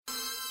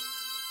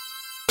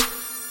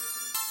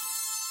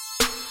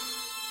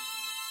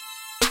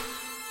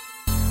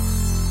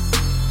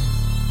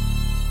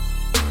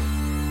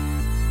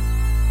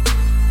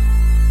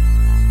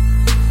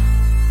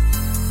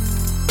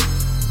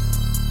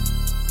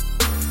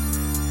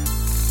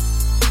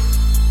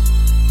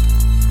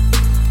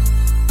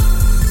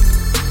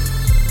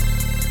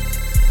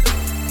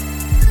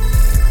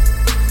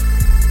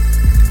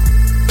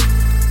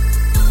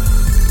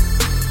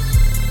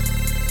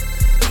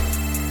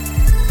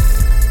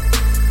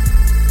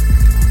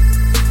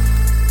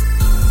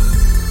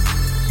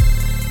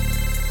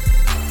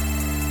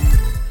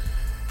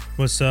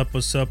What's up?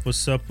 What's up?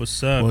 What's up?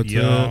 What's up, What's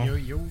yo? up?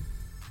 Yo.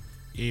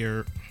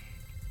 Here.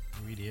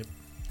 We did.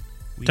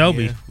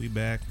 Toby. Yeah, we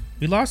back.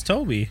 We lost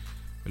Toby.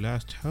 We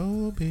lost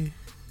Toby.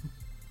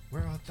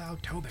 Where art thou,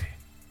 Toby?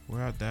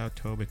 Where art thou,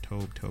 Toby?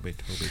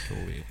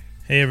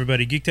 Hey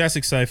everybody,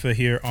 Geektastic Cypher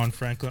here on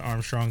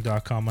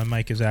FranklinArmstrong.com. My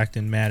mic is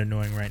acting mad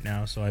annoying right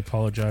now, so I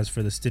apologize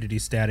for the stidity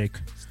static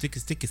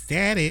that's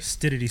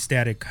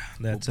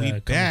We coming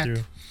back.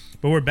 through.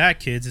 But we're back,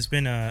 kids. It's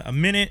been a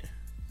minute.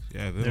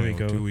 Yeah, There we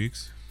go. 2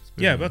 weeks. It's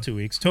been Yeah, about 2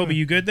 weeks. Toby,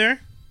 you good there?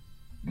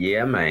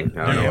 Yeah, man.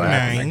 I don't Yeah, know what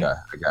happened. man.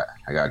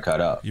 I got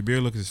cut up. Your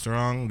beard looking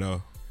strong,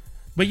 though.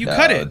 But you No,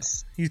 cut it.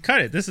 it's- You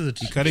cut it. This is a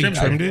You cut it, you trim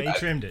trimmed it. it? He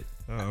trimmed it.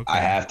 Oh, okay.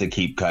 I have to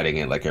keep cutting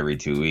it like every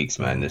 2 weeks,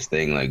 man. This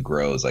thing like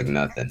grows like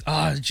nothing.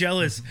 Ah,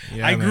 jealous.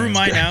 Yeah, I grew man.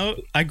 mine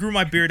out. I grew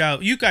my beard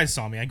out. You guys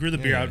saw me. I grew the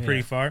beard Yeah, out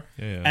pretty far.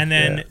 Yeah. And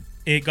then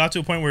Yeah. it got to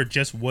a point where it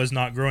just was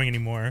not growing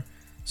anymore.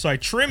 So I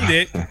trimmed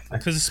it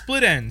because of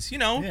split ends, you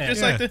know, Yeah.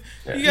 just Yeah. like the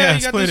you Yeah, got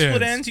the split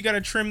split ends. ends. You got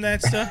to trim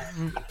that stuff.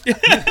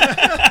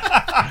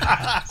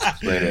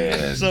 Split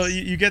ends. So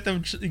you get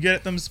them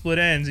split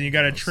ends, and you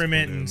got to trim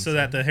it, split and ends, so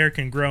that the hair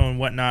can grow and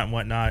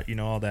whatnot. You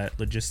know, all that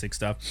logistic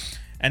stuff.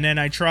 And then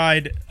I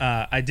tried.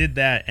 I did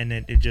that, and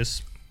it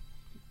just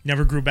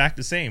never grew back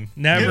the same.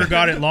 Never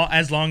got it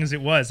as long as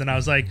it was. And I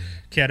was like,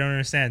 okay, I don't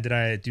understand. Did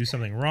I do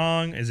something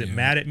wrong? Is it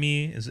mad at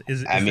me?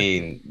 I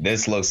mean,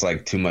 this looks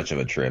like too much of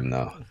a trim,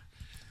 though.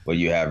 What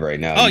you have right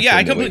now. Oh you yeah,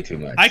 I trimmed it way too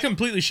much.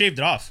 completely shaved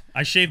it off.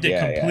 I shaved it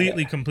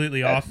Yeah,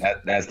 completely That- off.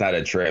 that's not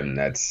a trim.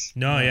 That's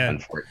No, yeah.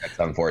 That's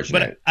unfortunate.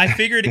 But I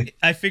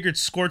figured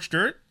scorched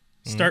dirt,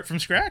 start from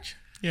scratch.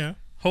 Yeah.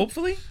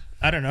 Hopefully,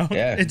 I don't know.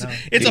 Yeah. It's No.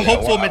 it's a Yeah,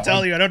 hopeful wow.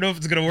 mentality. I don't know if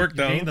it's gonna work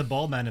You're though. getting the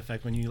bald man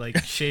effect when you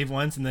like shave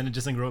once and then it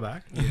just doesn't grow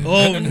back.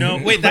 Oh no!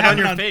 Wait, that Like on happened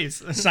your on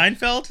face.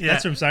 Seinfeld. Yeah.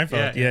 That's from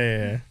Seinfeld. Yeah,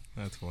 Yeah.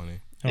 That's funny.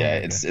 Oh,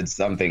 yeah, okay. it's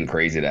something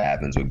crazy that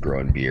happens with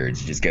growing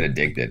beards. You just get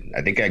addicted.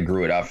 I think I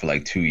grew it out for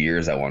like 2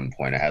 years at one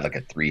point. I had like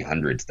a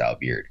 300 style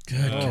beard.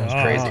 Good Oh,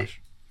 God. Crazy.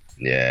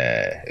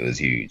 Yeah, it was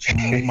huge.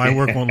 My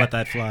work won't let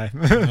that fly.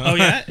 Oh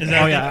yeah. Is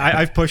that Oh yeah,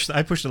 I've pushed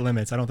the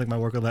limits. I don't think my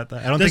work will let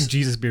that. I don't Does- think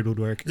Jesus' beard would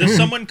work. Does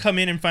someone come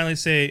in and finally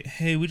say,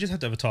 "Hey, we just have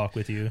to have a talk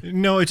with you"?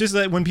 No, it's just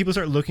that when people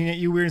start looking at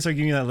you weird and start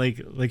giving you that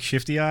like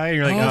shifty eye, and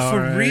you're like, Oh, oh,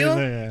 for right, real?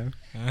 Yeah.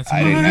 That's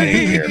I didn't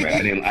care,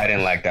 man. I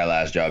didn't like that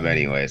last job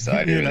anyway, so I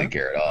didn't You really know?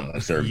 care at all. At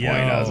a certain Yo.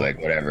 point, I was like,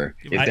 whatever.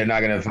 If they're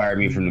not gonna fire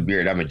me from the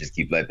beard, I'm gonna just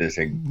keep letting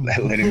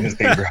this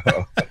thing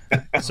grow.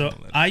 So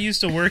I used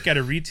to work at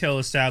a retail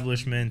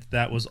establishment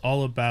that was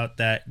all about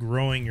that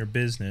growing your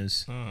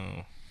business.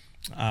 Oh.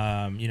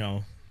 You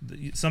know,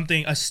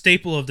 a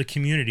staple of the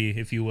community,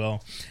 if you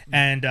will.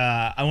 And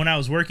when I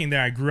was working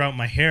there, I grew out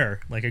my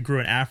hair, like I grew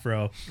an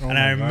afro. And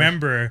I my gosh.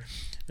 remember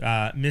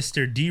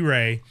Mr.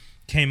 D-Ray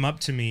came up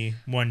to me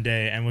one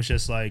day and was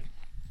just like,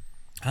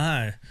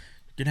 you're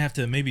gonna have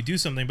to maybe do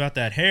something about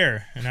that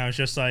hair. And I was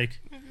just like,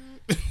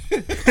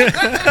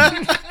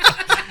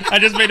 I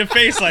just made a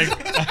face like,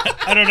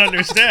 I don't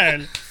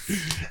understand.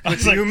 I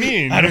was What like, do you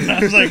mean? I don't know. I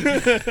was like,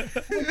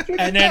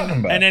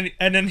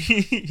 and then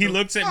he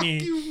looks at me.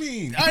 You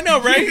mean? I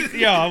know, right?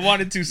 Yeah, I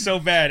wanted to so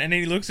bad. And then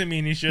he looks at me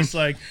and he's just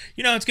like,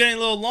 it's getting a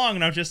little long.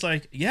 And I was just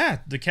like, yeah,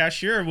 the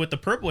cashier with the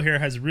purple hair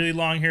has really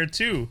long hair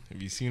too.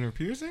 Have you seen her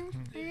piercing?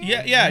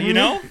 Yeah, you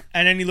know?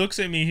 And then he looks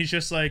at me, he's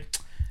just like,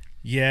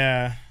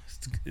 yeah,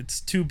 it's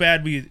too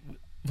bad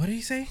what did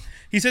he say?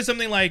 He said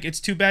something like, it's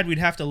too bad we'd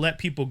have to let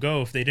people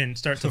go if they didn't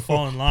start to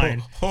fall in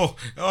line. Oh.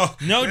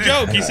 No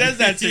joke, he says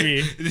that to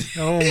me.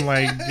 Oh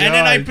my god. And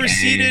then I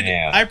proceeded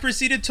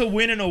Damn. to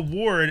win an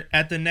award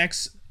at the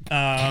next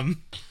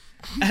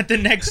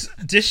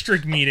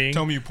district meeting.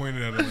 Tell me you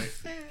pointed at it like.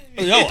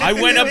 Yo, I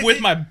went up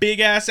with my big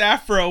ass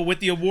afro with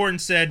the award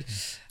and said,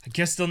 I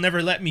guess they'll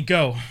never let me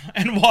go,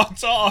 and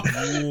walked off.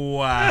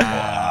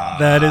 Wow.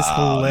 That is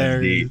Wow,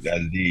 hilarious.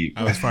 That's deep.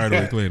 I was fired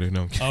a week later.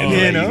 No. Oh,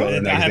 Yeah, you no. know, The I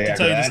next have day to after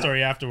tell you the that?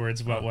 story afterwards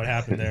about what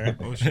happened there.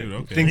 Oh shoot.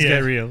 Okay. Things Yeah.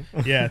 get real.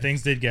 Yeah,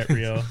 things did get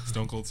real.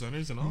 Stone Cold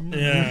Centers and all.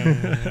 Yeah,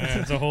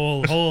 it's a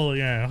whole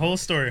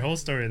story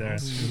there.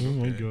 Oh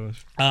my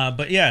gosh.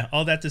 But yeah,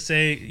 all that to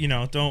say,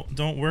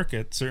 don't work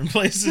at certain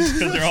places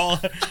because they're all.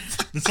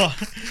 It's all.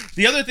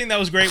 The other thing that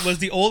was great was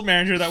the old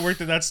manager that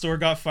worked at that store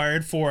got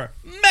fired for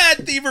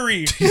mad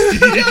thievery.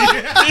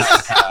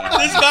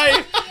 this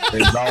guy.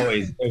 There's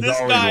always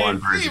guy-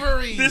 one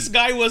person. This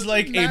guy was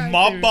like a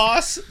mob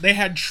boss. They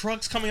had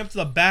trucks coming up to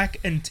the back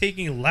and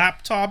taking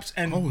laptops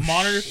and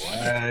monitors.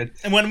 What?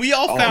 And when we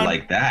all Oh, found,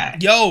 like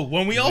that.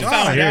 when we all Yeah,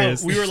 found here it out,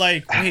 is. we were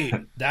like, wait,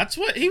 that's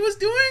what he was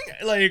doing?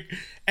 Like,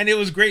 and it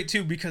was great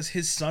too because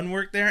his son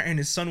worked there and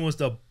his son was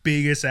the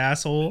biggest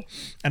asshole.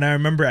 And I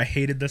remember I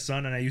hated the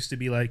son and I used to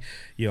be like,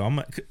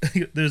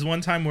 there's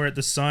one time where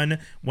the son,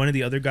 one of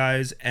the other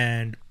guys,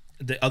 and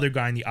the other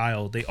guy in the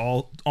aisle, they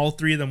all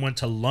three of them went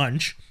to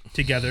lunch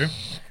together.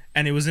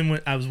 And it was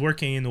I was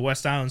working in the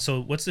West Island. So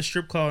what's the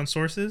strip club on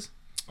Sources?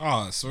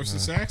 Oh, Source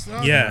of Sex?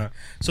 Oh, Yeah.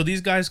 So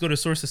these guys go to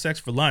Source of Sex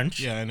for lunch.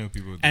 Yeah, I know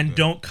people. And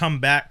don't come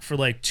back for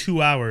like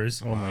 2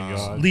 hours, Oh my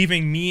god.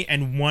 leaving me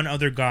and one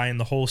other guy in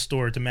the whole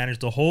store to manage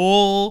the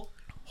whole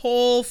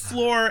whole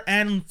floor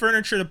and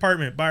furniture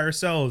department by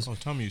ourselves. Oh,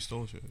 tell me you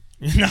stole shit.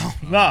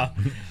 No.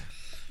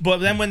 But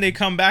then when they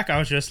come back, I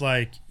was just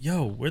like,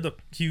 yo, where the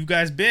you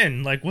guys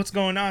been? Like, what's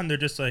going on? They're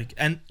just like,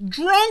 and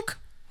drunk.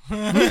 These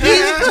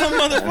dumb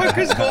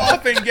motherfuckers go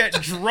off and get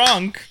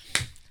drunk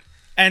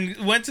and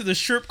went to the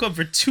strip club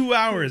for 2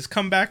 hours,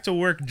 come back to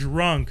work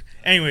drunk.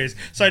 Anyways,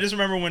 so I just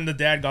remember when the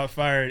dad got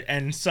fired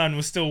and son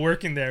was still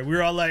working there. We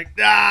were all like,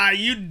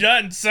 you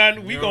done,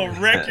 son. We gonna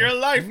wreck your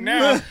life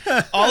now.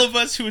 All of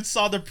us who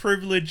saw the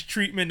privileged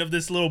treatment of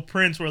this little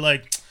prince were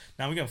like,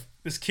 now we gonna f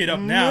this kid up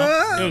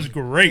now. It was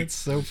great. It's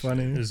so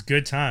funny. It was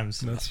good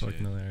times. That's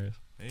fucking hilarious.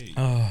 Hey.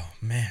 Oh,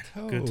 man.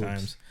 Good Tobes.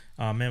 times.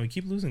 Oh, man, we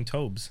keep losing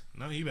Tobes.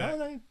 No, he back.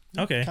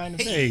 Okay. Kind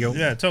of. There you go.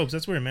 Yeah, Tobes,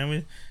 that's weird,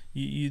 man.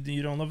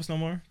 You don't love us no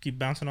more? Keep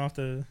bouncing off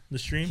the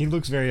stream? He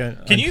looks very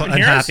Can you even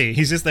hear us? unhappy.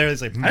 He's just there.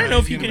 It's like, I don't know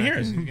if He's you can getting hear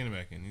back us. in. He's getting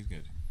back in. He's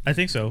good. I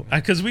think so.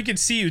 Because we could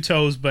see you,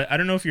 Toes, but I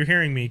don't know if you're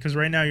hearing me because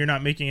right now you're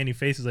not making any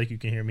faces like you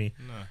can hear me.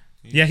 No.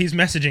 Yeah, he's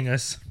messaging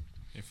us.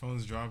 Your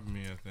phone's dropping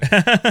me, I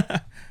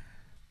think.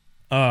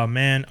 Oh,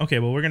 man. Okay,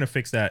 well, we're going to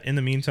fix that. In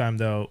the meantime,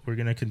 though, we're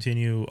going to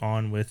continue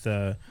on with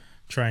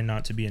trying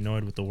not to be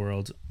annoyed with the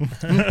world.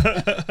 In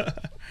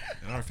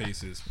our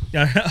faces.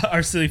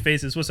 Our silly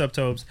faces. What's up,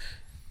 Tobes?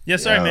 Yeah,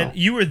 sorry, Yo. man.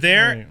 You were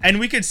there, Right. and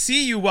we could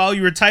see you while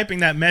you were typing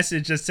that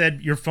message that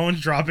said your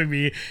phone's dropping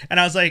me. And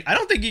I was like, I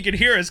don't think he can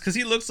hear us because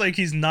he looks like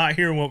he's not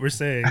hearing what we're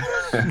saying.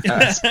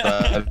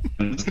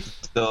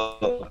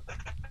 Still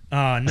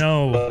Oh,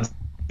 no.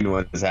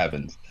 when this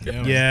happens.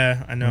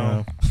 Yeah, I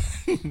know.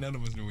 None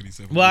of us knew what he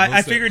said. Well,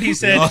 I figured he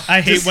said,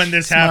 I hate when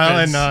this smile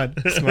and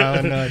happens. nod. Smile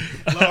and nod.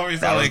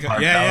 Always That was like,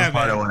 part, yeah, that yeah, was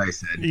part man. of what I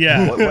said.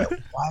 Yeah.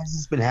 Why has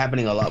this been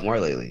happening a lot more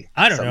lately?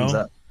 I don't Something's know.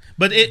 up.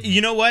 But you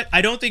know what?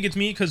 I don't think it's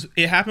me because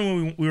it happened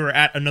when we were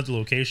at another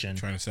location.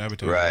 Trying to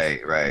sabotage.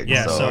 Right.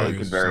 Yeah, so sorry. it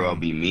could very well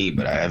be me,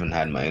 but I haven't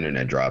had my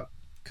internet drop.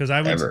 Because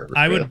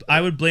I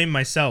would blame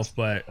myself,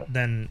 but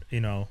then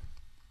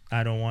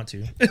I don't want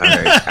to. All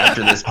right.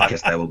 After this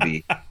podcast, I will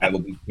be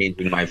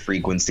changing my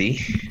frequency.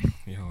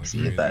 Yo, See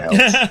if agree.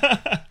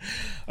 that helps.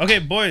 Okay,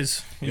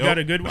 boys, we Yo. got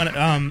a good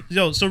one.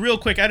 So real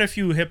quick, I had a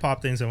few hip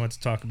hop things I want to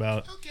talk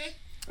about. Okay.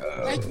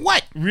 Like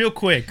what? Real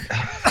quick.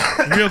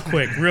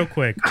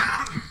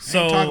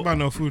 So Talk about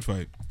no food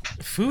fight.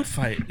 food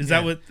fight. Is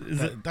that what?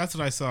 That's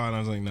what I saw, and I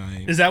was like, nah.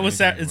 Is that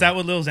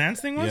what Lil Xan's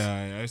thing was?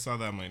 Yeah, I saw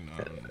that. I'm like, no.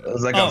 It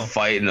was like Oh. a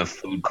fight in a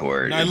food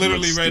court. I It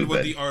literally looked read what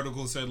stupid. the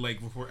article said, like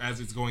before, as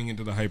it's going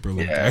into the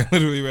hyperlink. Yeah. I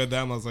literally read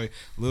that, and I was like,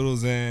 Little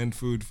Xan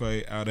food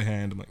fight out of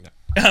hand. I'm like, nah.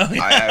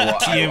 I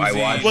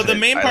watched Well, the it.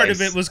 main I part like-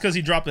 of it was because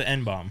he dropped the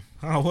N bomb.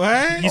 Oh,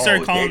 what? He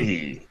started did calling.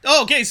 he?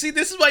 Oh, okay. See,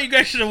 this is why you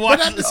guys should have watched.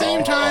 But at the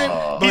same time,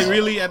 Oh. but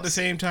really at the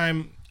same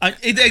time,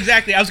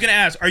 Exactly. I was gonna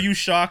ask. Are you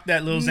shocked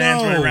that Lil Xan's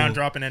No. running around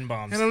dropping N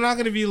bombs? and I'm not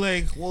gonna be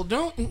like, well,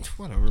 don't,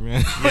 whatever,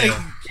 man. Like,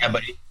 Yeah,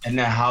 but and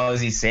then how is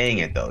he saying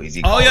it though? Is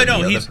he? Oh, yeah, calling no,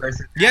 the other he's-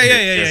 person? yeah,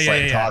 Just yeah,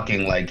 like yeah.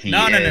 talking like he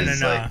No.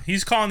 is. Like,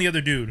 He's calling the other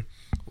dude.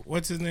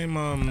 what's his name?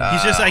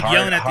 He's just like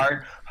yelling at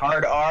the.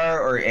 hard R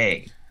or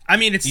A. I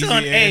mean, it's still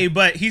an Easy A, A.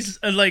 but he's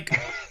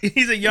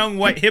he's a young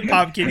white hip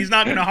hop kid. He's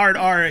not gonna hard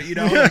R it,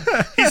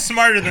 Like, he's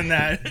smarter than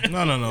that.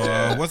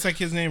 No. What's that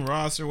kid's name?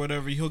 Ross or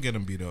whatever. He'll get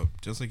him beat up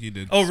just like he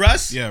did. Oh,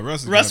 Russ. Yeah,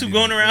 Russ. Is Russ gonna who beat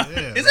going him. around?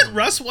 Yeah, Isn't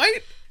Russ white?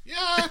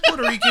 Yeah,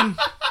 Puerto Rican.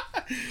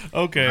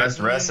 Okay.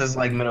 Russ is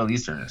like Middle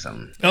Eastern or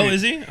something. Oh,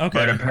 is he? But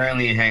Okay.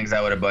 apparently he hangs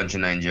out with a bunch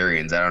of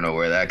Nigerians. I don't know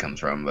where that comes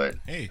from, but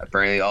Hey,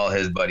 apparently all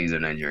his buddies are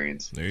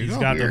Nigerians. there you He's go.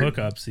 got the Weird.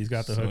 hookups. He's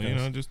got the So,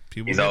 hookups. just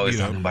people. He's get always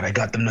beat up. talking about, I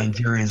got them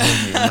Nigerians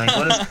with me.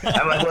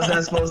 I'm like, what's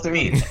that supposed to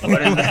mean?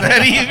 What is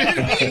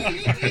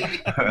that?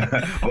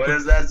 What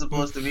is that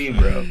supposed to mean,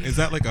 bro? Is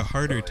that like a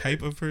harder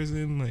type of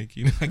person? Like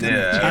I got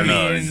Yeah, I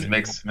know. mean- It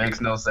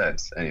makes no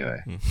sense. Anyway,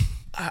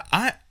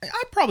 I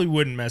probably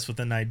wouldn't mess with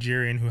a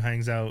Nigerian who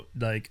hangs out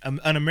like an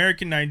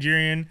American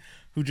Nigerian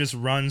who just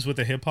runs with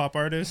a hip hop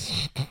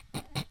artist.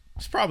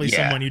 It's probably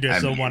Yeah, someone you just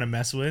I don't mean- want to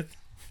mess with.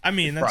 I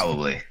mean, that's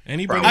probably.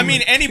 Anybody? I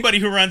mean, anybody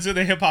who runs with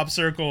a hip hop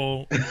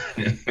circle,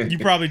 you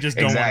probably just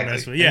don't want to Exactly.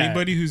 mess with. Yeah.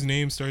 Anybody whose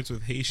name starts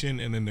with Haitian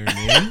and then their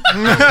name,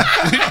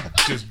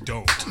 just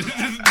don't.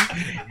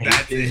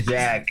 That's it,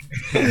 Jack.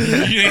 You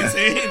know what I'm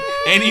saying?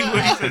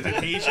 Anybody says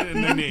a Haitian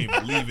in their name,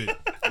 leave it.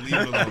 Leave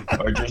it alone.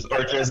 or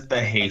just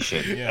the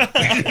Haitian. Yeah,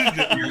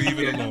 leave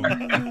it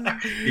alone.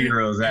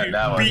 Heroes that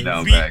one beat,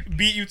 down beat, back.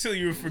 beat you till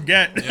you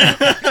forget.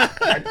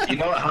 You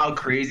know how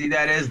crazy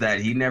that is? That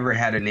he never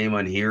had a name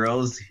on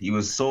Heroes. He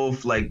was so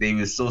they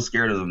was so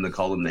scared of him to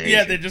call him the Haitian.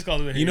 Yeah, they just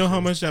called it. You know how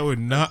much that would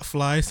not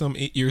fly some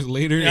 8 years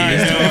later?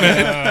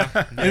 Yeah,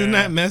 I know. Isn't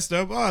that messed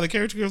up? Oh, the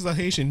character girl's a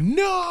Haitian.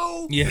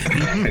 No!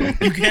 Yeah,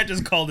 you can't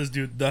just call this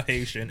dude the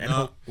Haitian and No,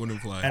 hope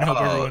wouldn't fly. and hope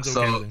everyone's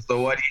okay with him.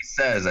 So what he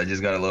says, I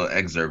just got a little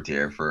excerpt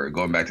here for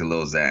going back to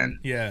Lil Xan.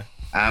 Yeah,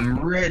 I'm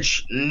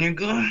rich,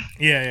 nigga,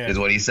 yeah. is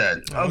what he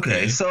said.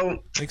 Okay,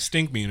 so Like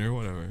stink bean or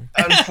whatever.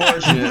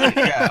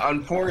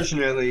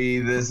 unfortunately,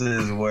 this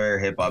is where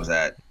hip hop's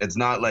at. It's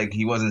not like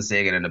he wasn't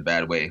saying it in a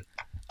bad way.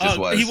 Just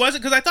was. He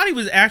wasn't, because I thought he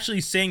was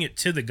actually saying it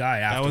to the guy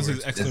That afterwards. was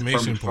his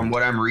exclamation From point.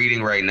 what I'm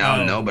reading right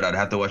now, Oh. no, but I'd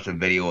have to watch the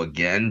video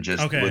again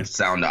just Okay. with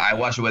sound. I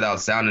watched it without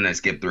sound and I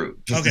skipped through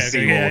just to Okay, see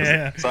okay, what was.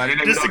 yeah. So I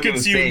didn't Just know to he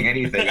was consume. saying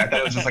anything. I thought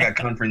it was just like a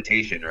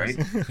confrontation, right?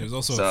 There's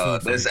also So a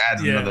food this fight.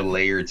 adds Yeah. another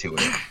layer to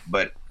it.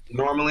 But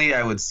normally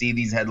I would see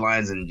these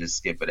headlines and just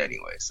skip it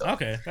anyway. So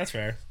Okay, that's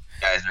fair.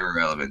 guys are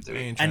irrelevant to I me.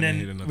 ain't trying And to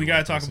hit then another we gotta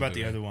white talk person about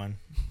the today. other one.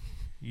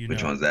 You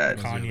Which know, one's that?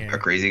 Kanye. A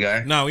crazy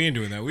guy? No, we ain't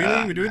doing that. We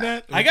ain't even doing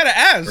that. I gotta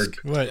ask.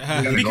 What? We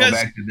gotta Because go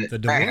back to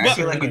the I divorce?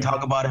 feel like we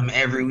talk about him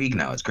every week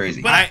now. It's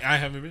crazy. I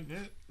haven't been. Yeah,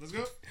 let's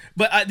go.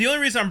 But the only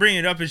reason I'm bringing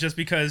it up is just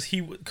because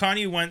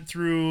Kanye went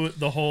through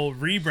the whole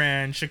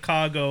rebrand,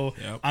 Chicago,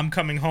 Yep. I'm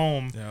coming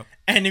home, Yep.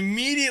 and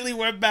immediately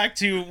went back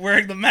to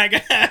wearing the MAGA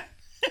hat.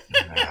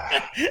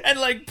 And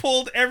like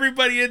pulled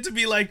everybody in to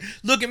be like,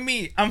 look at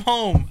me, I'm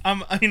home.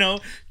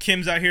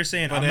 Kim's out here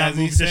saying, But I'm not as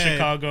he moving to said,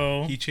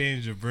 Chicago. He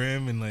changed the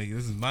brim and like,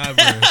 this is my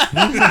brim.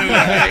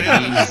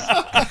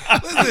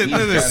 listen.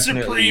 Definitely.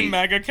 Supreme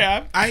MAGA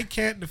cap. I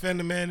can't defend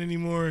the man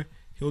anymore.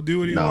 He'll do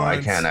what he No, I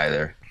wants. can't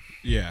either.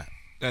 Yeah,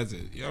 that's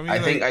it. I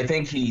mean, I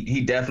think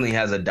he definitely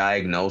has a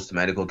diagnosed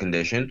medical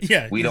condition.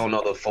 Yeah. We don't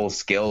know the full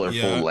scale or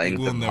Yeah, full length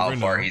we'll of how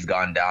never far know. he's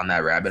gone down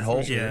that rabbit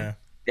hole. Yeah.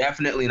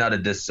 Definitely not a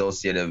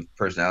dissociative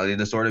personality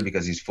disorder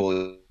because he's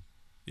fully.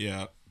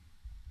 yeah,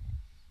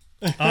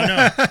 Oh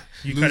no.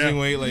 You cut losing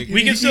out. weight like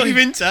We can still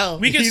even tell.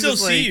 We can He's still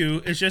just see like-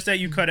 you. It's just that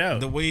you cut out.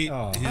 the weight.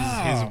 Oh.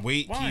 His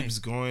weight why? keeps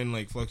going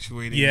like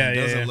fluctuating. Yeah, he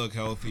yeah, doesn't yeah. look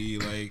healthy.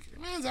 Like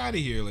man's out of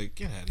here. Like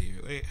get out of here.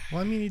 Like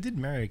Well, I mean, he did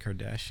marry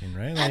Kardashian,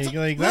 right? That's-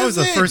 Like that was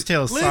the listen, first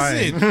tale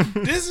sign.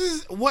 Listen, this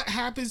is what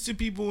happens to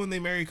people when they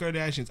marry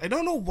Kardashians. I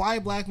don't know why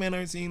black men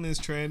aren't seeing this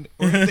trend,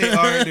 or if they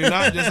are, they're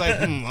not just like,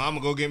 I'm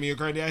gonna go get me a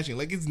Kardashian.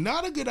 Like, it's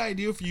not a good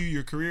idea for you,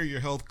 your career, your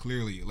health.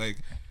 Clearly, like,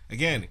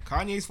 again,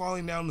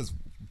 Kanye's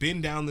been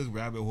down this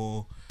rabbit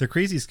hole. The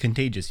crazy is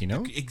contagious, you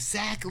know?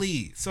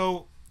 Exactly.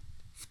 So,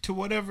 to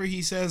whatever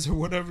he says or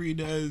whatever he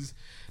does,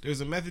 there's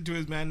a method to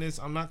his madness.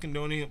 I'm not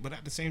condoning it, but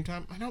at the same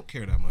time, I don't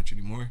care that much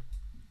anymore.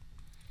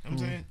 I'm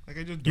saying, like,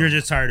 I just don't. You're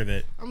just tired of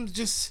it. I'm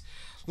just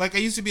like I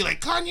used to be like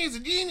Kanye's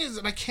a genius,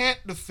 and I can't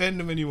defend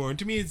him anymore. And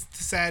to me, it's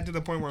sad to the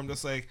point where I'm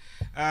just like,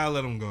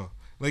 let him go.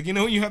 Like, you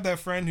know, when you have that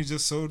friend who's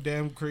just so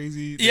damn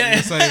crazy. that Yeah.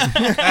 you're just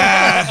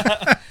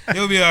like,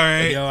 he'll be all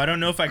right. Yo, I don't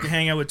know if I can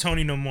hang out with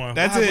Tony no more.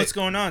 That's Wow, it. What's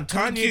going on?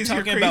 Tony Kanye's keeps your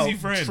talking crazy about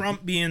friend.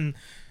 Trump being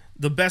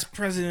the best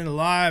president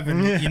alive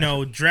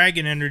and,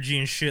 dragon energy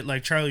and shit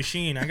like Charlie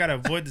Sheen. I gotta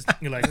avoid this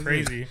thing like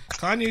crazy.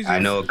 Kanye's. I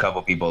know a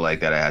couple people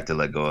like that I had to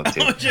let go of too.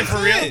 Oh, shit, for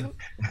That's real?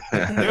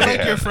 it. They're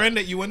like your friend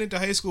that you went into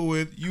high school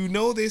with. You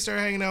know they start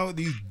hanging out with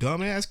these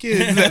dumbass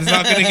kids that's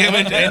not going to get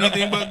into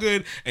anything but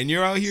good. And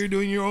you're out here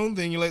doing your own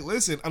thing. You're like,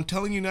 listen, I'm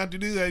telling you not to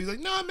do that. He's like,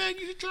 nah, man,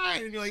 you should try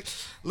it. And you're like,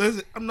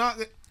 listen, I'm not.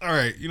 All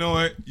right, you know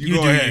what? You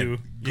go do ahead. you.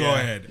 Go Yeah.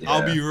 Ahead. Yeah.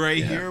 I'll be right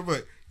Yeah. here,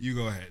 but you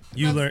go ahead.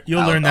 You'll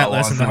learn that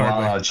lesson the once in a hard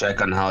while, way. I'll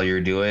check on how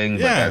you're doing,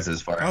 but Yeah. that's as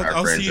far as I'll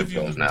our see friendship if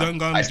you've goes now. done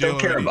gone I to still jail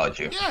care already. about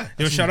you. Yeah.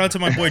 Yo, shout out to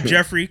my boy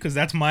Jeffrey, because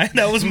that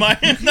was my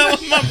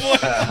boy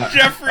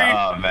Jeffrey.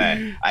 Oh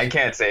man, I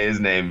can't say his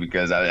name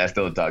because I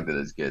still talk to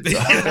this kid. So.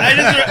 I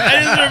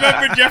just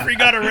remember Jeffrey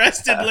got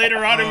arrested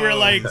later on, and we were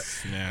like,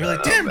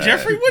 snap. damn, man.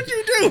 Jeffrey, what'd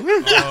you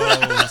do?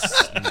 Oh,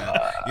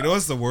 snap. You know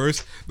what's the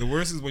worst? The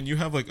worst is when you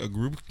have like a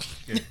group.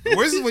 The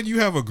worst is when you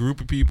have a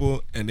group of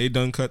people and they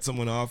done cut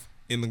someone off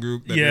in the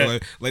group. That Yeah. they're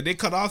like they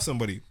cut off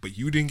somebody, but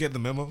you didn't get the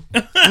memo.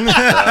 Oh, You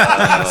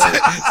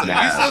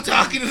snap. still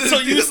talking to this So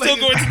you dude, still like,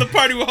 going to the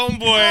party with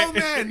homeboy? Oh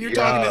man, you're Yo,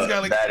 talking to this guy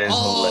like, that is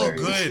oh,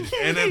 hilarious. good.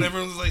 And then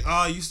everyone's like,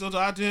 oh, you still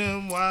talk to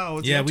him? Wow.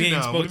 What's he Yeah, up we to ain't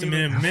now? spoke What to do him you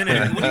in a mean?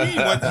 minute. What do you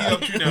mean? What's he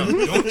up to now?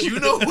 Don't you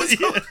know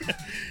what's up?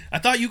 I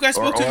thought you guys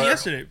spoke to him Or-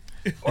 yesterday.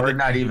 Or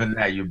not even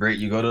that. You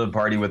go to the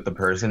party with the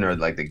person or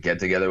like the get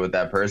together with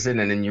that person,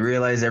 and then you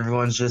realize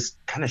everyone's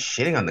just kind of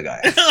shitting on the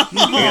guy.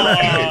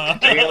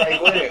 You're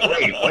like,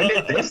 wait, when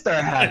did this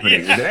start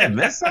happening? Did I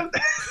miss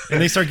something? And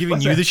they start giving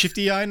What's you that? the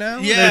shifty eye now?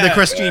 Yeah. They're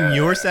questioning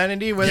your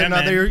sanity, whether Yeah, or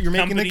not man. you're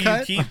making Company the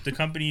cut. You keep, the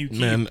company you keep.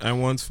 Man, I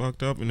once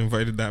fucked up and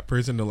invited that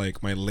person to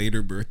like my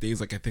later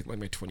birthdays, like I think like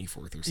my 24th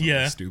or something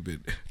Yeah.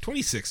 stupid.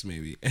 26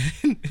 maybe.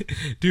 And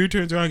dude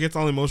turns around, gets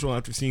all emotional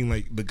after seeing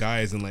like the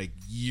guys in like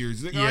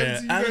years. He's like,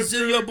 Yeah, I haven't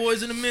seen your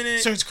boys in a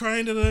minute. Starts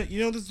crying to the, you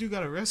know, this dude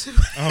got arrested.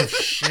 Oh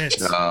shit!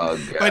 Oh,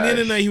 By the end of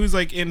the gosh. night, he was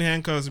like in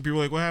handcuffs, and people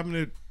were like, "What happened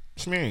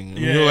to Schming?" And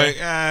Yeah. you're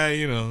like,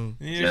 you know.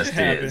 Yeah, Just it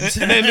happens.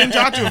 And then didn't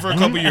talk to him for a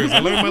couple years. I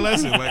learned my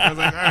lesson. Like I was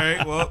like, all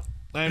right, well,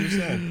 I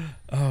understand.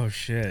 Oh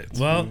shit!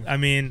 Well, I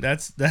mean,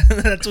 that's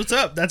what's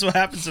up. That's what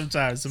happens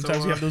sometimes.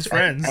 Sometimes you have those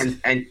friends.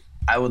 And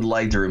I would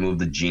like to remove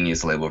the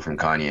genius label from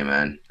Kanye,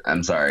 man.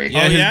 I'm sorry. Yeah,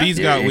 Oh, his yeah? beats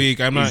got Yeah, weak.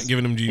 I'm not he's-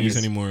 giving him genius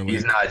anymore.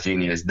 He's Like, not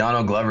genius.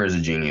 Donald Glover is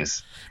a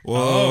genius.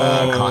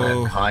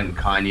 whoa.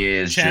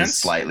 Kanye is Chance? just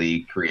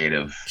slightly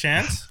creative.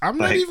 Chance? I'm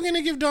not like- even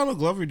gonna give Donald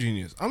Glover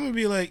genius. I'm gonna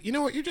be like, you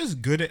know what? You're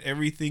just good at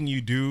everything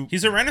you do.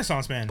 He's a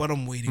Renaissance man. But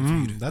I'm waiting for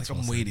you. To, that's like,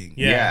 I'm awesome. waiting.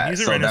 Yeah, he's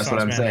a so that's what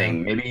I'm Renaissance man,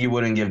 saying. Maybe you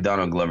wouldn't give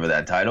Donald Glover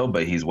that title,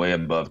 but he's way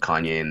above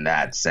Kanye in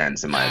that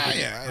sense, in my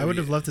opinion. Yeah, I would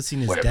have loved to seen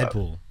his What about-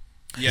 Deadpool.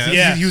 Yeah.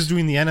 Yeah. He was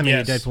doing the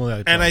animated Yes.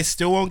 Deadpool. And I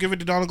still won't give it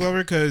to Donald Glover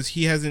because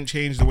he hasn't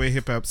changed the way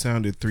hip hop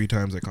sounded 3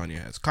 times like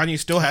Kanye has. Kanye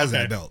still has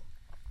Okay. that belt.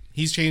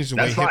 He's changed the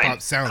That's way hip fine.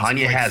 hop sounds.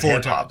 Kanye like has 4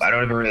 hip hop. times. I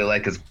don't even really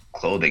like his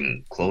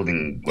clothing,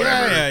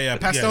 whatever. Yeah.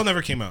 Pastel Yeah.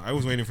 never came out. I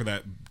was waiting for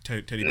that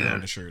Teddy Bear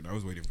on the shirt. I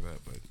was waiting for that,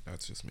 but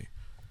that's just me.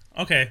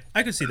 Okay,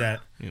 I could see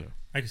that. You know.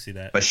 I could see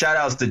that. But shout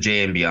outs to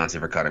Jay and Beyonce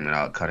for cutting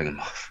him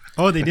off.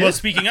 Oh, they did. Well,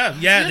 speaking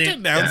of, yeah, You have to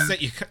announce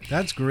that you.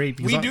 That's great.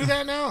 because We I- do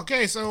that now.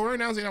 Okay, so we're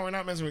announcing that we're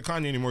not messing with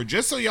Kanye anymore,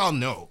 just so y'all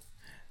know.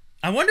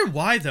 I wonder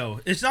why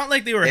though. It's not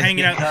like they were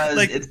hanging out.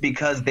 Like, It's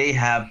because they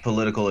have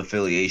political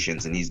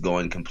affiliations, and he's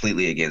going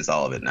completely against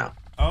all of it now.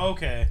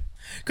 okay,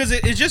 because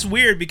it's just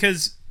weird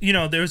because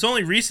there was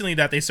only recently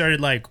that they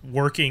started like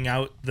working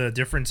out the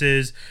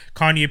differences.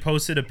 Kanye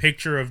posted a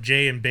picture of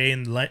Jay and Bey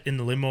in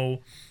the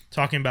limo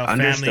talking about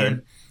family,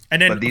 Understood.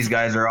 and then But these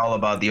guys are all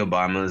about the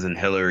Obamas and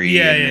Hillary,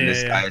 Yeah, and yeah,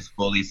 this yeah. guy is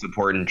fully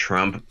supporting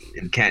Trump.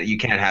 You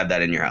can't have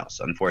that in your house,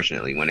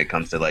 unfortunately, when it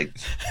comes to like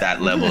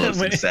that level of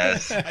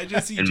success. I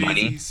just see And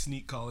money. Jay-Z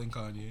sneak calling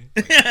Kanye.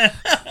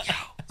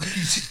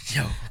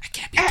 yo, I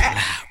can't be too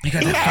loud. You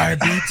got that fire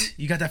beat?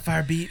 You got that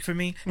fire beat for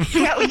me? Yo,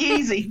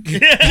 Yeezy.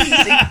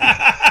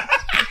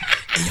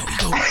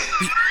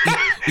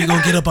 We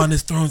gonna get up on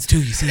his thrones too.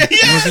 You see? We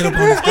gonna get up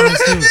on his Well,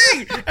 that's thrones the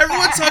too. thing.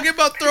 Everyone's talking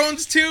about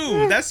Thrones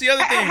too. That's the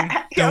other thing.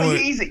 Yo, Don't worry.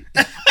 Yeezy.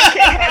 I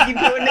can't have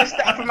you doing this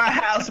stuff in my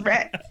house,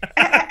 Brett.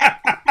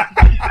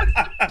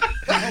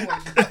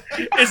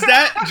 Is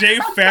that Jay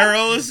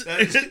Farrow's?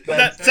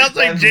 That sounds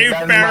like Jay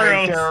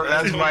Farrow's.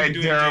 That's my Toby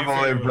doing terrible Jay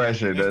Farrow.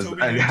 impression. That's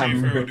Toby doing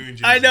Jay Farrow doing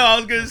Jay I know. I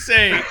was gonna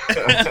say.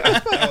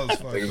 That was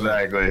fun.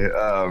 Exactly.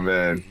 Oh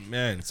man.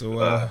 Man,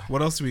 so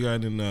what else we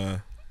got in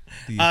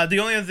The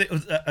only other thing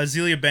was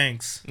Azealia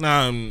Banks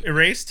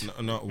erased.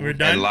 no, We're And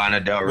done. Lana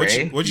Del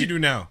Rey. What'd you do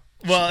now?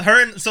 Well,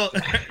 her and so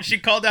she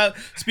called out.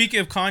 Speaking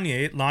of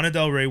Kanye, Lana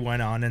Del Rey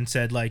went on and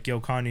said like, "Yo,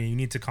 Kanye, you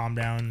need to calm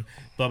down."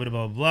 Blah blah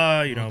blah blah.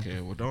 Okay,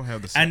 well, don't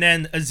have the. And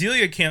then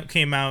Azealia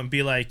came out and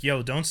be like,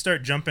 "Yo, don't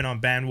start jumping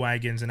on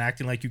bandwagons and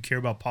acting like you care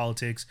about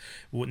politics.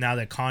 Now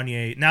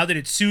that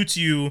it suits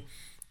you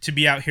to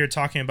be out here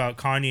talking about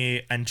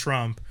Kanye and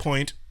Trump."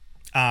 point.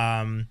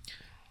 And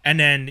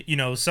then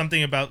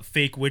something about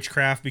fake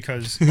witchcraft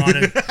because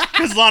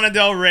Lana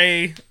Del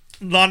Rey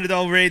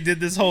did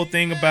this whole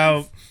thing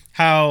about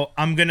how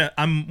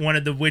I'm one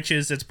of the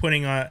witches that's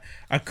putting a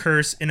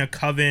curse in a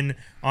coven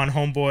on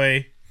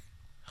homeboy.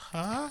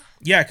 Huh?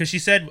 Yeah, because she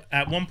said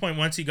at one point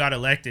once he got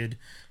elected,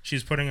 she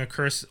was putting a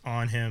curse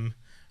on him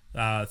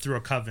through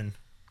a coven.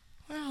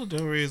 Well,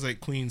 Del Rey is like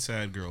queen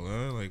sad girl,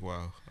 huh? Like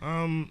wow.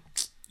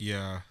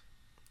 Yeah.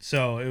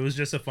 So it was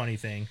just a funny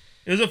thing.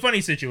 It was a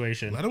funny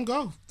situation. Let him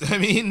go. I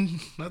mean,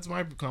 that's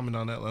my comment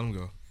on that. Let him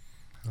go.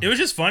 It was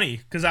just funny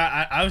because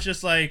I was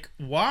just like,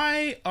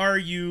 why are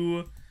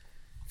you?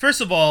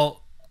 First of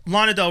all,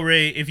 Lana Del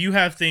Rey, if you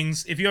have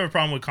a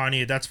problem with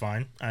Kanye, that's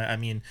fine. I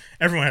mean,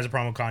 everyone has a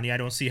problem with Kanye. I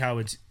don't see how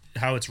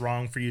it's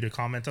wrong for you to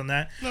comment on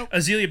that. Nope.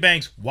 Azealia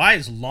Banks, why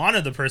is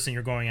Lana the person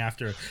you're going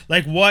after?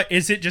 Like, what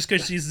is it? Just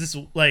because she's this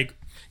like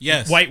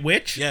Yes. white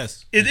witch?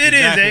 Yes. It That's is.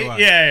 exactly Eh? why.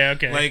 Yeah.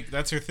 Okay. Like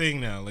that's her thing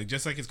now. Like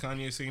just like it's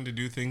Kanye's thing to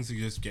do things to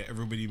just get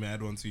everybody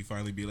mad once he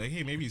finally be like,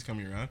 hey, maybe he's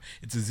coming around.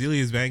 It's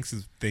Azealia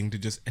Banks' thing to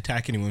just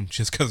attack anyone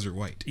just because they're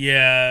white.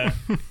 yeah.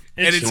 And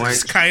it's She went-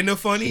 just kind of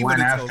funny. She but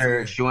went it's after.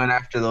 also- She went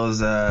after those.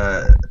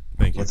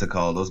 Thank you. What's it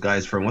called? Those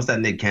guys from what's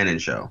that Nick Cannon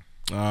show?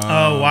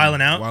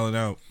 Wildin' Out? Wildin'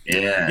 Out.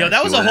 Yeah. Yo, that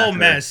she was a went whole after-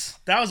 mess.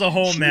 That was a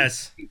whole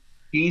mess.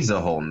 He's a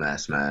whole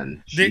mess,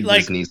 man. She They, like-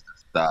 just needs to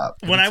stop.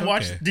 When I It's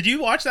watched, okay. did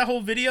you watch that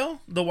whole video,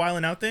 the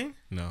Wildin' Out thing?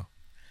 No.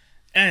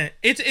 And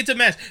it's a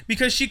mess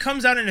because she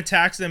comes out and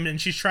attacks them, and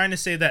she's trying to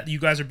say that you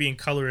guys are being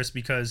colorist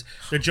because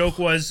the joke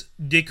was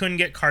they couldn't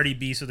get Cardi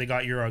B, so they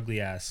got your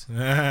ugly ass.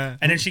 And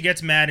then she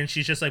gets mad, and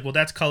she's just like, "Well,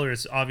 that's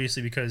colorist,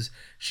 obviously, because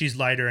she's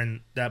lighter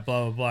and that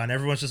blah blah blah." And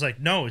everyone's just like,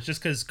 "No, it's just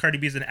because Cardi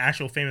B is an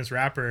actual famous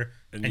rapper,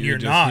 and you're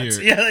just not."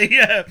 here. Yeah,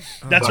 yeah.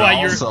 That's But why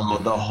you're. also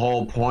the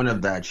whole point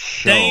of that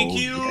show. Thank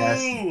you.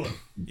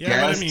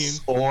 Yeah, but I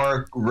Guests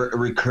or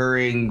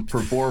recurring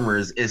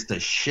performers is to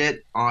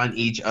shit on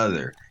each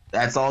other.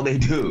 That's all they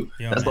do.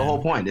 Yo, That's the man.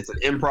 whole point. It's an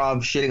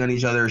improv shitting on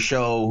each other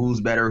show. Who's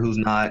better? Who's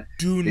not?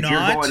 Do If not.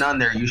 you're going on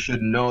there, you should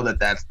know that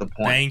that's the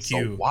point. Thank so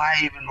you. why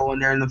even go in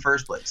there in the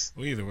first place?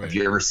 Well, either way. Have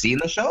you ever seen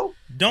the show?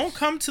 Don't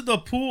come to the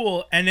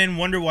pool and then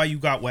wonder why you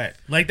got wet.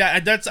 Like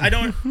that. That's I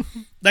don't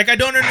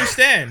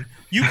understand.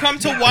 You come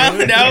to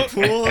Wildin' Out.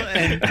 Pool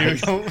and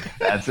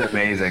That's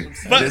amazing.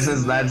 But-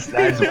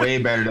 that's way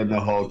better than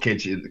the whole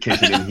kitchen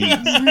and heat.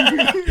 Yeah,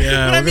 But we're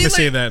I gonna mean,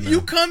 say like, that now.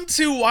 you come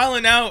to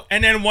Wildin' Out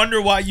and then wonder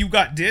why you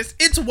got dissed.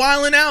 It's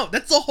Wildin' Out.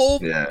 That's the whole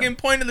Yeah. fucking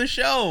point of the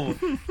show.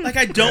 Like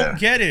I don't Yeah.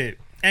 get it.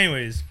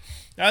 Anyways,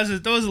 those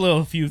are a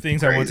little few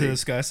things I want to Crazy.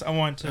 discuss. I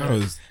want That to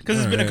was- because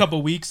it's been a alright.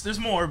 couple weeks. There's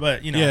more,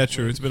 but you know. Yeah,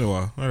 true. It's been a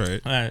while. All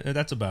right.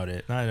 That's about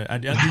it. Do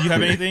you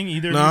have anything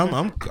either? No,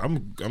 of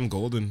you? I'm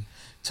golden.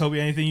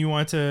 Toby, anything you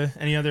want to?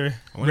 Any other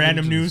I wanna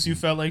random get into news this- you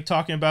felt like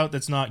talking about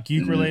that's not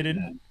geek related?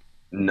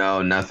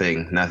 No,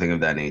 nothing of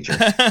that nature.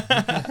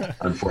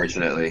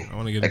 Unfortunately, I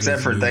want to get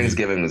except for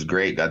Thanksgiving was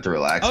great. Got to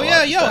relax. Oh a yeah,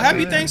 lot. yo,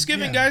 happy Yeah.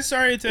 Thanksgiving, Yeah. guys.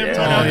 Sorry to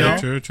everyone Yeah. out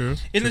Yeah, there. true.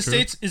 In the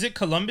States, is it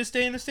Columbus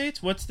Day in the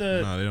States? What's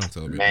the No, they don't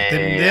celebrate. Man.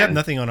 They have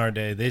nothing on our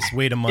day. They just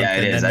wait a month Yeah,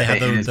 it and is. then they I have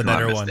think it is the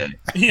better Columbus one.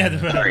 Day. yeah,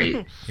 the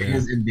Sorry, it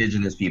is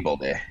Indigenous People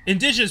Day.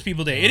 Indigenous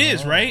People Day. It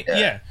is, right? Yeah.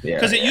 Yeah, Yeah,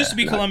 because it used to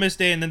be yeah. Columbus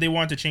Day, and then they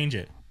wanted to change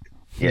it.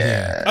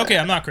 Yeah. Okay,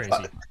 I'm not crazy.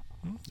 I'm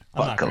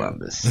Fuck not crazy.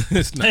 Columbus.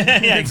 It's not.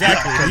 Yeah,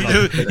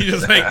 exactly. You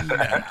just like,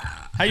 nah,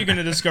 How you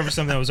gonna discover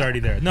something that was already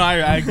there? No,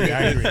 I agree.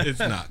 I agree. it's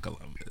not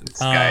Columbus. This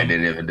guy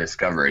didn't even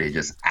discover it. He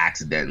just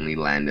accidentally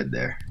landed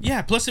there.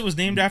 Yeah. Plus, it was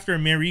named after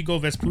Amerigo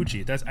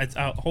Vespucci. That's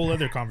a whole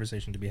other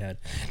conversation to be had.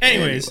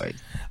 Anyways,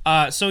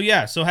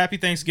 Anyway. so happy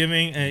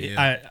Thanksgiving.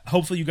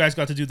 Hopefully, you guys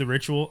got to do the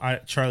ritual.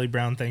 Charlie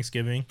Brown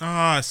Thanksgiving.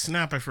 Ah,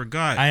 snap! I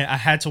forgot. I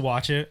had to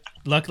watch it.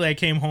 Luckily, I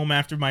came home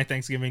after my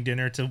Thanksgiving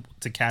dinner to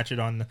catch it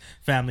on the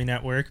Family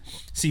Network.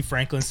 See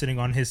Franklin sitting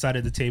on his side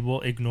of the table,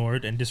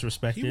 ignored and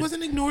disrespected. He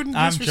wasn't ignored and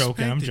I'm disrespected.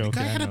 joking, I'm The joking,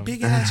 guy I had a know.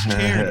 big ass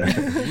chair.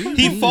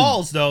 He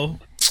falls though,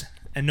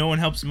 and no one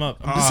helps him up.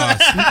 No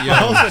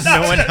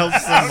one helps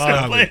them Stop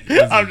out.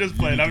 it. I'm just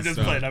playing. You I'm need to just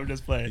stop. playing. I'm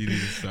just You playing. need to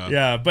stop.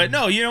 Yeah, but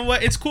no, you know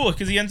what? It's cool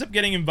because he ends up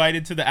getting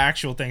invited to the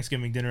actual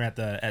Thanksgiving dinner at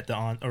the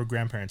aunt or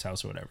grandparents'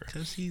 house or whatever.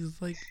 Because he's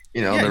like,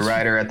 You know, Yeah, the it's-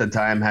 writer at the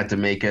time had to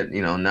make it,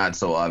 not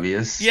so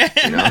obvious. Yeah.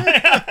 You know,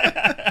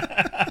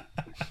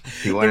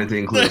 he wanted to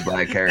include a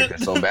black character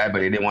so bad,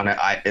 but he didn't want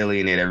to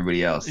alienate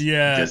everybody else.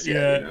 Yeah, Just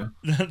yet,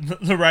 yeah.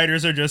 The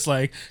writers are just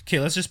like, okay,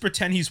 let's just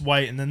pretend he's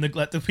white, and then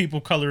let the people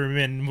color him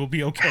in, and we'll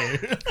be okay.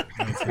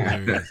 that's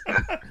hilarious.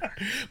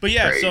 But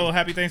yeah, Great. so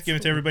happy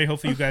Thanksgiving to everybody.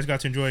 Hopefully, you guys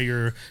got to enjoy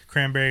your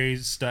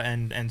cranberries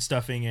and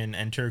stuffing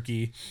and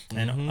turkey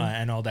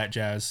and all that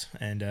jazz,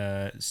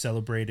 and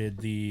celebrated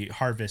the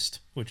harvest,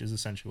 which is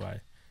essentially why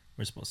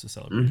we're supposed to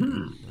celebrate.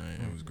 Mhm.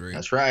 Right, it was great.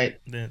 That's right.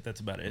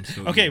 That's about it.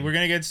 so Okay, good. we're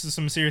gonna get to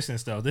some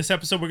seriousness though. This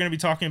episode, we're gonna be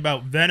talking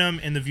about Venom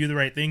in the View the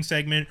Right Thing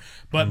segment.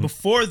 But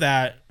before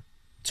that,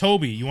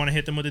 Toby, you want to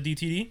hit them with a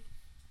DTD?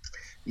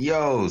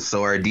 Yo,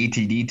 so our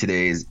DTD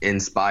today is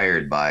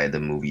inspired by the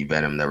movie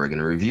Venom that we're going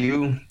to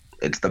review.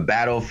 It's the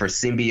battle for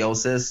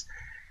symbiosis.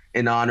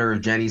 In honor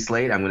of Jenny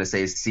Slate, I'm going to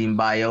say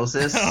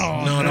symbiosis.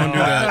 No, don't do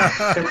that.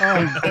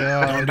 Oh,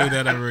 God. Don't do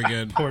that ever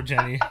again. Poor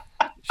Jenny.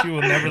 She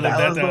will never live That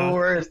that was the down.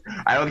 worst.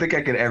 I don't think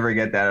I could ever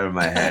get that out of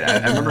my head.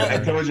 I remember I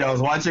told you I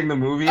was watching the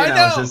movie I and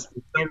I was know. just,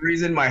 for some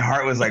reason, my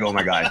heart was like, oh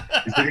my God.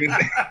 Is she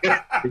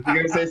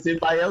going to say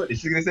symbiote? Is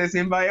she going to say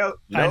symbiote?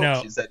 I Nope.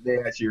 know. She said,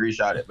 yeah, she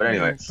reshot it. But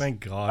anyway.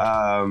 Thank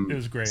God. It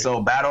was great.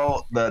 So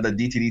the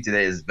DTD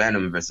today is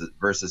Venom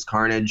versus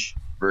Carnage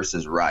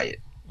versus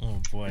Riot. Oh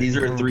boy. These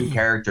are three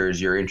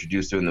characters you're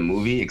introduced to in the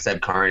movie,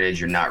 except Carnage,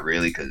 you're not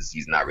really, because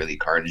he's not really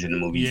Carnage in the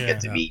movie. Yeah. You get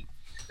to meet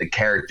the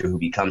character who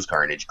becomes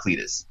Carnage,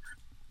 Cletus.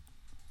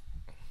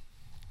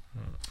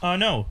 Oh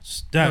no,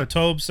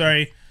 Tobe.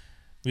 Sorry,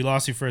 we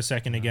lost you for a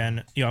second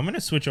again. Yo, I'm gonna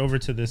switch over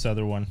to this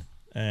other one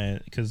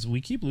because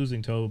we keep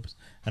losing Tobes,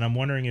 and I'm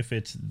wondering if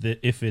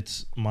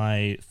it's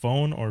my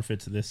phone or if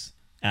it's this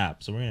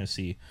app. So we're gonna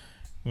see.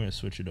 We're gonna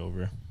switch it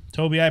over.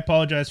 Toby, I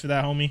apologize for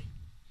that, homie.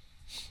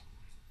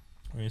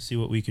 We're gonna see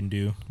what we can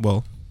do.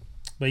 Well,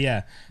 But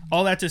yeah,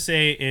 all that to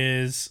say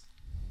is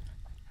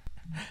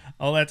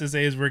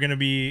we're gonna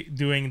be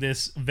doing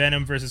this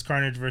Venom versus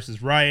Carnage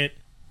versus Riot.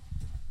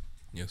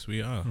 yes,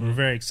 we are. We're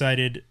very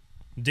excited.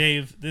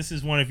 Dave, this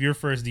is one of your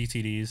first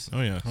DTDs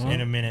Oh, yeah.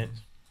 in a minute.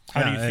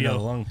 How do you Yeah, in a feel?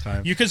 long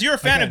time. Because you're a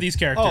fan Okay. of these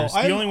characters.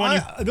 Oh, the only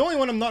one the only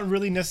one I'm not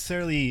really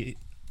necessarily.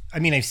 I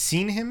mean, I've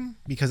seen him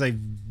because I've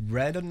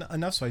read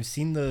enough, so I've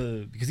seen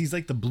because he's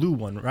like the blue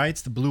one, right?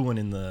 It's the blue one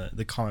in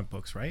the comic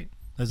books, right?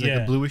 There's like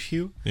Yeah. a bluish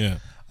hue. Yeah.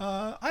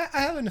 I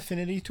have an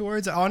affinity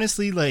towards.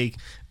 Honestly, like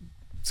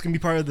it's gonna be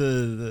part of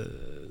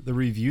the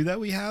review that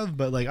we have,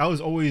 but like I was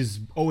always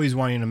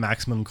wanting a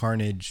Maximum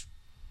Carnage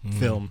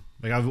film.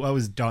 Like I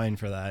was dying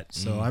for that,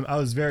 so I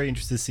was very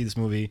interested to see this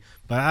movie,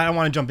 but I don't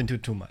want to jump into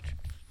it too much.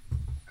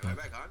 Am I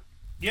back on?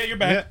 Yeah, you're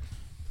back.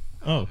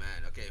 Oh, Man,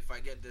 okay, if I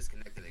get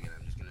disconnected again,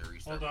 I'm just going to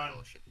restart. Hold on. my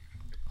bullshit.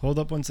 Hold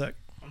up one sec.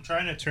 I'm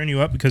trying to turn you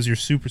up because you're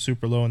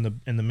super low in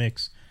the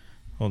mix.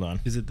 Hold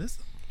on. Is it this?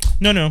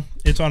 No,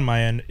 it's on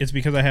my end. It's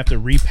because I have to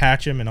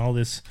repatch him and all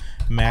this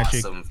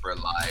magic. Awesome for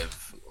live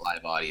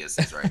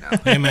audiences right now.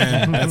 Hey,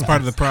 man, that's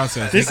part of the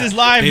process. This is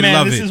live, They man.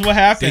 love This it. is what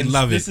happens. They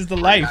love This it. is the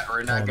life.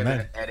 We're not Oh, going man.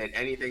 to edit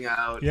anything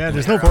out. Yeah,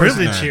 there's no Of course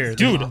privilege not. here,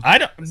 Dude, I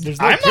don't. There's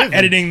no I'm not privilege.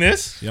 editing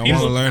this. Y'all want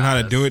to learn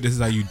how to do it? This is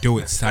how you do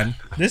it, son.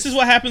 This is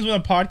what happens when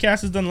a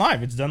podcast is done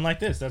live. It's done like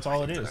this. That's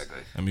all it is.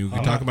 Exactly. I mean, we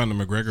can talk about the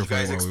McGregor You fight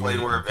guys while we explain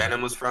wait. where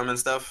Venom was from and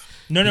stuff?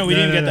 No, we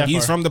didn't get that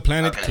He's far. from the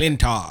planet Okay.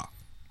 Clintar.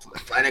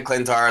 Planet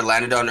Clintar,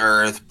 landed on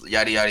Earth,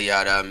 yada yada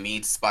yada,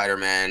 meets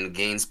Spider-Man,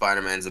 gains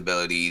Spider-Man's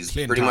abilities.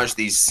 Clintar. Pretty much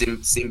these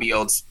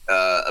symbiotes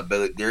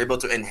ability, they're able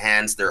to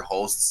enhance their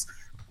host's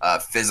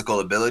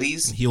physical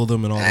abilities. Heal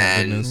them and all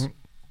that And goodness.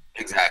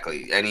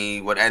 exactly, and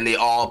they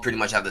all pretty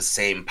much have the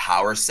same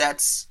power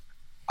sets,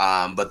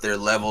 but their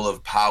level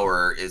of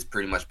power is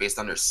pretty much based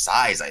on their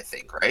size, I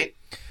think, right?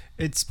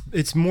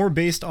 It's more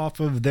based off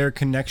of their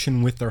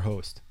connection with their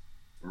host.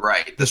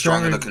 Right. The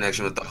stronger the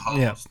connection with the host,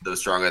 Yeah. the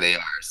stronger they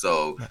are.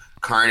 So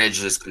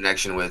Carnage's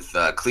connection with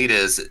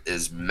Cletus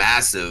is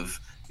massive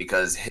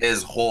because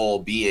his whole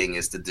being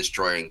is to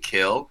destroy and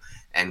kill.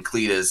 And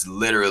Cletus,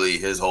 literally,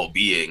 his whole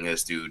being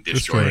is to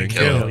destroy and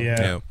kill.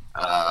 Yeah.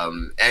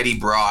 Eddie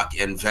Brock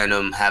and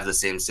Venom have the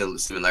same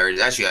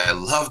similarities. Actually, I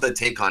love the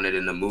take on it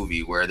in the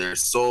movie where they're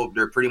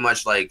pretty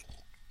much like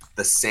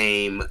the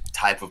same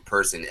type of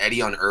person.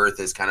 Eddie on Earth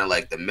is kind of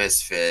like the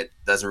misfit,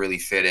 doesn't really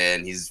fit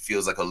in. He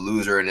feels like a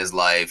loser in his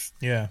life.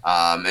 Yeah.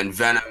 And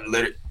Venom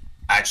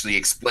actually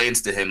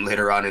explains to him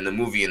later on in the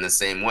movie in the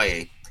same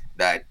way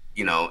that,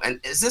 you know,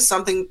 and is this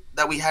something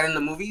that we had in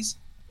the movies,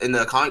 in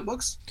the comic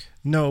books?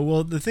 No,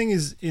 well, the thing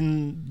is,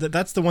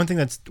 that's the one thing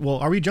that's... Well,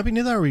 are we jumping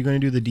to that, or are we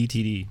going to do the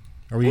DTD?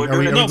 Are we We're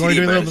going doing to the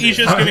do DTD, the... He's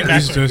just giving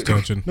He's back. just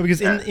touching. No,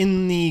 because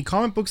in the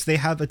comic books, they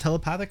have a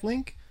telepathic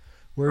link,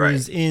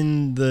 whereas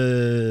in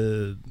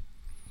the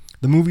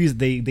movies,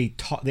 they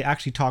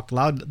actually talked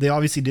loud. They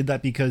obviously did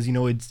that because, you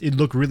know, it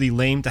looked really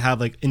lame to have,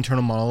 like,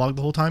 internal monologue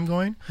the whole time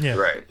going. Yeah.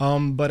 Right.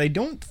 But I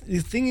don't... The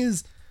thing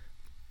is,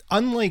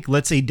 unlike,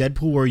 let's say,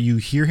 Deadpool, where you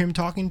hear him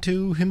talking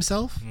to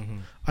himself...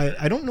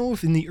 I don't know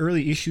if in the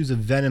early issues of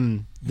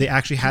Venom they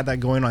actually had that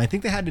going on. I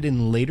think they had it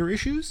in later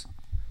issues,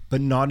 but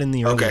not in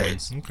the early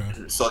ones.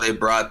 Okay. So they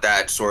brought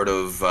that sort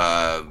of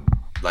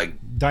like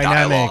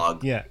Dynamic,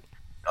 dialogue. yeah.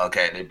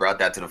 Okay, they brought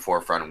that to the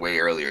forefront way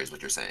earlier, is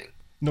what you're saying.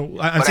 No,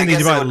 I'm But saying I they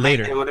guess brought it would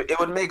later. It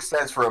would make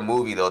sense for a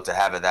movie though to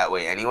have it that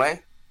way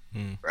anyway,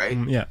 right?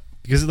 Yeah,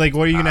 because like,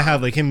 what are you gonna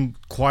have, like him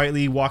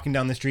quietly walking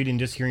down the street and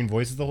just hearing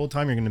voices the whole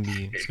time?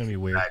 It's gonna be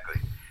weird.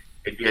 Exactly.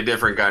 It'd be a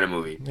different kind of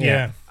movie.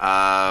 Yeah.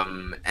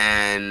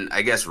 And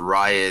I guess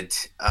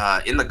Riot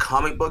in the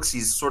comic books,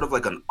 he's sort of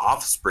like an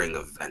offspring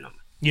of Venom.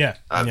 Yeah.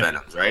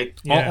 Venoms, right?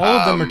 Yeah. All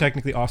of them are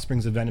technically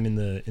offsprings of Venom in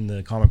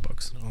the comic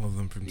books. All of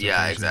them from Yeah,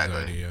 Separation exactly.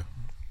 Anxiety,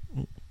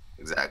 yeah.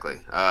 Exactly.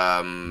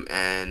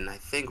 And I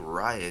think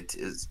Riot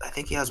I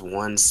think he has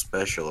one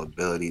special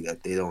ability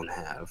that they don't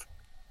have.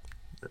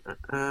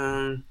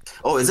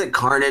 Is it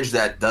Carnage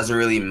that doesn't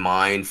really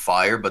mind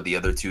fire, but the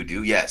other two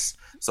do? Yes.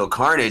 So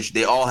Carnage,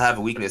 they all have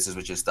weaknesses,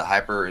 which is the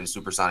hyper and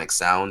supersonic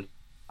sound,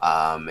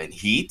 and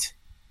heat.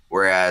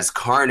 Whereas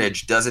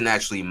Carnage doesn't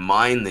actually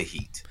mind the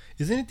heat.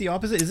 Isn't it the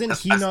opposite?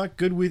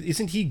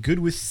 Isn't he good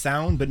with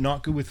sound but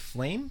not good with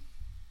flame?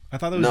 I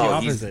thought that was the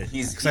opposite.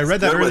 Because I read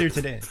that earlier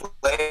today.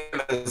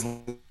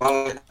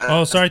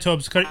 Oh, sorry,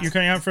 Tobes. You're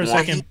cutting out for a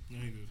second.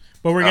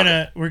 But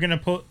we're gonna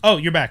pull. Oh,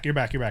 you're back. Go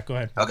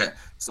ahead. Okay,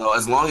 so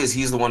as long as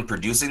he's the one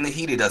producing the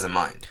heat, he doesn't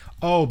mind.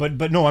 Oh,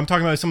 but no, I'm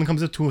talking about if someone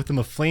comes up to with him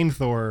a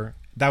flamethrower,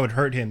 that would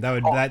hurt him.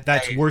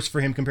 That's worse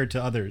for him compared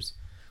to others.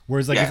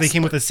 Whereas like if they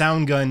came with a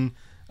sound gun,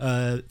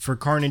 for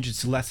Carnage,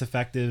 it's less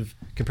effective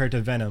compared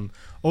to Venom.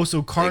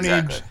 Also,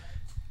 Carnage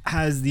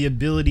has the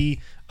ability.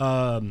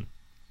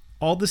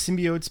 All the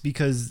symbiotes,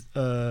 because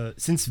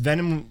since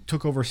Venom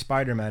took over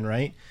Spider-Man,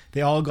 right?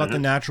 They all got the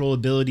natural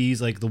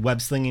abilities like the web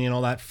slinging and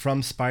all that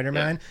from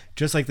Spider-Man. Yeah.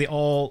 Just like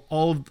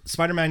all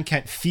Spider-Man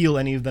can't feel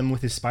any of them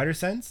with his spider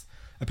sense.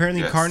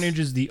 Apparently, Carnage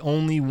is the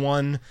only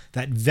one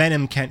that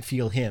Venom can't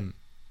feel him.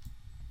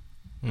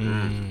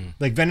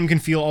 Like Venom can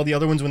feel all the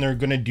other ones when they're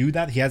gonna do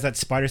that. He has that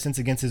spider sense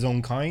against his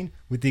own kind,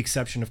 with the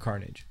exception of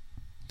Carnage.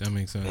 That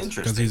makes sense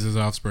because he's his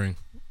offspring.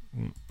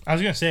 I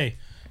was gonna say,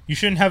 you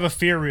shouldn't have a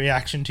fear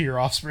reaction to your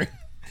offspring.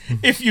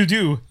 If you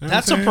do,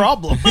 that's a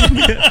problem.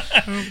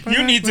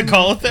 You need to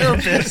call a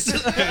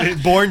therapist.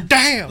 Born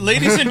damn.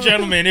 Ladies and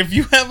gentlemen, if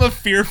you have a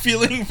fear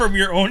feeling from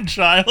your own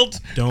child,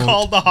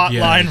 call the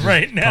hotline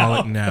right now.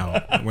 Call it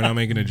now. We're not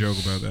making a joke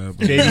about that.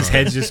 Baby's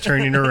head's just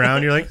turning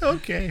around. You're like,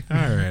 okay. All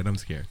right, I'm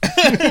scared.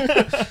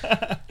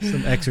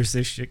 Some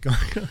exorcist shit going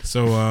on.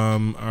 So,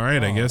 all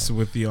right, I guess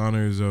with the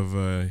honors of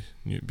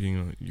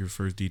being your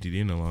first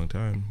DTD in a long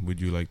time, would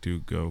you like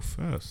to go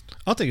first?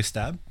 I'll take a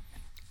stab.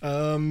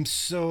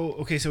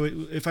 So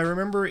if I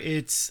remember,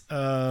 it's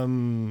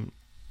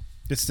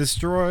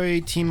destroy,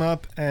 team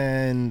up,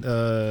 and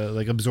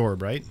like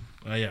absorb, right?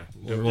 Yeah.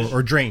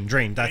 Or drain.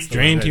 That's the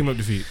drain, one, team up,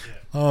 defeat.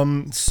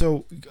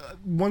 So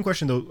one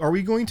question though: are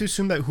we going to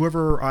assume that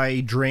whoever I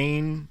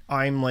drain,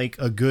 I'm like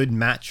a good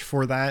match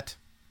for that?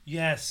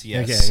 Yes.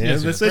 Okay.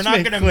 Yes. We're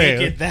not going to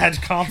make it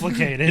that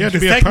complicated. Yeah, to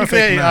be a Technically,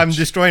 perfect match. I'm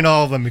destroying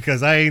all of them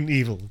because I ain't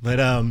evil. But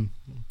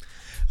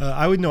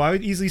I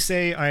would easily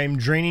say I'm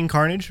draining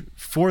Carnage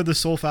for the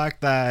sole fact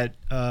that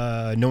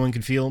no one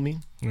can feel me.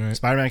 Right.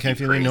 Spider-Man can't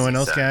feel me. No one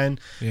else can.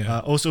 Yeah.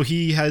 Also,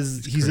 he's a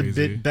crazy.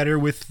 bit better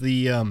with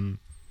the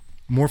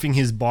morphing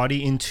his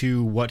body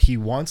into what he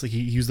wants. Like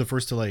he was the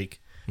first to like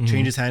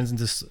change his hands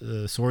into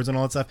swords and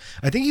all that stuff.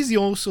 I think he's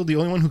also the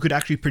only one who could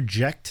actually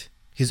project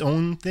his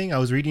own thing. I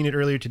was reading it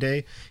earlier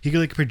today. He could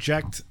like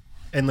project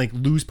and like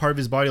lose part of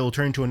his body. It'll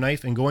turn into a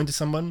knife and go into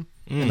someone.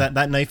 And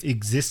that knife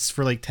exists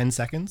for like 10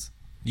 seconds.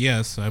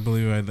 Yes, I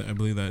believe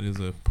that is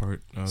a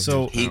part of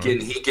So He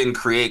can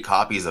create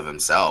copies of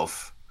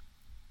himself.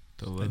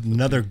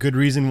 another good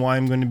reason why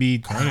I'm going to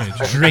be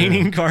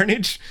draining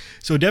Carnage.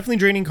 So definitely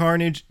draining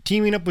Carnage,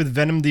 teaming up with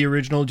Venom the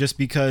original, just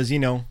because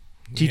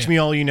teach me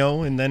all you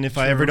know, and then if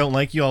I ever don't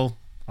like you,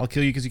 I'll I'll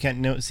kill you because you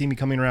can't see me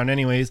coming around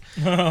anyways.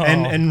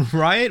 And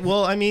Riot,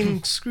 well, I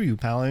mean, screw you,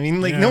 pal. I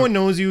mean, like, no one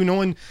knows you. No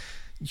one.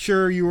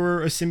 Sure, you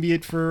were a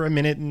symbiote for a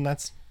minute, and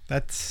that's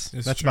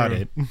about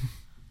it.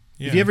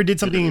 Yeah. If he ever did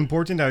something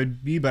important, I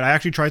would be. But I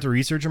actually tried to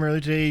research him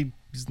earlier today.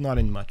 He's not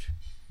in much.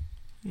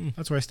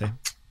 That's where I stay.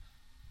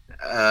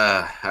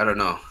 I don't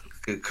know.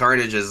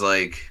 Carnage is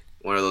like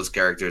one of those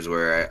characters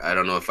where I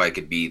don't know if I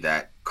could be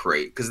that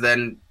great, because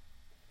then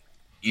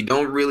you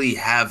don't really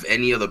have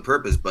any other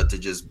purpose but to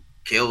just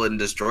kill and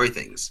destroy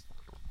things.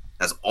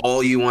 That's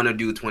all you want to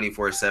do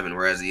 24/7.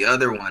 Whereas the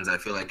other ones, I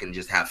feel like, can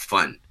just have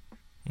fun.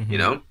 You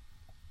know,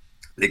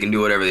 they can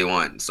do whatever they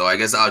want. So I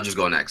guess I'll just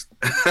go next.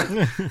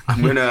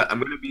 I'm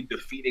gonna be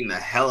defeating the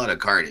hell out of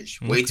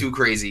Carnage. Way too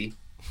crazy.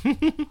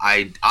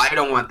 I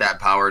don't want that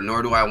power,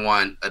 nor do I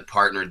want a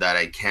partner that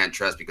I can't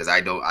trust, because I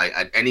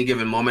at any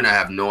given moment I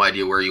have no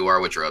idea where you are,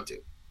 what you're up to.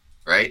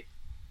 Right?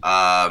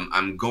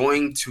 I'm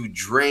going to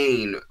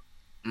drain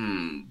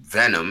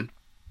Venom,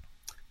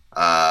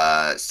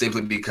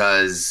 simply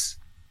because,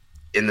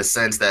 in the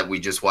sense that we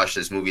just watched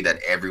this movie that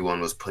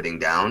everyone was putting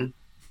down,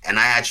 and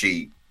I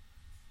actually,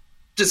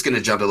 just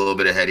gonna jump a little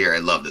bit ahead here, I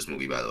love this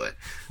movie, by the way.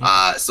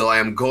 So I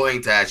am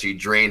going to actually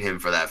drain him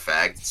for that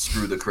fact.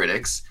 Screw the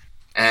critics.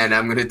 And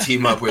I'm gonna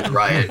team up with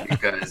Riot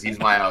because he's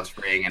my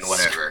offspring and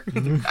whatever.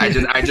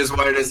 I just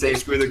wanted to say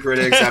screw the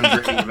critics. I'm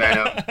drinking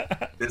Venom.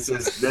 This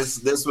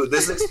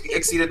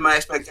exceeded my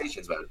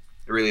expectations, man.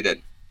 It really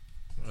did.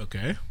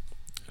 Okay.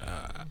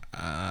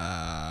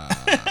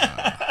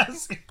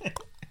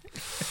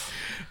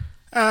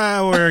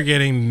 We're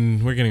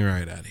getting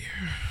Riot out of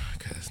here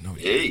because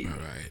nobody cares about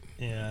Riot.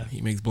 Yeah. He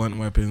makes blunt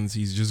weapons.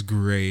 He's just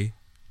gray.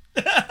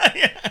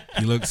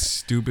 He looks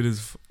stupid as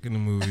fuck in the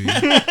movie.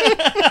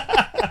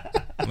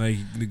 Like,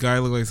 the guy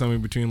looked like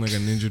something between like a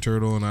Ninja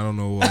Turtle and I don't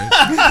know what.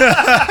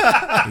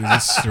 It was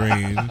just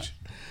strange.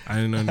 I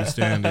didn't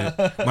understand it.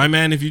 My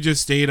man, if you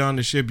just stayed on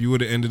the ship, you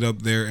would have ended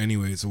up there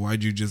anyway. So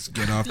why'd you just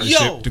get off the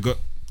ship to go?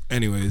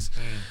 Anyways,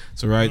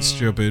 so Riot's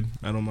stupid.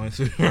 I don't mind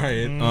saying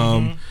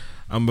Riot.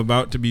 I'm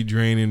about to be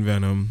draining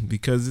Venom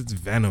because it's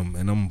Venom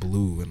and I'm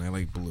blue and I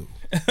like blue.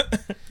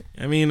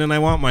 I mean, and I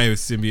want my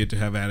symbiote to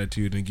have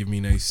attitude and give me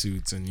nice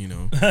suits and, you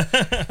know,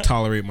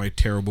 tolerate my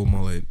terrible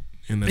mullet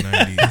in the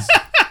 90s.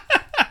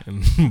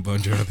 And a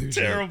bunch of other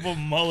terrible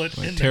mullet.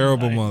 My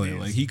terrible mullet.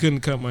 Like, he couldn't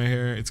cut my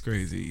hair. It's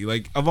crazy.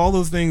 Like, of all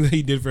those things that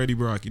he did for Eddie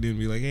Brock, he didn't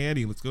be like, hey,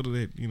 Eddie, let's go to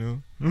the, you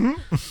know,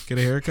 get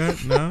a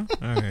haircut? No?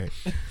 All right.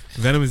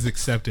 Venom is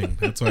accepting.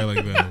 That's why I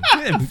like Venom.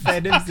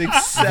 Venom's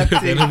accepting.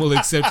 Venom will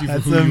accept you for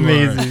That's who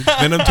amazing. you are.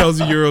 Venom tells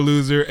you you're a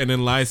loser and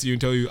then lies to you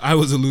and tell you, I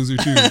was a loser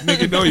too.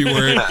 Nigga, no, you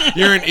weren't.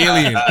 You're an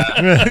alien.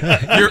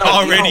 You're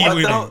already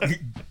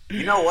winning.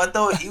 You know what,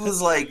 though? He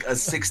was like a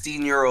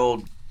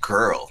 16-year-old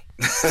girl.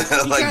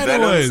 Like, kinda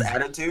Venom's was.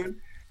 attitude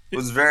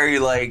was very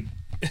like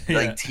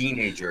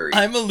teenager.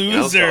 I'm a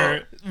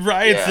loser.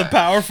 Riot's the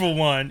powerful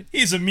one.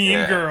 He's a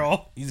mean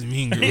girl. He's a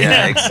mean girl.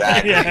 Yeah,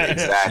 exactly. Yeah.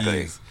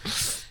 Exactly.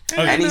 Jeez.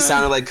 And he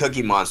sounded like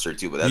Cookie Monster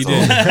too, but that's He all.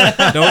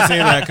 did. Don't say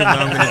that because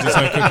now I'm gonna just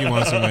have Cookie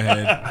Monster in my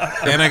head.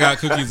 And I got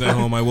cookies at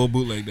home. I will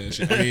bootleg that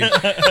shit. I mean,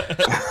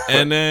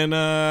 and then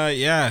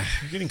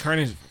we're getting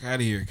Carnage out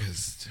of here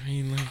because I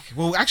mean, like,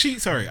 well, actually,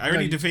 sorry, I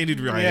already defeated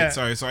Riot. Yeah.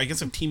 Sorry, so I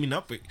guess I'm teaming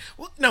up.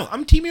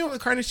 I'm teaming up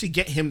with Carnage to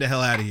get him the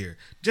hell out of here,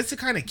 just to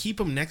kind of keep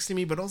him next to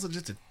me, but also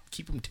just to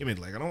keep him timid.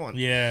 Like, I don't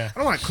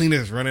want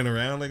Cleaners running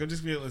around. Like, I'm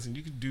just be like, listen,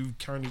 you can do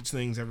Carnage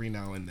things every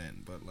now and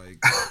then, but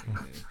like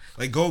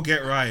go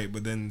get Riot,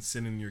 but then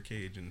sit in your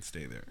cage and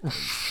stay there.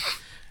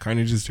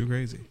 Carnage is too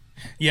crazy.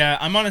 Yeah,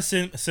 I'm on a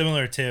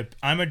similar tip.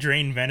 I'm a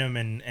drain Venom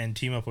and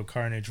team up with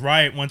Carnage.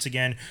 Riot, once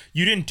again,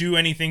 you didn't do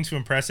anything to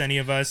impress any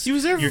of us. He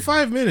was there for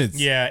 5 minutes.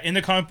 Yeah, in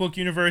the comic book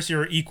universe,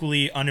 you're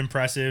equally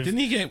unimpressive.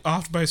 Didn't he get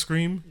offed by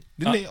Scream?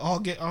 Didn't they all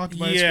get offed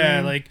by Scream?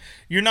 Yeah, like,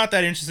 you're not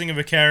that interesting of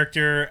a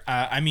character.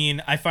 I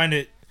mean, I find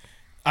it...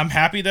 I'm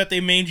happy that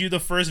they made you the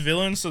first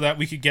villain so that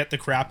we could get the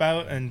crap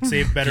out and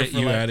save better Get for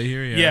you out of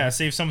here, yeah.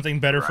 save something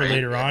better for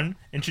later on.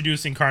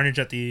 Introducing Carnage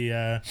at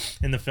the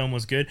in the film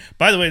was good.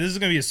 By the way, this is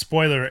going to be a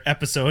spoiler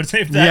episode.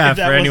 If that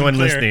for anyone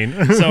wasn't clear.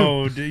 listening.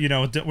 So, you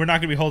know, we're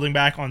not going to be holding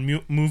back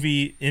on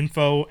movie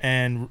info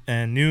and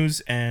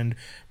news, and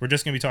we're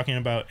just going to be talking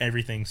about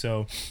everything.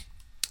 So,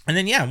 and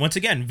then, once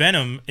again,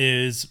 Venom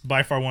is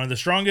by far one of the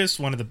strongest,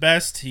 one of the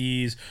best.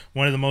 He's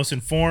one of the most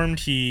informed.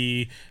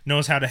 He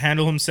knows how to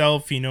handle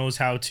himself. He knows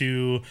how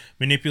to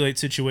manipulate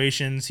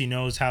situations. He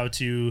knows how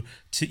to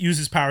use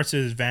his powers to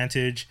his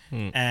advantage.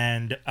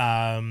 And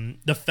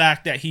the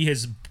fact that he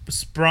has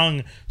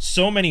sprung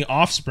so many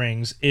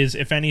offsprings is,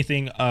 if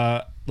anything,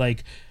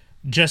 like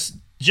just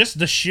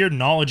the sheer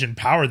knowledge and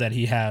power that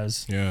he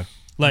has. Yeah.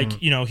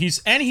 Like, you know, he's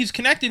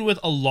connected with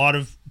a lot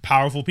of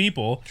powerful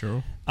people.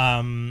 True.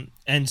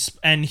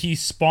 And he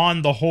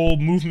spawned the whole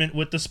movement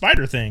with the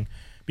spider thing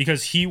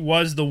because he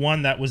was the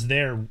one that was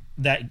there,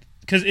 that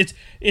because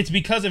it's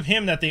because of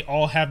him that they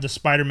all have the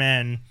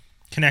Spider-Man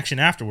connection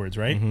afterwards,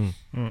 right?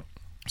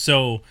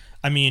 So,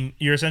 I mean,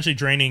 you're essentially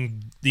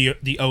draining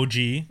the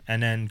OG,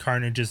 and then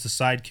Carnage is the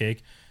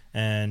sidekick,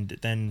 and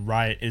then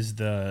Riot is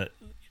the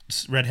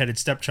redheaded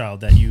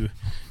stepchild that you,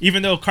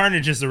 even though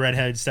Carnage is the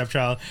redheaded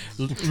stepchild,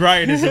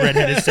 Riot is the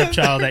redheaded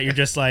stepchild that you're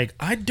just like,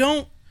 I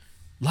don't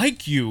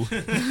like you.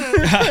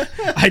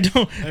 I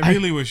don't. I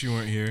really wish you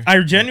weren't here. I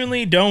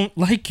genuinely don't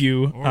like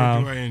you. Or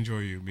do I enjoy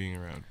you being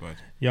around? But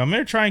Yeah, I'm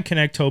gonna try and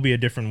connect Toby a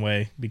different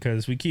way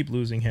because we keep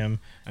losing him,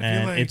 I feel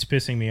and like it's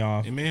pissing me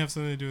off. it may have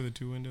something to do with the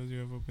 2 windows you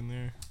have open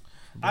there.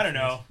 I don't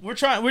know. We're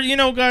trying.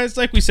 We're guys.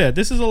 Like we said,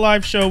 this is a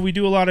live show. We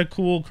do a lot of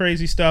cool,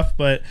 crazy stuff.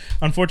 But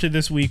unfortunately,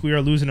 this week we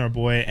are losing our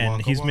boy, and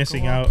Waka, he's waka,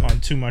 missing waka. out on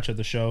too much of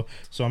the show.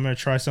 So I'm gonna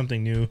try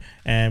something new,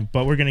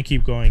 but we're gonna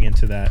keep going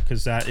into that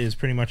because that is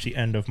pretty much the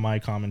end of my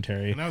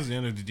commentary. And that was the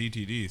end of the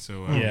DTD.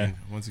 So Yeah. mean,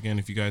 once again,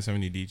 if you guys have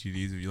any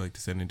DTDs, if you'd like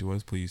to send it to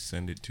us, please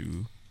send it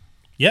to.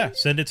 Yeah,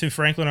 send it to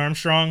Franklin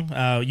Armstrong.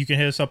 You can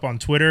hit us up on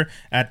Twitter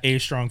at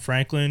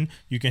 @AStrongFranklin.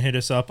 You can hit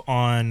us up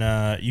on.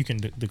 You can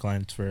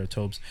decline it for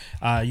Tobes.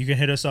 You can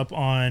hit us up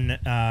on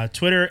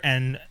Twitter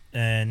and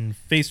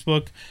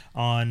Facebook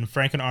on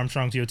Franklin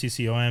Armstrong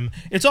GOTCOM.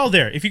 It's all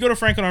there. If you go to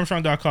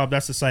franklinarmstrong.com,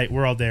 that's the site.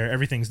 We're all there.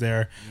 Everything's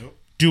there. Yep.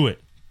 Do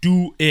it.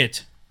 Do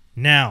it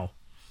now,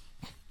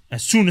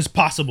 as soon as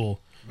possible.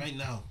 Right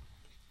now.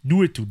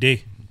 Do it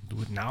today.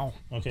 Do it now.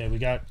 Okay, we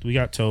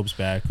got Tobes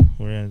back.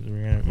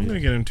 I'm gonna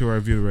get into our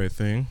view the right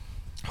thing.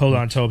 Hold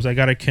on, Tobes. I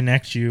gotta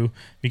connect you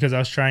because I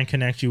was trying to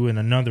connect you in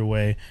another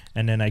way,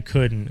 and then I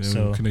couldn't. And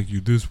So, we'll connect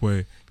you this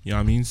way. Yeah,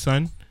 I mean,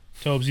 son.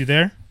 Tobes, you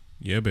there?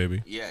 Yeah,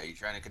 baby. Yeah, you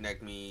trying to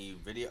connect me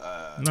video?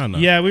 No.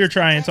 Yeah, we were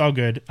trying. It's all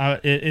good.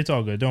 It's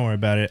all good. Don't worry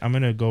about it. I'm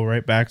gonna go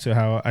right back to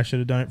how I should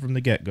have done it from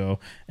the get go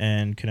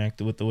and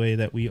connect it with the way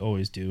that we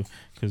always do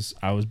because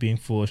I was being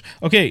foolish.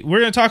 Okay, we're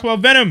gonna talk about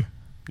Venom.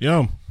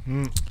 Yo.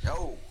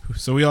 Yo.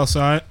 So we all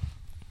saw it.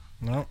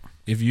 No.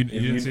 If you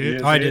didn't see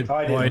it, Oh, I did.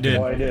 Oh, I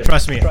did.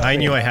 Trust me. I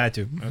knew I had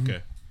to. okay.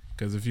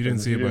 Because if you didn't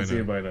see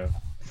it by now,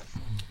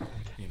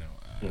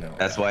 you know,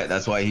 That's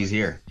why he's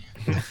here.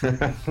 It's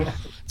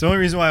the only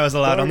reason why I was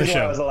allowed on the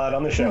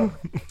show.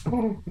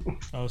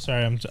 Oh,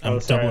 sorry. I'm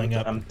doubling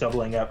up. I'm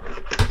doubling up.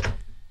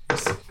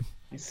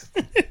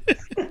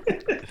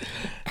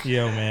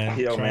 Yo, man.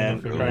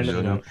 Trying to figure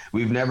it out.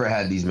 We've never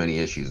had these many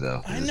issues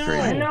though. This is know.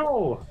 crazy. I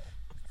know.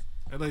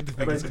 I'd like to I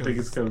think like it's to think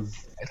it's because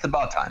because It's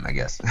about time, I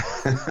guess.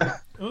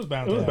 It was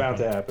bound. it was to bound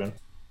happen. to happen.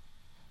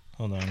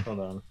 Hold on. Hold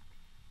on.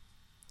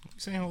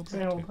 saying hold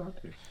Say on. hold on.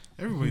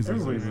 Everybody's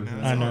listening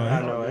right now. I know.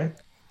 I know, eh?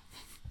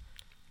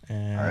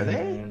 And Are they?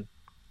 And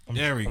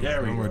There we go.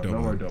 there we No more go. No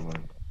more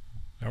doubling.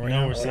 doubling. No,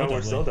 Now we're still Now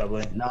we're still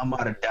doubling. doubling. No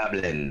more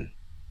Dublin.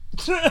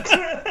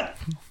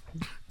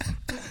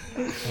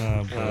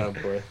 Oh, boy. Oh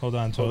boy. Hold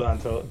on, Hold on,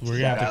 to We're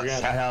gonna have to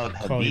Shout out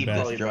call you Habib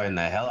back. destroying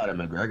the hell out of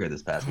McGregor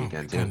this past Oh,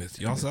 weekend too. goodness.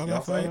 Y'all saw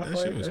that fight? That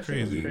shit was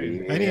crazy.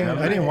 I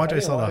didn't watch. I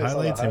saw the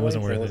highlights. And it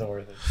wasn't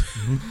worth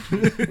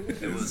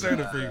it. It was starting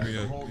to freak me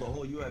the out.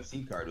 whole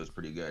UFC card was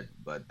pretty good,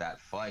 but that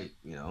fight,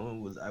 it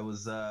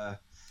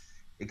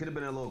could have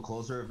been a little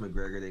closer if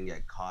McGregor didn't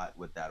get caught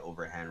with that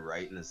overhand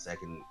right in the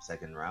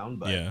second round.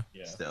 But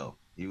Yeah. still,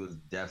 he was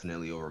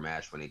definitely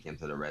overmatched when it came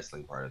to the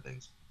wrestling part of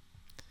things.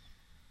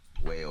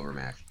 Way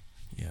overmatched.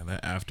 Yeah,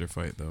 that after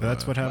fight though. But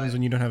that's what happens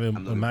when you don't have a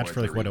I'm looking match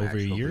forward for to like the what, rematch. over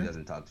a Hopefully year? He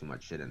doesn't talk too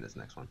much shit in this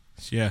next one.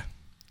 Yeah.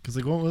 Because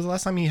like when was the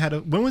last time he had a?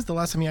 When was the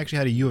last time he actually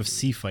had a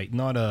UFC fight?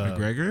 Not a.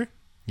 McGregor?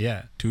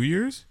 Yeah, 2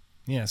 years?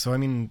 yeah. So I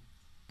mean,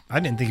 I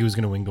didn't think he was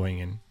gonna win going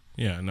in.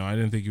 Yeah, no, I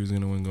didn't think he was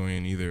gonna win going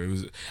in either. It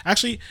was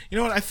actually, you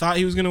know what? I thought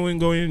he was gonna win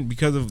going in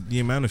because of the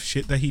amount of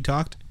shit that he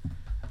talked.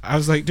 I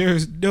was like,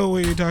 there's no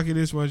way you're talking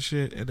this much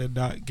shit and then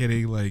not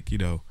getting like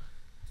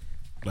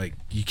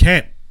you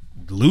can't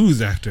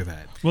lose after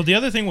that. Well, the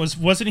other thing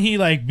wasn't he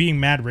like being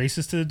mad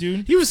racist to the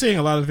dude? He was saying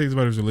a lot of things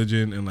about his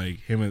religion and like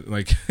him and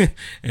like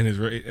and his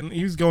and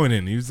he was going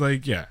in. He was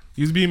like, yeah,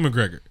 he was being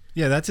McGregor,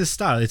 Yeah, that's his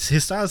style. It's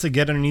his style is to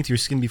get underneath your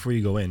skin before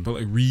you go in. but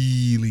like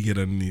really get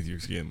underneath your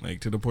skin,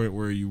 like to the point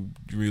where you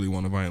really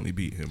want to violently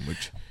beat him.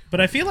 Which But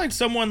I feel like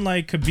someone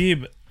like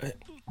Khabib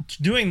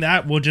doing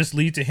that will just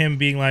lead to him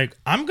being like,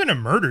 "I'm gonna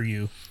murder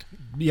you."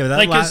 Yeah,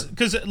 that Like,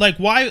 because like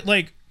why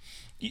like.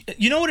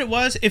 You know what it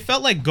was? It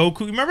felt like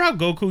Goku. Remember how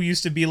Goku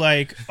used to be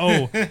like,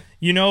 "Oh,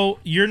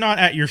 you're not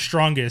at your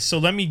strongest, so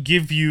let me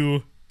give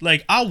you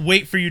like I'll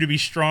wait for you to be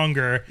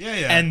stronger,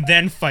 Yeah. and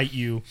then fight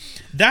you."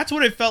 That's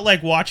what it felt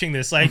like watching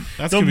this. Like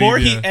That's the Khabib, more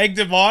he yeah. egged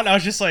him on, I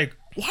was just like,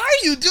 "Why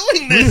are you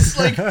doing this?"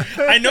 Like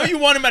I know you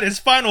want him at his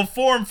final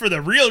form for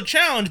the real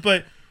challenge,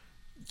 but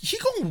he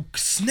gonna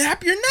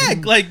snap your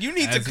neck. Like you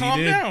need to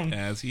calm down.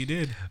 as he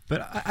did.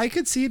 But I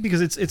could see it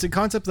because it's a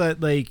concept that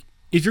like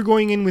if you're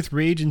going in with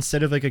rage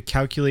instead of like a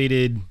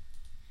calculated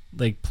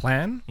like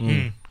plan,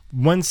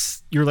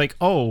 once you're like,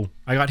 oh,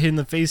 I got hit in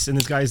the face and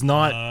this guy's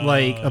not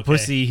like a okay.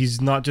 pussy. He's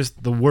not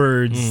just the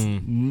words.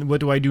 What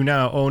do I do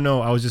now? Oh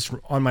no, I was just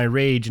on my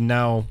rage and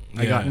now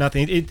I got Yeah.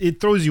 nothing. It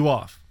throws you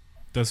off.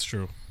 That's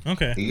true.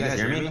 Okay. You guys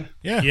hear me?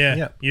 Yeah. Yeah,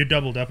 Yeah. you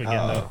doubled up again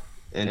though.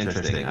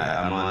 Interesting.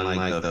 I'm on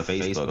like the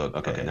Facebook.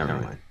 Okay, never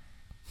mind.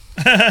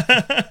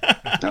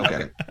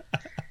 Okay.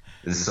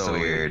 This is so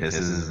weird. This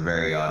is a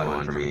very odd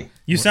one for me.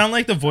 You sound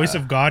like the voice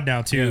of God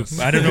now too. yes.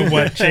 I don't know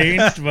what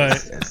changed,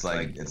 but It's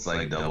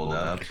like doubled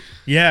up.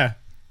 yeah.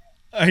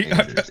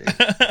 Interesting.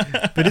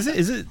 But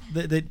is it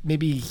that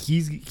maybe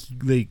he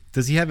like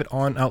does he have it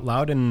on out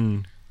loud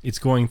and it's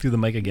going through the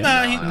mic again? Nah,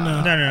 I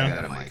no.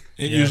 got a mic.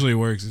 It usually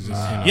works. It's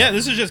just Yeah,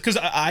 this is just because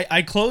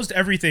I closed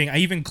everything. I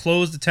even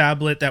closed the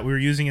tablet that we were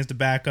using as the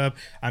backup.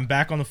 I'm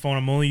back on the phone.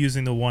 I'm only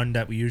using the one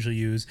that we usually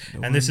use.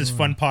 And this is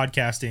fun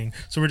podcasting.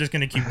 So we're just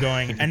going to keep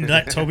going and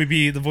let Toby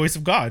be the voice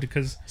of God.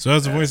 Because So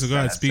as the voice of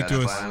God, speak to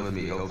that's us. fine with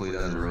me. Hopefully it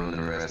doesn't ruin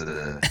the rest of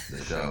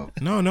the show.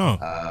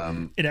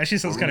 No. it actually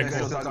sounds kind of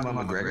Still cool. talking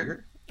about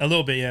McGregor? A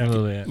little bit,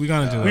 yeah. We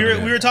got into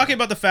that. We were talking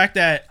about the fact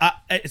that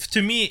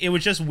to me it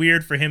was just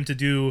weird for him to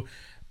do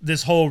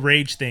this whole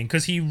rage thing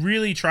because he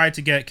really tried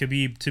to get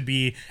Khabib to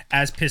be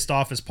as pissed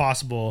off as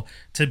possible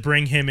to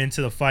bring him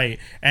into the fight.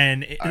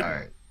 And All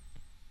right.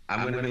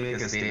 I'm going to make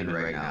a statement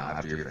right now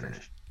after you're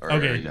finished. Or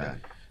Okay. are you done?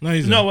 No,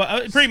 he's no,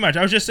 pretty much.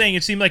 I was just saying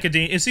it seemed like a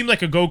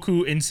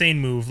Goku insane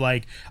move.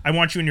 Like, I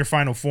want you in your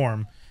final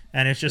form,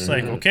 and it's just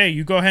like, okay,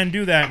 you go ahead and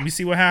do that, and we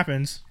see what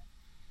happens.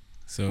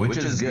 So Which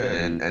is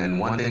good. And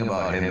one thing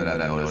about him that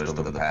I've noticed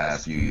over the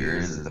past few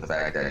years is the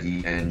fact that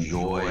he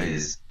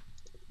enjoys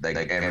like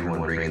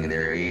everyone bringing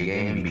their A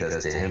game,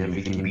 because to him, if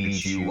he can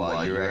beat you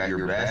while you're at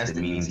your best,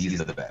 it means he's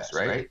the best,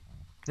 right?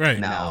 right.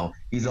 Now,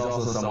 he's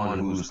also someone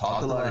who's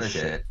talked a lot of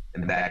shit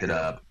and backed it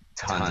up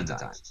tons of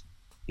times.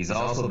 He's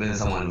also been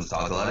someone who's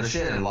talked a lot of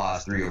shit and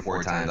lost 3 or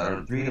 4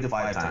 times, 3 to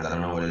 5 times. I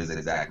don't know what his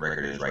exact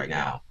record is right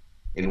now.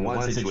 In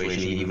one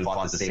situation, he even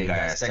fought the same guy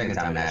a second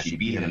time and actually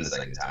beat him the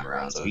second time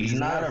around. So he's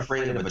not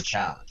afraid of a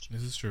challenge.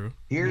 This is true.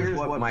 Here's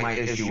what my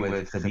issue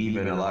with Khabib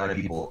and a lot of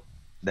people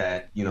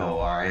that,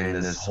 are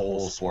in this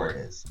whole sport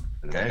is.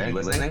 Okay, you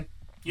listening?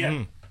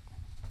 Yeah.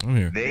 I'm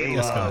here. They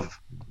love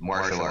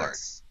martial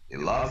arts. They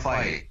love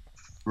fighting,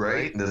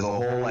 right? There's a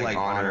whole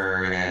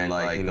honor and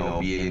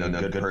being a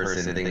good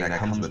person thing that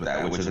comes with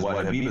that, which is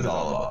what Khabib is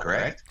all about,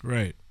 correct?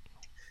 Right.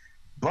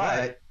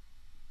 But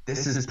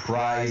this is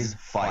prize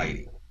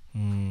fighting.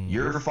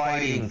 You're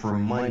fighting for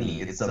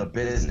money. It's a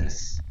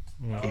business.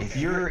 If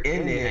you're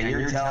in it and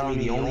you're telling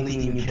me the only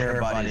thing you care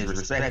about is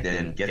respect,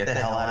 then get the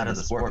hell out of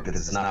the sport because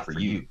it's not for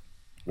you.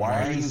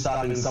 Why are you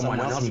stopping someone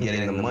else from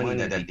getting the money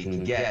that they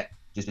can get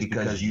just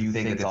because you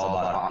think it's all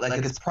about,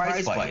 it's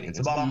prize fighting. It's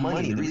about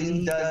money. The reason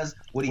he does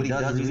what he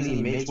does, the reason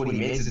he makes what he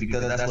makes is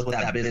because that's what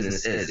that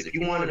business is. If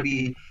you want to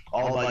be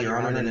all about your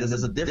honor, then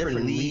there's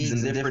different leagues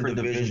and different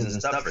divisions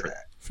and stuff for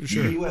that. For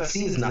sure. The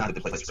UFC is not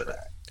the place for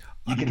that.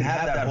 You can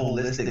have that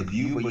holistic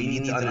view, but you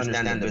need to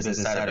understand the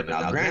business side of it.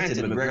 Now, granted,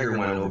 McGregor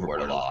went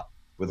overboard a lot.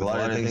 With a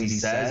lot of things he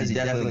says, he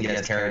definitely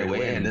gets carried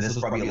away, and this was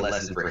probably a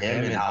lesson for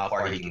him and how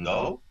far he can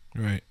go.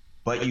 Right.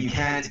 But you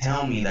can't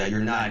tell me that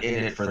you're not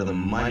in it for the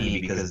money,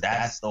 because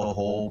that's the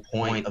whole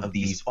point of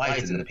these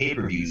fights and the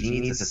pay-per-views. He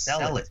needs to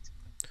sell it.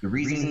 The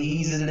reason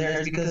he's in there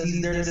is because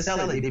he's there to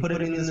sell it. They put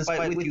him in this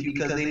fight with you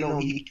because they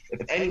know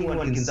if anyone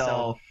can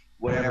sell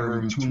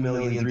whatever 2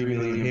 million, 3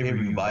 million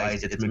pay-per-view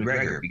buys, it's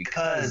McGregor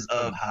because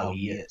of how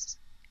he is.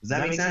 Does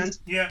that make sense?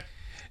 Yeah.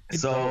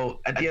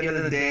 So at the end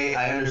of the day,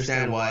 I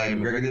understand why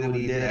McGregor did what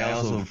he did. I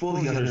also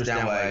fully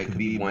understand why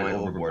Khabib went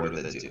overboard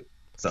with it too.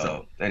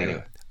 So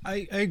anyway,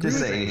 I agree.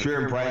 just with saying, if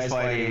you're in prize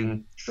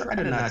fighting, try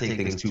to not take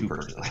things too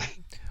personally.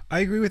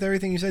 I agree with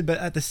everything you said, but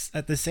at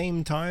the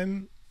same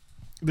time,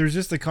 there's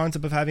just the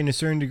concept of having a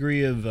certain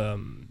degree of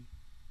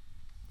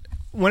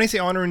when I say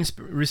honor and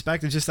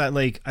respect, it's just that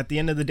at the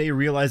end of the day,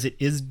 realize it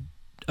is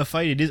a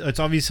fight. It's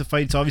obvious a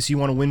fight. It's obvious you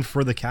want to win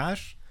for the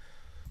cash,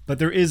 but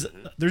there's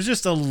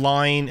just a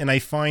line, and I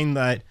find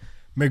that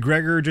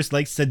McGregor just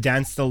likes to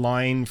dance the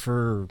line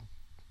for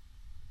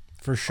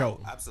show.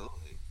 Oh,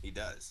 absolutely, he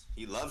does.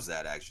 He loves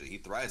that. Actually, he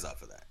thrives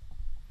off of that.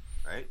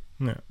 Right.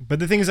 Yeah, but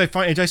the thing is,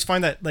 I just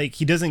find that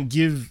he doesn't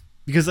give,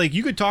 because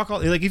you could talk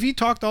all if he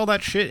talked all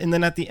that shit and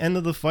then at the end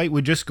of the fight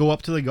would just go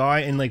up to the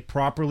guy and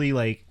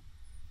properly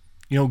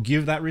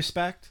give that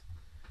respect,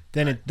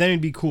 then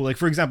it'd be cool.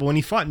 For example, when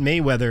he fought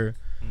Mayweather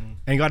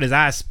and got his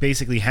ass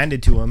basically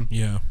handed to him,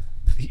 Yeah.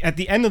 at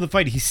the end of the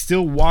fight he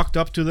still walked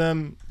up to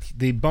them.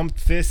 They bumped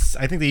fists.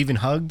 I think they even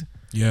hugged.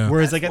 Yeah.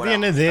 Whereas That's at what the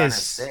end I of was trying to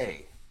this,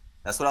 say.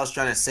 That's what I was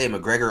trying to say.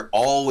 McGregor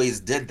always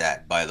did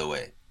that, by the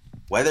way.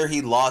 Whether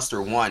he lost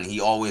or won, he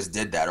always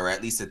did that, or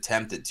at least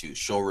attempted to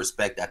show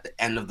respect at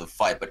the end of the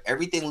fight. But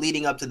everything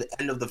leading up to the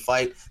end of the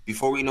fight,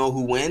 before we know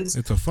who wins,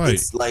 It's a fight.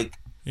 it's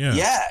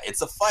Yeah.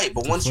 it's a fight.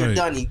 But once a you're fight.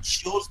 done, he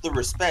shows the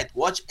respect.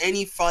 Watch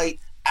any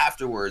fight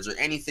afterwards or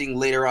anything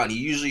later on. He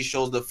usually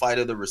shows the fight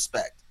of the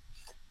respect.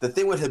 The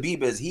thing with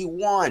Khabib is he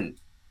won.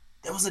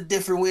 There was a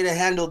different way to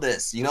handle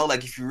this.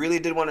 If you really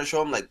did want to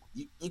show him,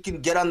 you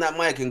can get on that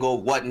mic and go,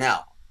 what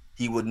now?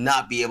 He would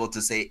not be able to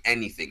say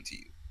anything to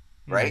you,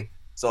 right?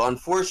 So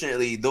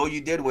unfortunately, though you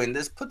did win,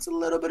 this puts a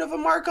little bit of a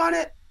mark on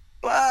it,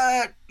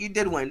 but you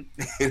did win.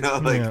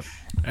 Yeah.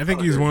 I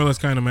think he's more or less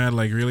kind of mad.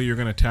 Really, you're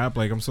gonna tap?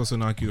 I'm supposed to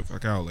knock you the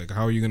fuck out.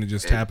 How are you gonna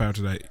just tap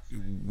after that?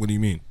 What do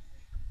you mean?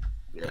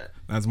 Yeah.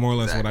 That's more or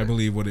less what I Exactly.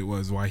 believe. What it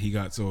was, why he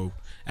got so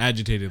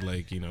agitated.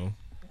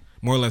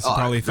 More or less, he Oh,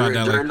 probably thought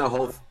that during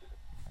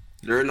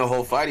the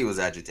whole fight, he was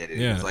agitated.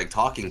 Yeah. He was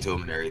talking to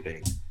him and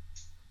everything.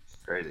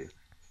 Crazy.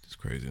 it's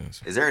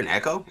craziness. Is there an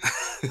echo?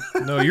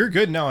 No, you're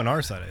good now on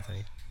our side, I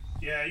think.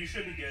 Yeah, you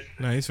should be good.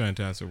 No, he's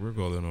fantastic. We're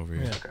golden over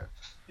here. Yeah.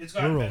 It's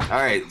gotten better. All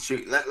right,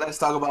 let's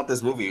talk about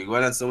this movie. We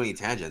went on so many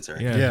tangents, right?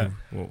 Yeah. Yeah.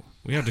 Well,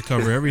 we have to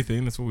cover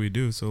everything. That's what we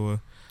do. So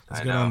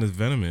let's I get know. on this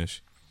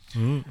Venom-ish.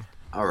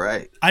 All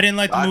right. I didn't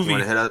like the Doc, you movie.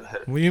 wanna hit up?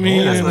 What do you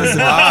mean?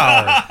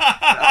 Wow.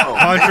 Oh,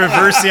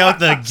 Controversy out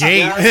the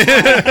gate.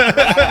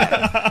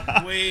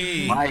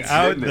 Wait. my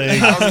Out goodness.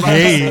 the I was about to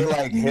gate. say,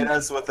 like, hit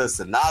us with a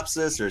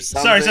synopsis or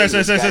something.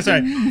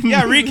 Sorry.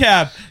 Yeah,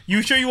 recap.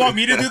 You sure you want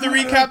me to do the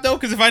recap though?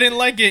 Because if I didn't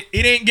like it,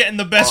 it ain't getting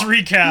the best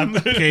recap.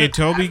 Okay,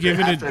 Toby, give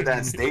it After a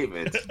that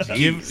statement,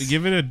 jeez.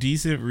 give it a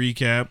decent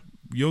recap.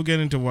 You'll get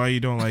into why you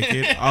don't like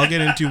it. I'll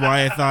get into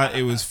why I thought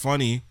it was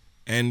funny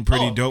and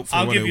pretty dope for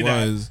I'll what give it you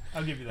that. was.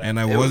 I'll give you that. And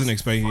I It wasn't was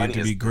expecting it funny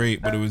to be as-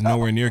 great, but it was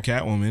nowhere near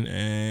Catwoman.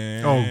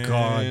 And Oh,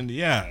 God. And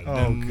yeah, Oh,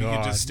 then we God.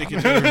 can just stick it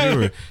to the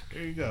reviewer.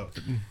 There you go.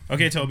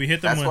 Okay, Toby,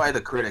 hit them That's with. why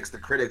the critics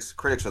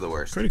are the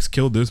worst. Critics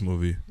killed this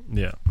movie,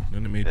 Yeah.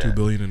 and it made $2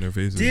 billion in their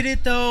faces. Did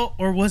it though,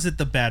 or was it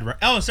the bad?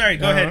 Oh, sorry.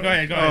 Go ahead,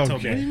 Toby.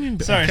 What do you mean?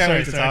 Sorry, I can't sorry,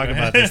 wait to sorry, talk go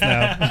about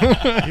ahead.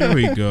 this now. Here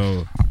we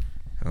go.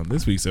 On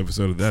this week's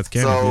episode of That's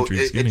Canon So featuring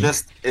it Skinny.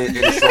 just in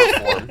short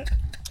form,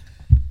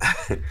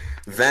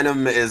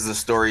 Venom is the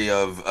story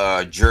of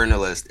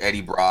journalist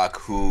Eddie Brock,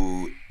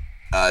 who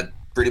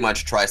pretty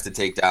much tries to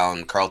take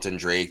down Carlton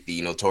Drake,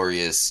 the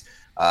notorious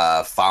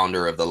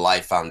founder of the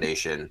Life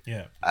Foundation.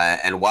 Yeah.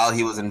 And while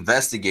he was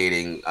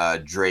investigating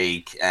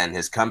Drake and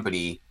his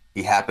company,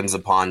 he happens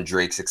upon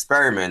Drake's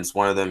experiments,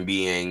 one of them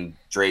being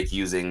Drake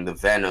using the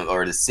venom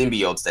or the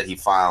symbiotes that he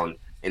found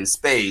in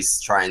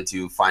space, trying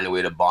to find a way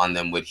to bond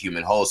them with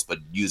human hosts, but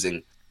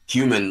using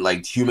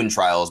human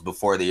trials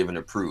before they even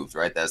approved,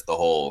 right? That's the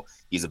whole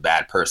he's a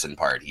bad person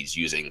part. He's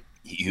using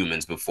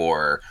humans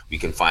before we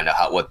can find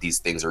out what these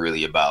things are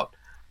really about.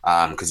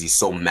 Because he's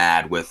so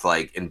mad with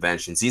like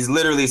inventions. He's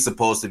literally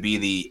supposed to be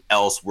the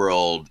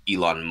Elseworld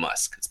Elon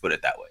Musk. Let's put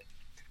it that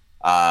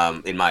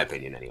way. In my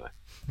opinion, anyway.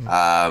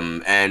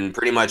 And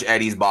pretty much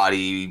Eddie's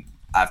body,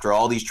 after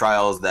all these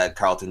trials that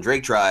Carlton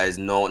Drake tries,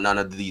 none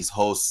of these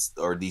hosts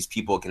or these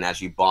people can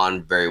actually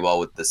bond very well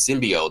with the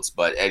symbiotes.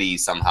 But Eddie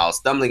somehow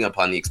stumbling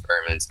upon the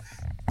experiments,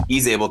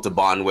 he's able to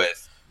bond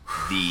with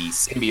the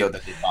symbiote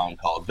that they found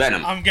called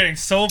Venom. I'm getting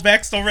so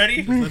vexed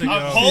already. I'm it go.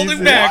 holding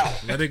Jesus.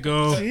 back. Let it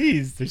go.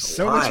 Jeez, there's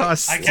so Why? much I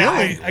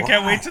hostility.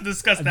 can't wait to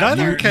discuss that.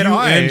 Neither part. can You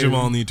I. and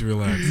Jamal need to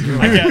relax.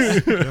 I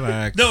guess.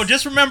 Relax. No,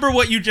 just remember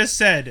what you just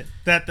said.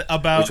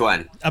 Which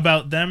one?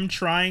 About them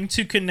trying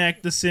to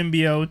connect the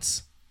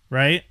symbiotes,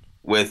 right?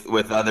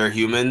 With other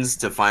humans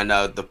to find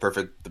out the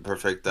perfect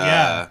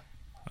Yeah.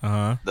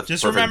 the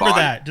Just perfect remember bond.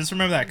 that. Just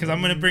remember that because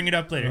I'm gonna bring it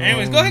up later.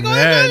 Anyways, go ahead. Go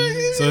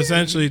ahead. So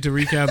essentially, to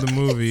recap the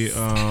movie,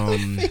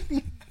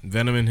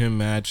 Venom and him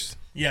match.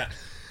 Yeah.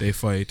 They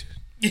fight.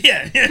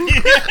 Yeah.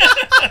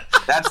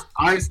 That's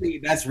honestly,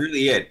 that's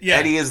really it. Yeah.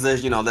 Eddie is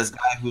this guy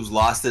who's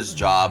lost his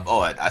job.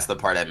 Oh, that's the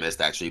part I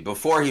missed actually.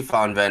 Before he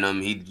found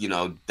Venom, he'd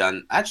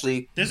done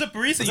actually. There's a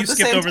reason Is you it the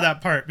skipped same over time?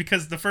 that part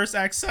because the first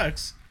act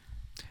sucks.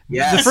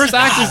 Yes. The first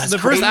act is- That's the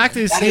first crazy. act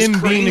is That him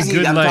being a crazy.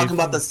 good I'm life. talking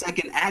about the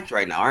second act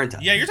right now, aren't I?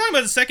 Yeah, you're talking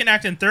about the second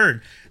act and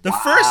third. The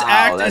first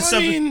act is that's- I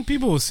something. mean,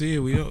 people will see it.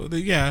 We don't.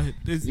 Yeah,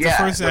 it's, Yeah, the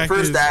first act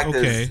is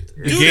okay. is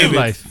You It's gave good it-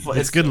 life.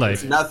 It's good life.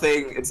 It's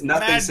nothing. It's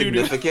nothing Mad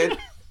doo-doo. significant.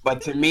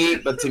 But to me,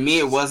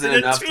 it wasn't The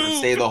enough to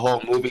tube. say the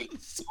whole movie.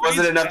 It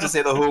wasn't enough to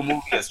say the whole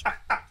movie is.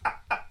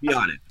 Be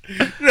honest. No,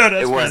 that's It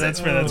fair. wasn't. That's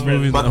fair. That's The fair.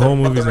 movie- But the whole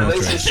but movie's the not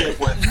trash. relationship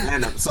with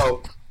Venom.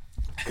 So,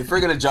 if we're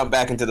gonna jump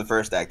back into the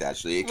first act,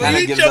 actually, it When kind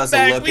of you gives jump us a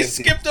back, look we into.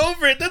 skipped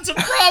over it. That's a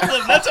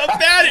problem. That's how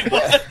bad it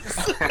was.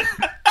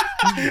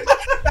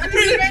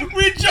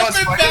 We're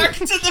jumping funny. back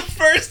to the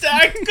first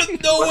act because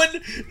no one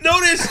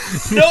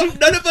noticed.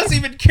 None of us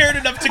even cared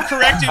enough to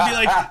correct you and be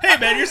like, "Hey,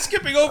 man, you're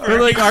skipping over." But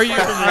it." like, are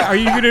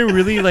you gonna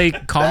really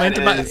like comment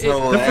That about is it?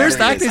 The first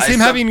act is hilarious. him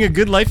having a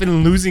good life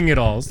and losing it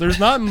all. So there's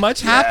not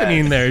much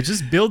happening there.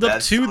 Just build up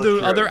That's to so the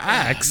true. other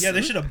acts. Yeah,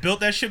 they should have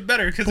built that shit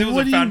better because it was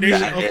What a do you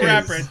foundation mean? of That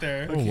crap is- right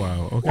there. Oh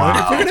wow. Okay. Well,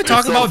 if we're gonna It's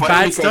talk so about funny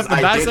bad because stuff, the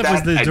I bad did stuff was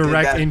that- the I did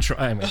direct that- intro.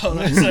 I mean, Oh,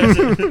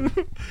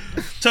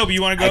 that's Toby,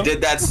 you want to go? I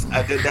did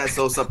that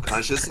so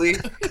subconsciously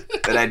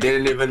that I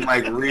didn't even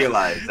like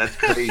realize. That's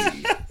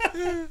crazy.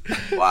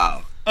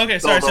 Wow. Okay,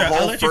 So sorry. the I'll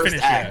whole let you first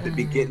finish. act,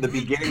 Yeah. the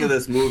beginning of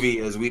this movie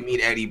is we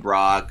meet Eddie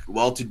Brock,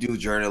 well-to-do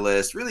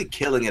journalist, really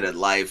killing it at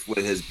life with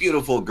his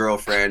beautiful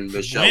girlfriend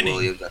Michelle Winning.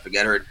 Williams. I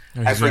forget her.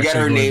 Oh, I he's forget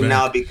actually her going name back.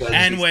 now because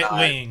And she's not-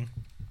 Wayne.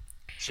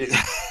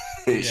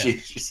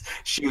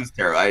 She was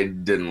terrible. I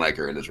didn't like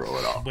her in this role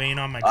at all. Wayne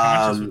on my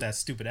conscience Um, with that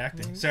stupid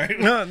acting. Sorry.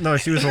 no,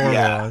 she was horrible.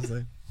 Yeah.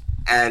 Honestly.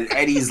 And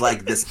Eddie's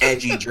like this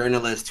edgy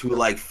journalist who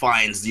like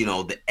finds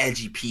the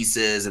edgy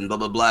pieces and blah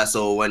blah blah.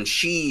 So when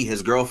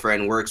his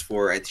girlfriend works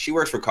for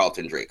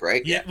Carlton Drake,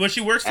 right? Yeah, well,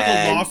 she works for the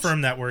And- law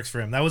firm that works for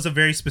him. That was a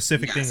very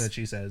specific thing Yes. that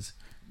she says.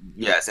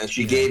 Yes, and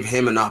she gave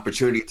him an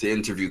opportunity to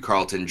interview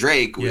Carlton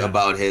Drake Yeah.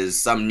 about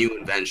some new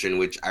invention,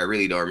 which I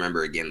really don't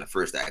remember. Again, the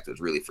first act was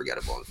really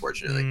forgettable,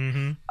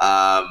 unfortunately.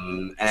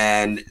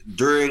 And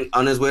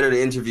on his way to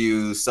the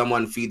interview,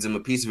 someone feeds him a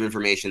piece of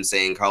information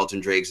saying Carlton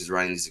Drake is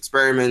running these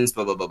experiments,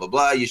 blah blah blah blah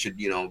blah. You should,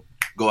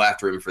 go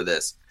after him for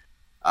this.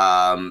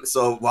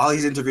 So while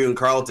he's interviewing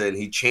Carlton,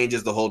 he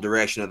changes the whole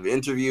direction of the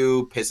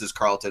interview, pisses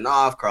Carlton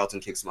off. Carlton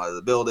kicks him out of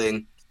the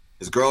building.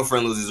 His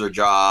girlfriend loses her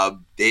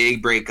job. They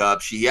break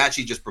up. He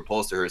actually just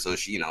proposed to her, so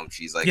she's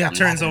like, I'm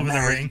turns not over the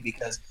married ring.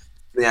 because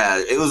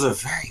it was a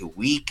very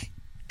weak.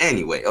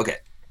 Anyway, okay.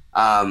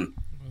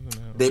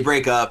 They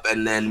break up,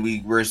 and then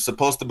we were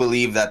supposed to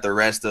believe that the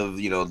rest of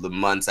the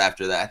months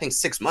after that, I think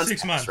 6 months.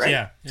 6 months, passed, right?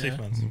 yeah, 6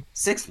 months.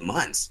 6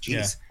 months. Jeez.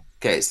 Yeah.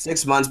 Okay,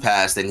 6 months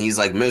passed, and he's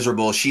like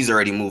miserable. She's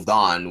already moved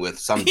on with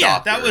some Yeah,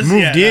 doctor. that was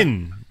Moved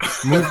in.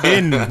 Moved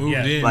in. Moved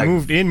Yeah. in. Like-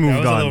 Moved in, That moved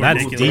was a on. little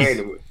That's ridiculous.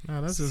 deep.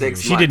 No, that's just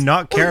 6 She months. did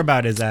not care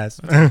about his ass.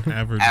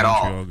 average at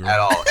all, Montreal girl. at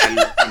all.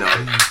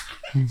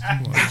 And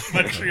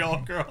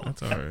Montreal girl.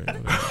 That's all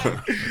right.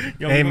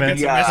 Yo, Hey, we gonna man. get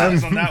some Yeah.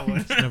 messages on that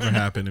one. Never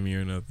happened to me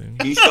or nothing.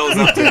 he shows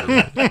up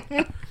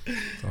to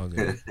It's all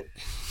good.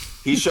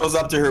 he shows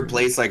up to her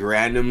place like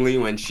randomly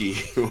when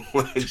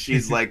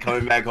she's like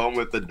coming back home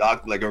with the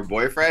like her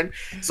boyfriend.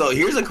 So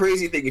here's a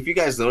crazy thing. If you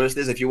guys notice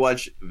this, if you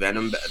watch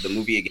Venom the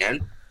movie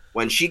again,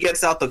 when she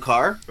gets out the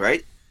car,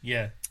 right?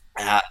 Yeah.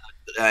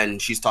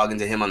 And she's talking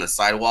to him on the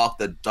sidewalk,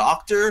 the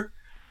doctor,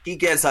 he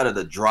gets out of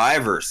the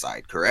driver's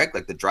side, correct?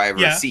 Like the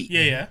driver's Yeah. seat.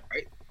 Yeah.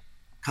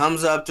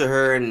 Comes up to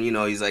her and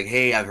he's like,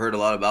 hey, I've heard a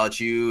lot about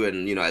you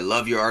and I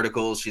love your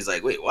articles. She's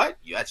like, wait, what?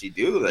 You actually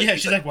do? Like, Yeah.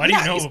 he's She's like, why do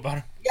you know he's- about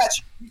him? he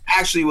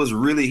actually was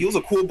he was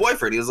a cool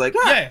boyfriend. He was like,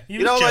 Yeah. He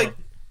was chill. like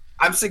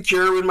I'm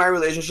secure with my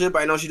relationship.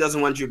 I know she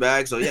doesn't want you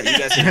back, so yeah, you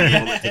guys can have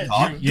a moment to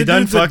talk. You The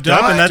done dude's a fucked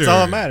up, and that's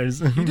all that doctor. matters.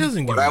 He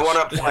doesn't give What I a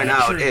want to point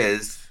out True.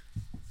 is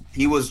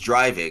he was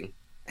driving,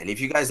 and if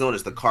you guys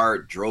notice, the car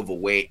drove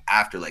away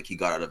after like he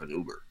got out of an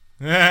Uber.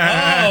 Oh.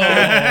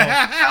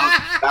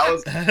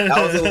 That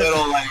was a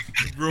little like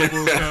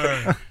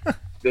Robo-car.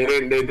 they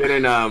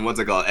didn't what's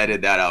it called,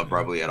 edit that out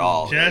probably at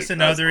all. Just Like, that's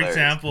another hilarious.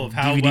 example of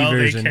how DVD well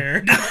version. they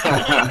cared.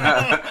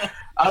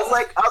 I was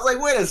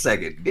like, wait a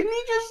second,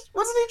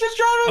 wasn't he just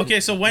driving? Okay,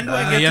 so when do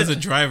I He get has to, a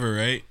driver,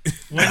 right?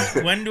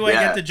 when do I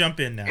Yeah. get to jump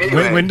in now?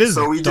 Anyway, When does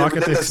so we Doc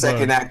did at the this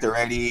second act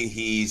already.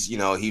 He's,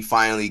 he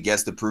finally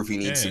gets the proof he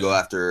needs to go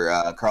after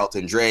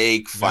Carlton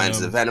Drake, finds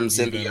the Venom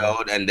Venom.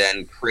 symbiote, and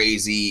then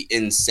crazy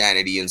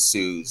insanity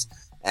ensues.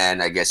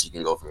 And I guess you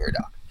can go from here,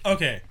 Doc.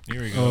 Okay.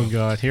 Here we go. Oh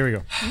god, here we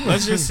go.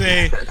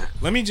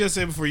 Let me just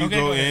say before you Okay,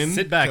 go go ahead. in.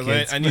 Sit back, 'cause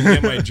kids. I need to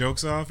get my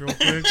jokes off real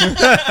quick.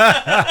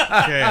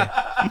 Okay.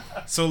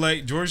 So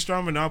like George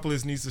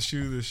Stroumboulopoulos needs to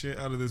shoe the shit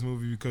out of this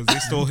movie because they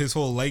stole his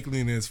whole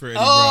likeliness for Eddie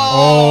Brock.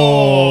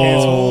 Oh,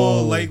 His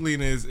whole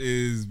likeliness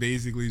is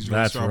basically George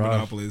That's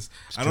rough. Stroumboulopoulos.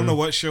 I don't know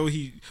what show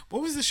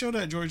what was the show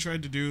that George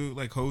tried to do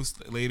like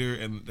host later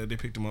and that they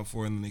picked him up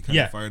for and then they kind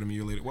Yeah. of fired him a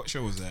year later. What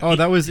show was that? Oh,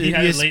 that was He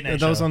had a ES late night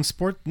that was show. on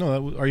Sport.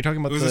 No, It are you talking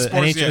about was the a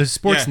sports- NHL, yeah.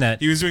 Sportsnet? Yeah,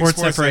 he was doing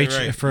Sportsnet for Sportsnet,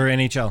 right. for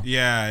NHL.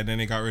 Yeah, and then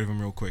they got rid of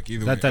him real quick.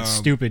 Either way, That's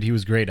stupid. He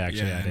was great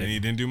actually Yeah, at and it. he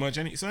didn't do much.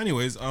 So,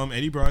 anyways,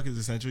 Eddie Brock is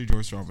essentially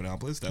George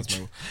Stroumboulopoulos. That's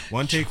my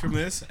one take from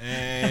this.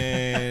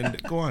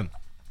 And go on.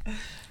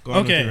 Go on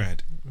Okay. with your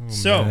rant.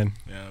 So, Man.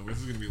 Yeah, this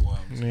is gonna be wild.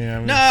 Yeah,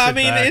 I'm no, gonna I sit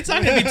mean, back. it's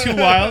not going to be too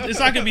wild. It's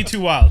not going to be too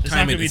wild. It's not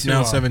Time going it. to be It's too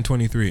now wild.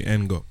 7:23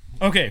 and go.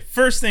 Okay,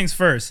 first things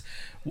first.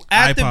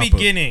 Hi, At the Papa.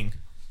 beginning,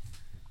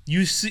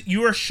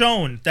 you are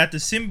shown that the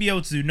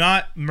symbiotes do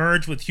not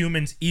merge with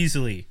humans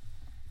easily,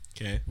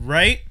 Okay.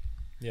 right?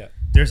 Yeah.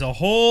 There's a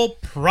whole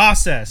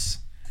process.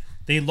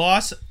 They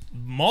lost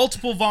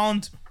multiple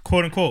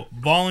quote unquote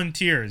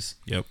volunteers.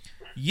 Yep.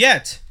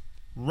 Yet,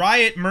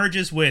 Riot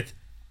merges with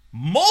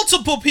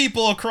multiple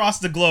people across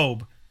the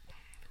globe.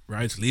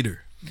 Riot's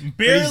leader.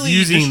 Barely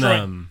He's using destroy-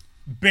 them.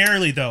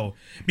 Barely though,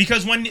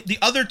 because when the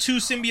other two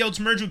symbiotes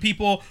merge with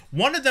people,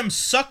 one of them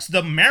sucks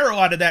the marrow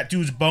out of that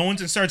dude's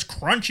bones and starts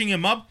crunching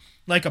him up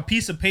like a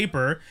piece of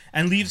paper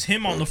and leaves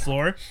him on the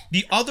floor.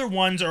 The other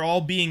ones are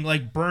all being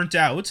like burnt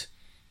out,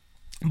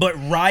 but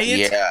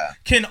Riot Yeah.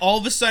 can all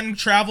of a sudden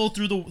travel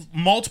through the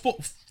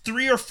multiple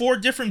 3 or 4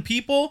 different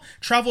people,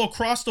 travel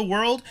across the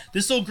world.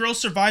 This little girl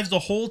survives the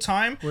whole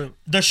time. Well-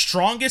 The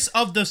strongest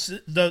of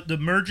the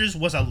mergers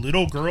was a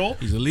little girl.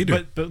 He's a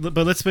leader. But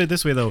let's put it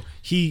this way though.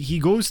 He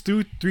goes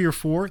through 3 or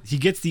 4. He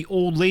gets the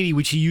old lady,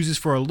 which he uses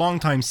for a long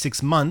time,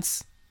 6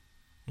 months.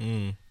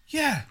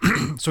 Yeah.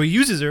 So he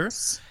uses her,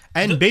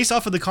 and based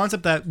off of the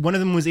concept that one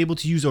of them was able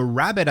to use a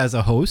rabbit as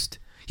a host,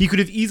 he could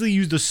have easily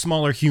used a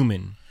smaller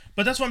human.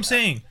 But that's what I'm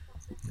saying.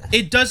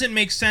 It doesn't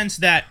make sense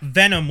that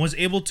Venom was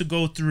able to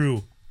go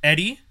through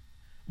Eddie.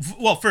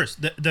 Well,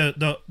 first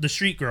the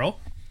street girl,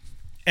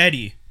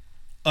 Eddie,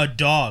 a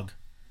dog,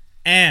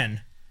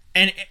 Anne,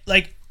 and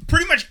like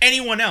pretty much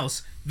anyone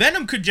else.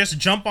 Venom could just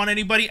jump on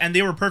anybody and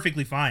they were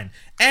perfectly fine.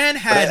 Anne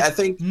had I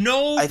think-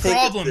 no I think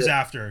problems that-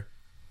 after.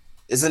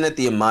 Isn't it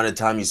the amount of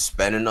time you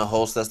spend in a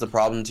host that's the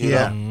problem too?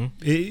 Yeah, though?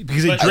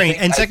 because it But- drained.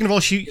 And second of all,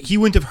 he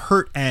wouldn't have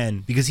hurt Anne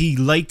because he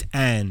liked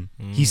Anne.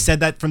 He said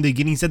that from the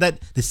beginning. He said that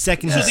the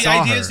second So he the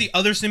saw idea her. is the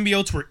other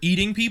symbiotes were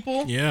eating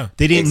people. Yeah.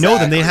 They didn't know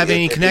them. They didn't have Exactly.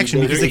 any connection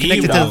They- because they- they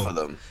connected they're to. evil for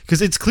them.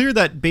 Because it's clear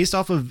that based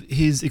off of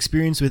his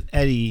experience with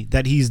Eddie,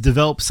 that he's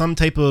developed some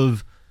type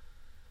of,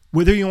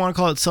 whether you want to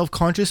call it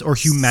self-conscious or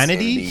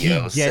humanity, he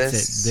gets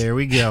Symbiosis. it. There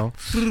we go.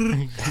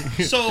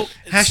 So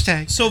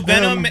Hashtag. So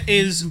Venom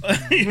is no,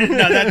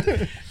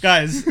 that,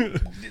 guys.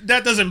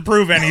 That doesn't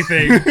prove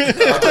anything.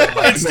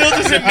 It still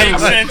doesn't make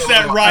sense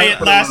that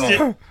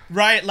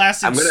Riot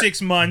lasted I'm gonna-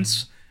 6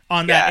 months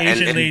on that Yeah,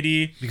 Asian and-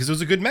 lady, Because it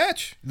was a good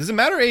match. It doesn't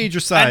matter age or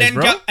size, and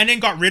bro. then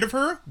got rid of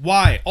her.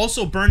 Why?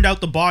 Also burned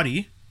out the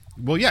body.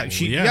 Well, yeah,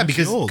 yeah,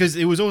 because she's old.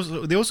 it was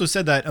also they also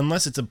said that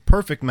unless it's a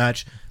perfect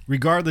match,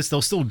 regardless,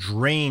 they'll still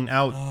drain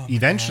out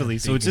eventually.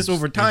 So it's just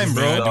over time,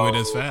 They bro. do it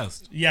as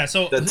fast. Yeah.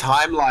 So The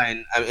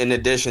timeline, in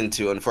addition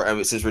to,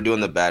 since we're doing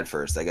the bad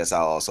first, I guess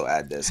I'll also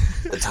add this.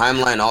 The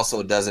timeline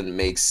also doesn't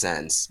make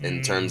sense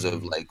in terms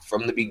of like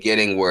from the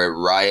beginning where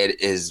Riot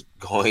is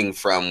going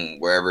from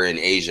wherever in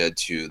Asia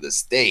to the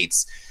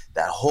States.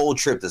 That whole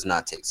trip does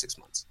not take 6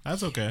 months.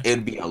 That's okay.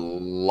 It'd be a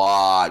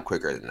lot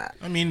quicker than that.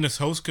 I mean, this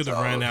host could have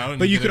ran out. And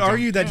But he you could could've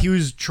argue that he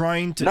was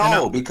trying to.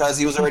 No, because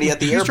he was already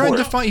at the he's airport.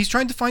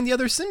 trying to find the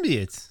other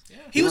symbiotes.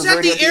 he was was at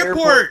already the at the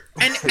airport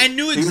and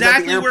knew He was at the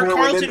exactly where airport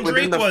Carlton within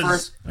Drake the was.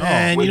 first-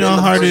 Man, you within know how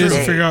the hard it first is to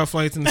day. figure out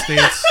flights in the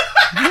States?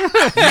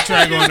 You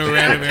try going to a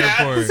random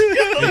airport. You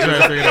try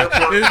to figure it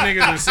out. This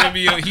nigga's a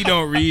symbiote. He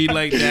don't read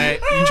like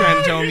that. You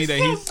trying to tell me that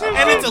he's...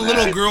 And it's a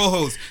little girl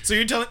host. So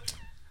you're telling...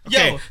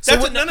 Okay, Yo, so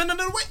that's what, a-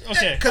 no, wait.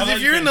 Okay, Because I'll let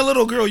if you you're in the finish.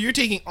 little girl, you're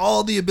taking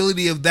all the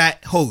ability of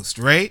that host,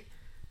 right?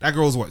 That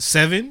girl's what,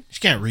 7? She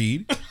can't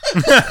read.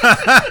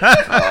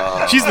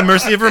 She's the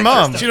mercy of her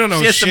mom. She don't know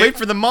She has shit. to wait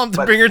for the mom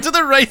to bring her to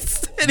the right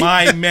city.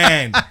 My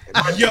man.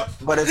 Yo.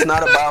 But it's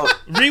not about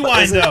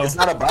Rewind, though. It's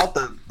not about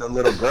the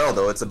little girl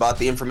though. It's about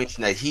the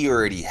information that he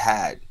already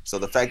had. So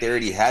the fact they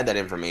already had that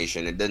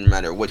information, it didn't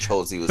matter which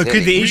host he was. But could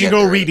hitting, the he Asian had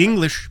girl it read already.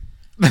 English?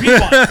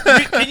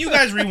 Can you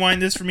guys rewind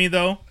this for me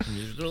though?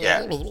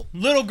 Yeah.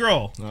 Little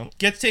girl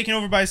gets taken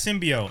over by a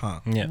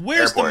symbiote. Yeah.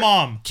 Where's Airport. the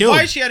mom? Killed.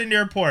 Why is she at an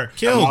airport?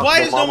 Killed. Why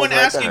The is mom no one was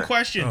right asking there.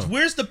 questions?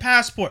 Where's the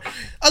passport?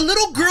 A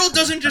little girl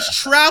doesn't just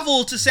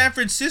travel to San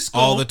Francisco.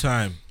 All the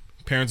time.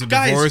 Parents are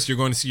Guys. divorced. You're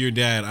going to see your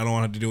dad. I don't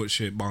want to do it.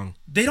 Shit, bong.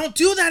 They don't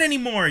do that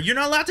anymore. You're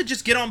not allowed to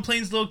just get on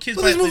planes, little kids.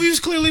 Well, this movie was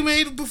clearly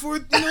made before.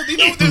 There's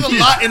a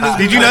lot in this.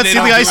 Did you movie not they see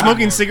don't the do guy smoking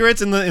anymore.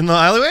 cigarettes in the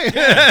alleyway?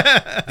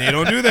 They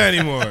don't do that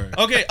anymore.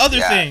 Okay, other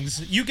Yeah.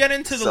 things. You get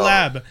into the So-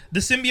 lab. The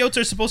symbiotes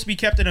are supposed to be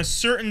kept in a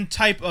certain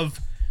type of.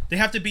 They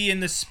have to be in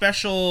this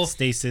special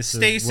Stasis, or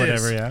Stasis.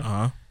 whatever. Yeah.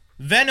 Uh-huh.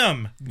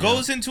 Venom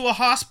goes into a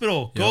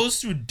hospital, goes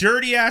through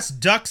dirty ass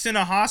ducts in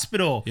a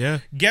hospital, Yeah.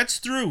 gets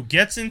through,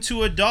 gets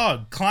into a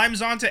dog,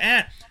 climbs onto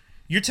Ant.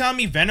 You're telling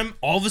me Venom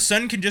all of a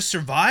sudden can just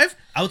survive?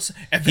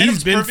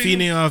 He's been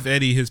feeding off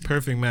Eddie his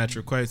perfect match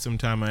for quite some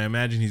time. I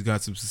imagine he's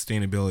got some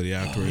sustainability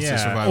afterwards to Yeah.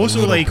 survive. Also, a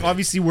little like bit.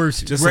 obviously, where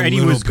Just where a Eddie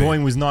little was bit.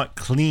 going was not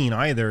clean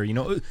either. You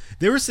know,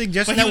 they were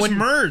suggesting But he that was when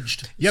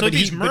merged. Yeah, so but if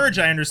he's he- but- merged,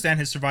 I understand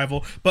his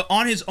survival. But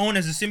on his own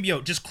as a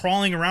symbiote, just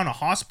crawling around a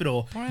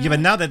hospital. Yeah, but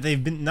now that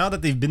they've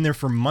been there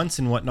for months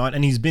and whatnot,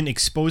 and he's been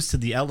exposed to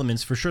the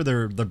elements, for sure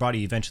their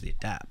body eventually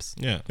adapts.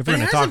 Yeah. If But we're it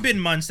gonna hasn't talk, been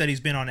months that he's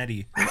been on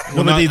Eddie. no, Well,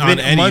 but not they've on been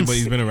Eddie, months but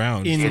he's been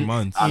around in for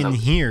months. in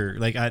here,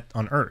 like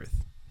on Earth.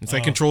 It's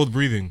like controlled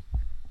breathing.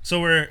 So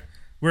we're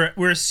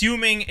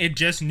assuming it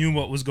just knew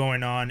what was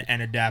going on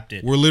and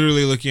adapted. We're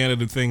literally looking at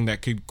a thing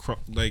that could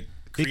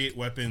create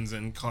weapons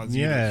and cause.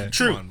 Yeah. You to,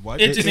 True. Come on,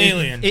 what? It's an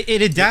alien.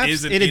 It adapts.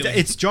 is an It alien.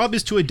 its job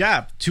is to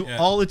adapt to Yeah.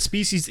 all its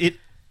species. It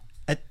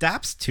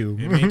adapts to.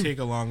 It may take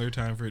a longer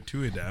time for it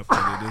to adapt,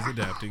 but it is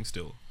adapting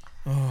still.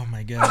 Oh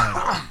my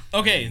god.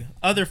 Okay,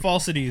 other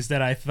falsities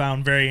that I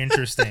found very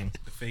interesting.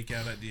 The fake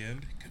out at the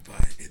end.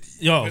 Goodbye, Eddie.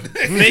 Yo,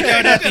 fake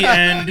out at the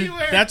end.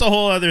 Everywhere. That's a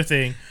whole other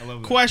thing. I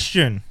love that.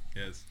 Question.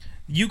 Yes.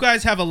 You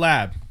guys have a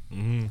lab.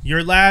 Mm-hmm.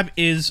 Your lab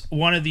is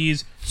one of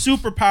these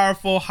super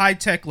powerful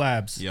high-tech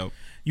labs. Yep.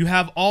 You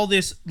have all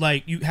this,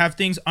 like, you have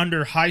things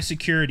under high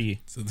security.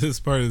 So this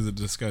part is a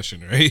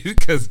discussion, right?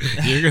 Because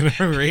you're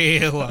gonna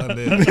rail on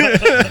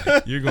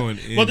this. You're going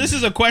in. Well, this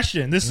is a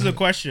question. This is a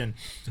question.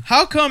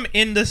 How come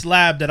in this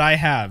lab that I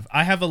have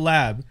a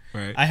lab.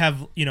 Right. I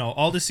have,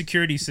 all the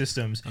security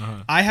systems. Uh-huh.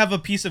 I have a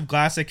piece of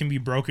glass that can be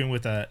broken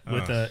with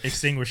a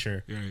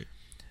extinguisher. Right.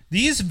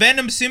 These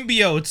Venom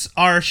symbiotes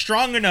are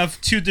strong enough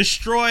to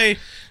destroy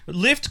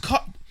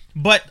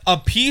but a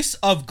piece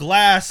of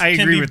glass I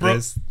can agree be with broken.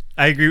 this.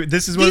 I agree.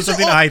 This is what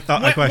something I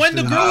thought. I When questioned.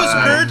 the girl is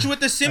merged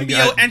with the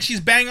symbiote I- and she's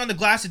banging on the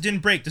glass, it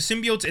didn't break. The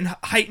symbiotes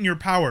heighten your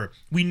power.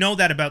 We know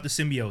that about the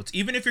symbiotes.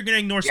 Even if you're going to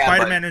ignore Yeah,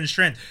 Spider-Man and his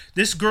strength,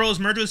 this girl is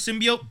merged with a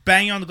symbiote,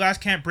 banging on the glass,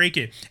 can't break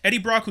it. Eddie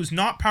Brock, who's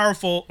not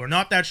powerful or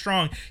not that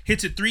strong,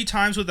 hits it 3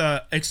 times with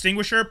a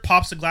extinguisher,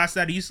 pops the glass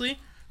that easily.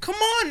 Come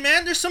on,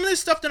 man. There's some of this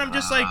stuff that I'm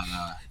just like,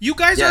 you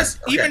guys Yes,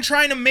 aren't even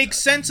trying to make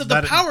sense of the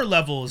That- power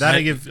levels. that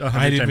I give 110%.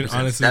 I didn't even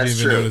honestly That's didn't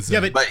even true. notice Yeah,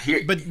 that. but But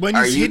here- when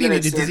are he's you hitting gonna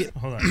it, does say- it?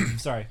 Hold on.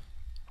 Sorry.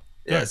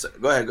 Yes.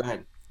 Go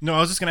ahead. No, I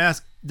was just gonna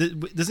ask.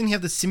 Doesn't he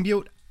have the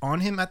symbiote on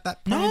him at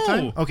that point in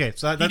time? No. Okay,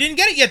 so He didn't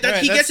get it yet.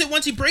 Alright, he that's- gets it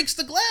once he breaks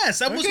the glass.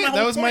 That was Okay, my whole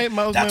that was point.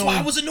 my That's why I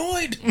only- was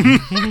annoyed.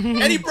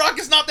 Eddie Brock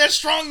is not that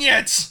strong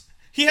yet.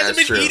 He hasn't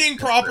That's been true. eating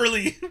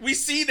properly. We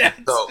see that.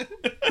 So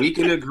we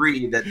can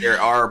agree that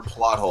there are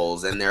plot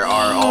holes, and there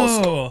are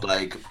also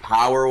like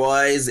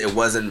power-wise, it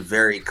wasn't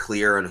very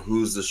clear on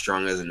who's the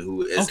strongest and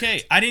who isn't.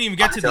 Okay, I didn't even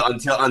get to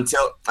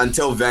the.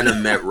 Until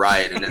Venom met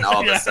Riot, and then all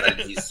of Yeah. a sudden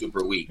he's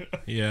super weak.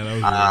 Yeah, that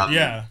was weird.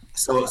 Yeah.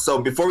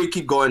 So before we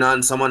keep going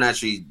on, someone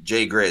actually,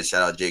 Jay Grizz,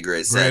 shout out Jay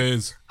Grizz, said,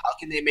 Grizz. "How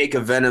can they make a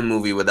Venom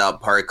movie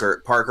without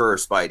Parker or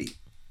Spidey?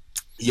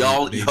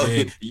 Y'all's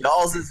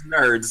is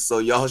nerds, so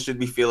y'all should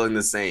be feeling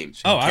the same.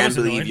 Oh, I Can't was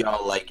believe annoyed.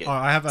 y'all like it. Oh,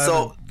 I have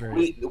So a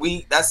very-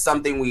 we that's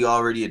something we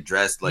already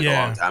addressed like a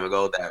Yeah. long time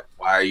ago. That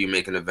why are you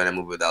making a Venom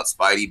movie without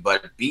Spidey?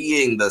 But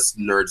being the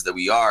nerds that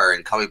we are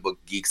and comic book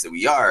geeks that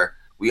we are,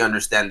 we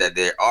understand that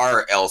there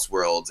are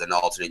Elseworlds and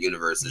alternate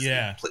universes.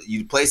 Yeah.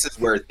 Places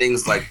where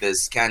things like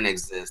this can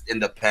exist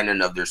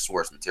independent of their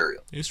source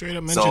material. They straight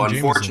up mentioned So Jameson.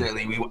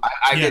 unfortunately,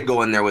 I Yeah. did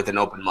go in there with an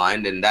open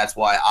mind, and that's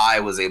why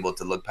I was able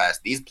to look past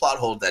these plot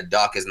holes that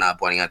Doc is not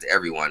pointing out to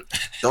everyone.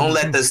 Don't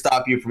let this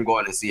stop you from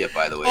going to see it.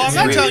 By the way, Oh, I'm It's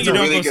not really- telling it's you a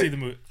don't really go good- see the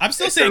movie. I'm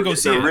still it's saying a- go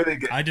it's see a it. really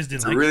good- I just didn't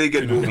It's like a really it.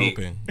 good I'm movie.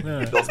 hoping.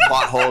 Yeah. Those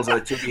plot holes are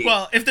too deep.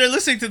 Well, if they're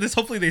listening to this,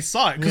 hopefully they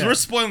saw it because Yeah. we're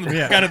spoiling the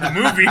Yeah. heck out of the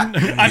movie. I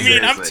mean, I'm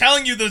Seriously.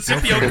 telling you, the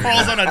symbiote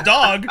crawls on a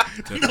dog.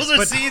 Those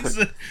are scenes,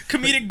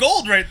 comedic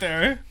gold right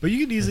there. But you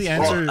could easily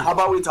answer. Well, how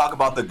about we talk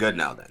about the good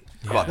now then?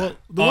 How about Well, that?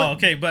 the Oh, one-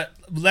 okay, but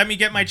let me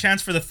get my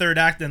chance for the third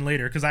act then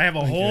later because I have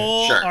a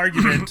whole Sure.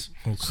 argument.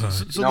 Oh, God.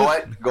 so You know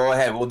what? Go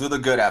ahead. We'll do the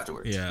good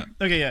afterwards. Yeah.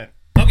 Okay, yeah.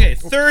 Okay,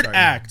 third sorry.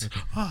 act.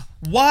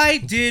 Why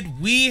did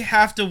we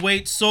have to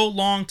wait so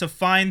long to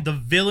find the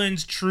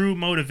villain's true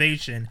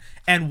motivation?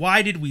 And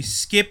why did we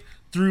skip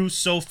through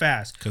so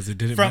fast? Because it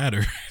didn't From-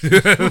 matter.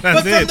 But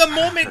from the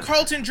moment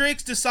Carlton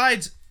Drake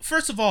decides,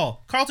 first of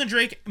all, Carlton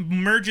Drake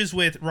merges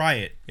with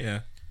Riot. Yeah.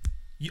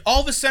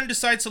 All of a sudden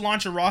decides to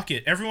launch a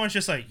rocket. Everyone's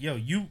just like, yo,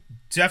 you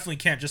definitely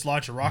can't just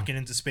launch a rocket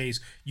into space.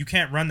 You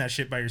can't run that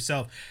shit by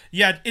yourself.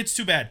 Yeah, it's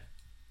too bad.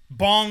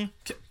 Bong.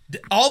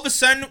 All of a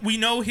sudden, we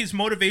know his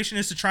motivation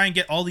is to try and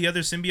get all the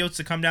other symbiotes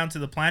to come down to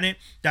the planet.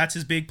 That's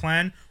his big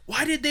plan.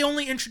 Why did they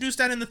only introduce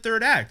that in the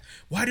third act?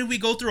 Why did we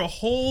go through a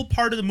whole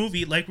part of the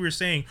movie, like we were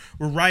saying,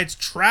 where Riot's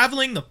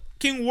traveling the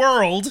fucking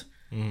world?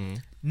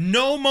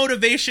 No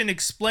motivation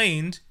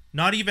explained,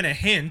 not even a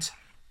hint.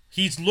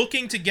 He's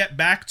looking to get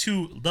back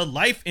to the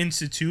Life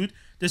Institute,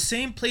 the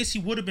same place he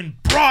would have been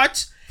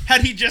brought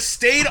had he just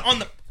stayed on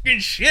the fucking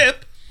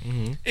ship.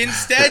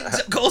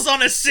 Instead, goes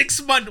on a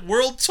 6-month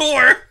world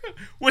tour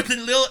with a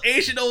little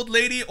Asian old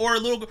lady or a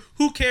little.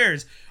 Who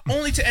cares?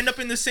 Only to end up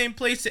in the same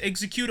place to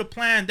execute a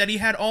plan that he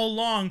had all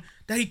along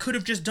that he could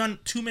have just done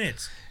 2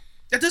 minutes.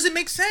 That doesn't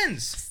make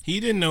sense. He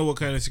didn't know what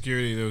kind of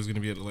security there was going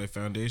to be at the Life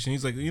Foundation.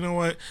 He's like, you know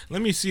what?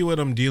 Let me see what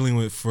I'm dealing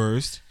with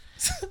first,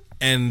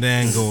 and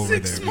then go over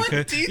there. 6-month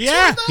detour,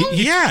 Yeah, though?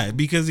 yeah.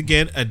 Because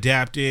again,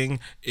 adapting.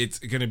 It's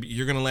gonna be.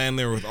 You're gonna land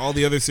there with all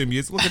the other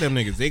symbiotes. Look at them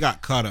niggas. They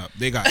got cut up.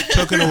 They got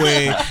taken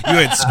away. You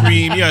had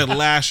Scream. You had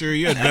Lasher.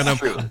 You had Venom.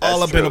 true. All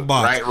That's up in a true.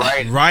 box.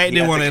 Right. Riot He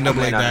didn't had want to to end up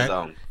come like in on his that.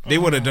 own. They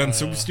would have done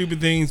some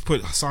stupid things,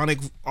 put Sonic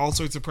all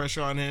sorts of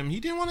pressure on him. He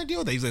didn't want to deal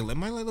with that. He's like, let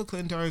my little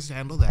Clintars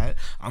handle that.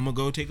 I'm gonna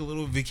go take a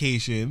little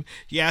vacation.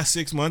 Yeah,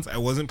 6 months. I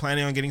wasn't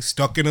planning on getting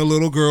stuck in a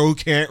little girl who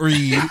can't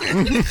read.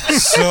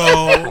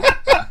 So,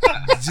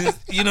 just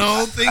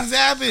things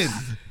happen.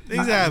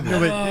 Things happen. No,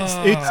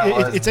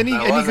 but it's any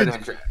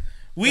good.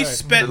 We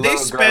sped. They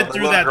sped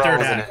through that third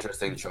was an act.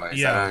 interesting choice.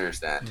 Yeah. I don't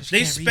understand.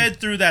 They sped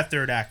through that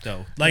third act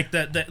though. Like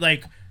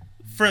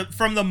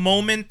from the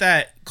moment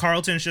that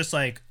Carlton's just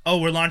like, oh,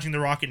 we're launching the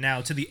rocket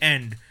now to the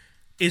end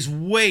is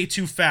way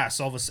too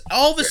fast. All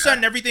of a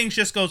sudden everything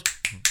just goes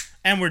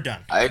and we're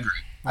done. I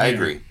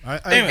agree.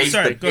 Anyway,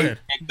 sorry, go ahead.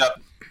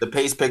 The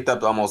pace picked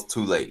up almost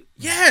too late.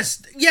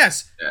 Yes, Yeah.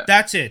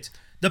 that's it.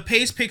 The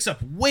pace picks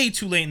up way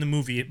too late in the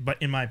movie,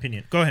 but in my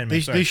opinion. Go ahead,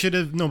 man. They should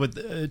have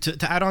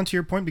to add on to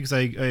your point, because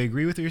I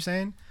agree with what you're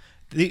saying.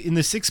 In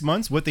the 6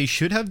 months, what they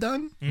should have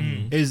done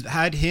is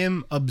had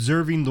him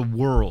observing the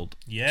world.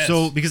 Yes.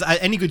 So because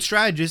any good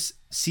strategist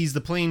sees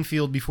the playing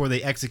field before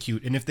they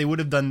execute, and if they would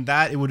have done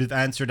that, it would have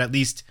answered at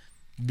least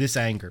this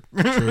anger.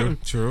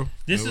 True.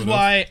 This is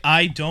why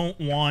I don't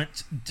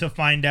want to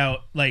find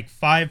out like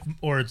 5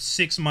 or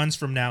 6 months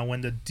from now when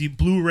the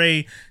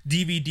Blu-ray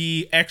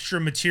DVD extra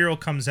material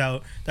comes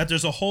out that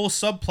there's a whole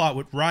subplot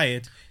with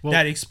Riot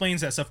that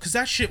explains that stuff, because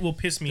that shit will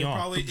piss me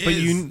off. But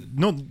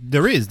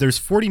there's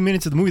 40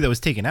 minutes of the movie that was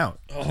taken out.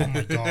 Oh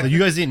my god. Like, you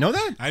guys didn't know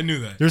that? I knew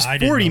that. There's I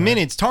didn't 40 know that.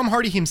 minutes. Tom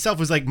Hardy himself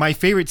was like, my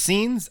favorite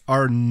scenes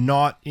are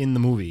not in the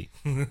movie.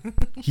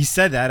 He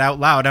said that out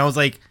loud. And I was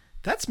like,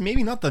 that's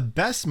maybe not the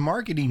best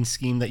marketing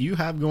scheme that you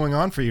have going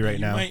on for you right You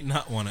now. might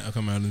not want to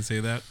come out and say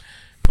that,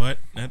 but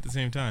at the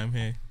same time,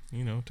 hey,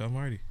 Tom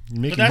Hardy. You're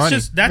making But money.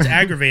 that's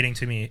aggravating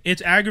to me.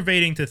 It's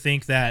aggravating to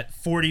think that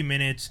 40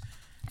 minutes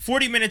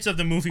of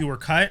the movie were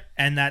cut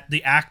and that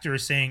the actor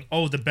is saying,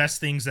 "Oh, the best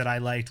things that I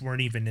liked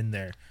weren't even in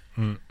there."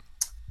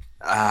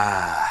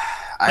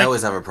 I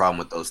always have a problem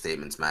with those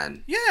statements,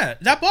 man. Yeah,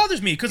 that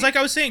bothers me because, like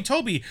I was saying,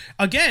 Toby,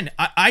 again,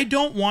 I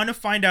don't want to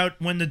find out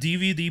when the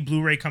DVD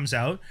Blu-ray comes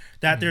out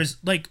that there's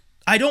like.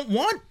 I don't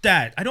want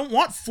that. I don't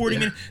want 40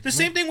 minutes. The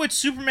same thing with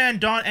Superman,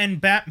 Dawn,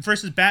 and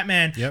versus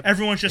Batman. Yep.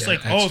 Everyone's just like,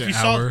 oh, if you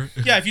hour.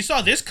 if you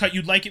saw this cut,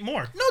 you'd like it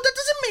more. No, that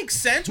doesn't make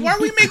sense. Why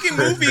are we making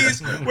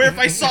movies where if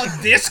I saw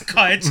this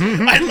cut,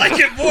 I'd like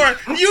it more?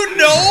 You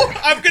know,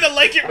 I'm gonna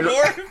like it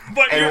more.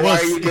 But And you're why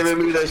are you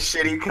giving me the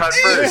shitty cut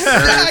first?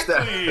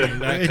 exactly.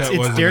 That It's cut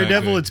wasn't that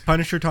Daredevil, good. it's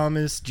Punisher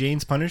Thomas,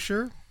 Jane's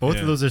Punisher. Both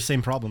Yeah. of those are the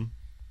same problem.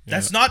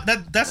 That's not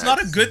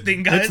a good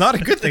thing, guys. It's not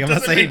a good thing. I'm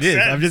not doesn't saying it make is.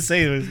 sense. I'm just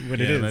saying what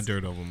it Yeah, is. that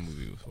Daredevil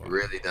movie was It fun.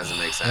 really doesn't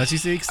make sense. Unless you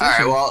see All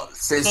Extinction. right, well,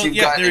 since So, you've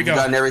yeah, there you go.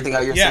 gotten everything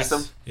out of your Yes.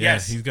 system, Yeah,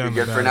 Yes. he's you're got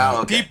good for now.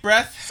 Okay. Deep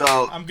breath.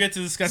 So I'm good to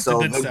discuss so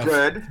the good the stuff.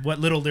 good. What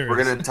little there is.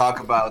 We're gonna talk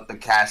about the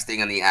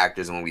casting and the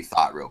actors and what we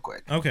thought real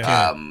quick. Okay.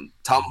 Tom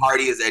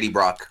Hardy is Eddie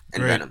Brock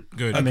and Great, Venom.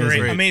 good, Amazing.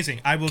 Great.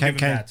 Amazing. I will give him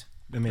that.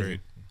 Amazing.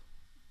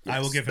 great, I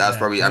will give him That's that.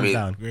 probably. I Hands mean,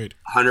 down. great.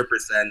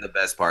 100% the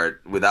best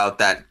part. Without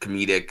that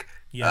comedic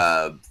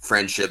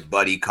friendship,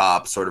 buddy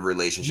cop sort of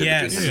relationship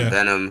Yes. between him Yeah. and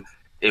Venom,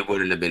 it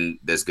wouldn't have been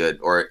this good,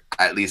 or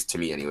at least to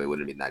me anyway,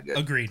 wouldn't have been that good.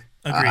 Agreed.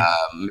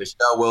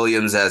 Michelle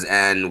Williams as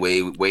Anne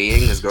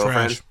Wei-Ying, his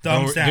girlfriend. Trash.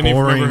 Thumbs down. Didn't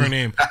even remember Boring. her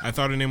name. I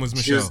thought her name was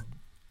She was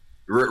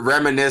Michelle.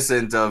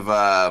 reminiscent of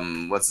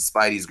what's the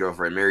Spidey's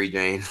girlfriend, Mary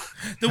Jane.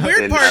 The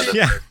weird And, part.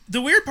 Yeah.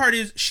 The weird part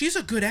is she's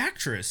a good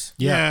actress.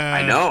 Yeah.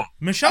 I know.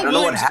 Michelle I don't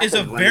know what Williams is a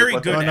happened when they very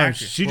put good Oh, no,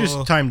 actress. she just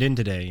Well, timed in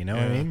today. You know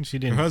what I mean? She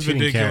didn't. Her husband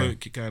she did didn't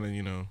care. kind of,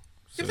 you know.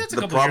 If that's a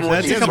The couple problem years with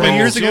That's these a couple roles-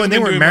 years She ago, hasn't and they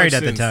been weren't doing married much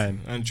at the since.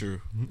 time.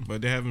 Untrue,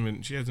 but they haven't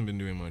been. She hasn't been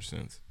doing much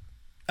since.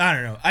 I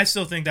don't know. I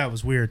still think that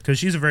was weird because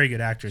she's a very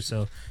good actress.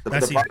 So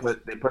that's The part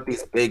that they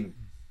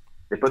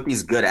put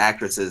these good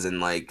actresses in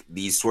like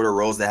these sort of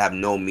roles that have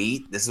no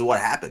meat. This is what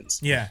happens.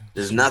 yeah.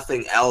 There's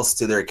nothing else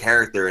to their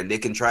character, and they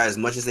can try as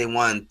much as they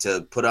want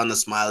to put on the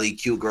smiley,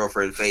 cute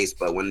girlfriend face,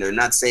 but when they're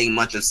not saying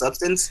much of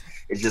substance,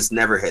 it just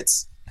never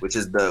hits. Which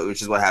is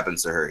what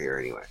happens to her here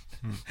anyway.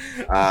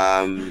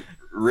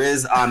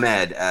 Riz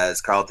Ahmed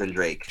as Carlton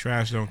Drake.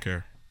 Trash. Don't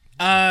care.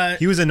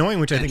 He was annoying,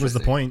 which I think was the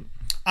point.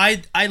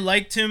 I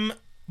liked him,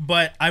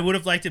 but I would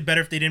have liked it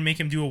better if they didn't make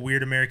him do a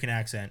weird American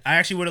accent. I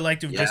actually would have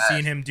liked to have just Yes.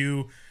 seen him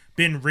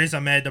been Riz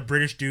Ahmed, the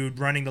British dude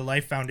running the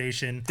Life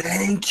Foundation.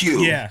 Thank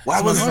you. Yeah.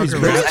 Why was This he motherfucker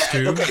British? rich,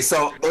 dude. Okay,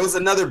 so there was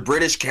another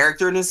British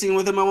character in the scene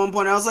with him at one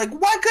point. I was like,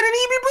 why couldn't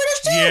he be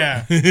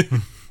British too? Yeah.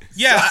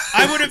 Yeah,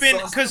 I would have been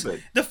So because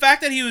stupid. the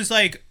fact that he was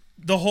like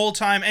the whole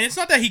time, and it's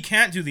not that he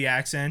can't do the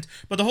accent,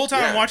 but the whole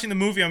time I'm Yeah. watching the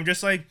movie, I'm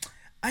just like,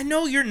 I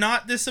know you're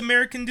not this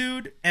American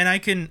dude, and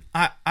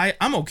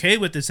I'm okay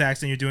with this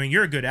accent you're doing.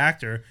 You're a good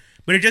actor,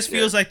 but it just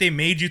feels like they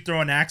made you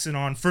throw an accent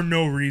on for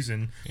no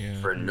reason.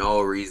 Yeah. For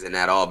no reason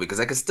at all, because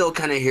I could still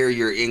kind of hear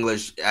your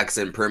English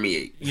accent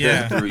permeate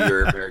Yeah. through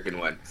your American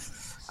one.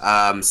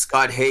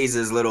 Scott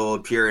Hayes' little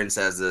appearance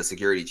as the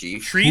security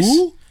chief. Treese,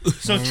 Who?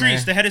 so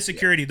Treese, the head of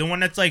security, the one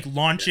that's like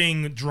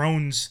launching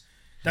drones.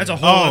 That's a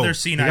whole Oh, other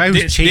scene. The I guy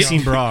did, who's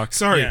chasing Brock.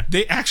 Sorry, Yeah.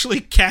 they actually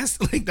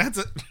cast like that's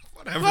a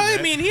whatever. Well, I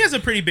man. mean, he has a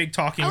pretty big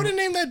talking. I would have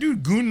named that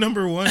dude Goon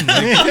Number One.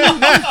 Like,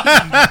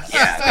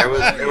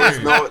 Yeah, there was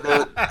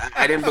no.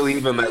 I didn't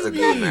believe him as a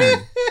good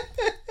man.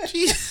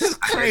 Jesus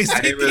Christ,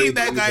 I they didn't really gave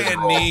that believe guy it at a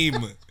all. name.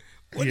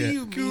 What Yeah. do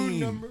you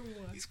mean?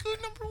 He's Goon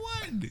Number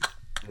One.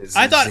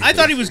 I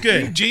thought he was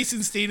good.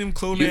 Jason Statham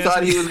clone. You ass.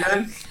 thought he was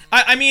good?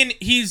 I mean,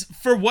 he's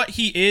for what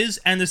he is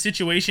and the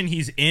situation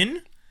he's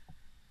in,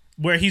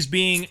 where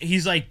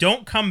he's like,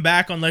 don't come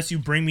back unless you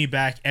bring me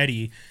back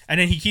Eddie. And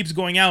then he keeps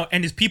going out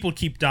and his people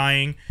keep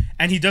dying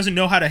and he doesn't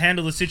know how to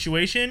handle the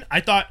situation.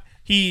 I thought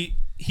he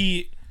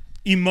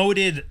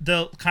emoted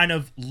the kind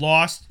of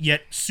lost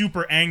yet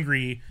super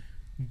angry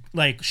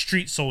like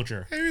street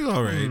soldier. He was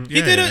all right.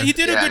 He did a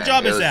Yeah, good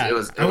job it as was- that. it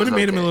was I would have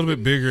made him a okay. little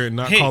bit bigger and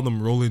not Hey, call them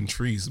rolling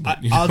trees.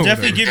 But you I'll know,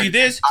 definitely whatever. give you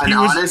this. And He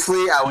was honestly,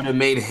 I would have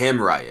made him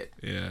Riot.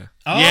 Yeah.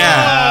 Oh.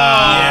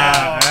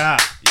 Yeah.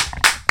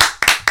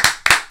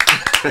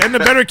 And the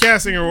better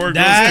casting award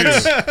goes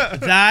That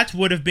to. that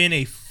would have been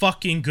a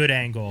fucking good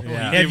angle.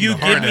 Yeah. If you Give him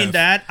the give hard me F.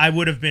 that, I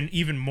would have been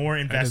even more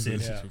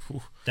invested.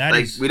 That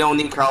Like is we don't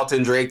need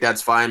Carlton Drake.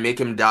 That's fine. Make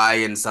him die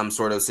in some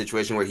sort of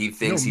situation where he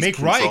thinks No, he's make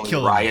Riot controlling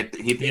kill him. Riot.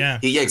 Yeah.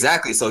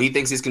 Exactly. So he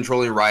thinks he's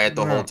controlling Riot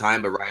the whole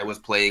time, but Riot was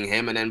playing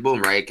him, and then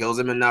boom, Riot kills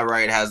him, and now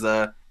Riot has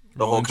the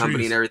whole Rolling company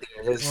trees. and everything.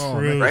 It is, Oh,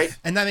 True. right?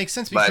 And that makes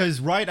sense But- because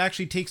Riot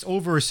actually takes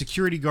over a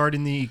security guard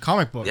in the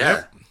comic book.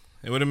 Yeah.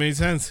 It would have made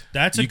sense.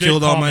 That's a you good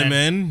killed all call, my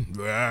man.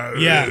 men.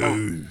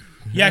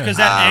 Yeah, because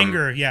that Um,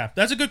 anger. Yeah,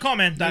 that's a good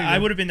comment. I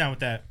would have been down with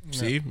that.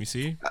 See, you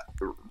see.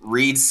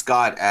 Reed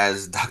Scott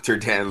as Dr.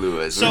 Dan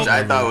Lewis, So- which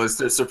I thought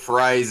was a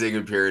surprising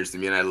appearance to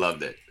me, and I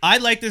loved it. I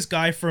like this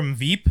guy from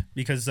Veep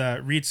because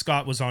Reed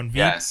Scott was on Veep,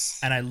 Yes.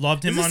 and I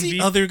loved him Is this on the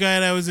Veep. other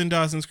guy that was in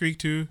Dawson's Creek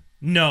too?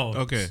 No,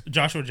 Okay.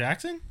 Joshua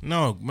Jackson.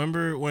 No,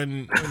 remember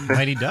when?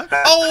 Mighty Duck?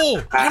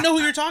 Oh, I know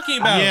who you're talking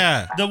about.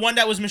 Yeah. the one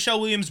that was Michelle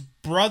Williams'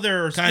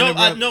 brother. Kind no, of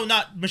a- no,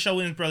 not Michelle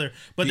Williams' brother,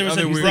 but The there was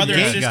a other weird brother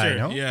and gay sister. guy,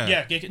 no?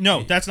 Yeah. Yeah,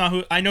 no, that's not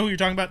who. I know who you're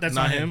talking about. That's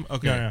Not not him.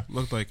 Okay, No, no.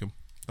 looked like him.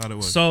 Thought it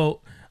was.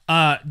 So,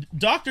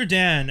 Dr.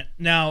 Dan.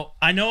 Now,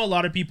 I know a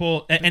lot of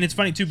people, and it's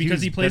funny too because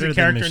was he plays a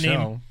better than character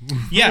named.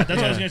 Michelle. Yeah, that's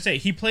what I was gonna say.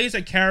 He plays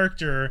a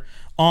character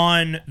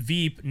on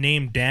Veep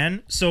named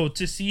Dan. So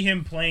to see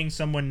him playing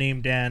someone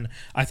named Dan,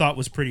 I thought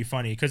was pretty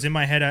funny because in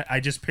my head I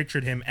just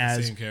pictured him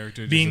as Same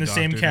character, being the just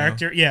a same doctor now.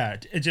 character. Yeah,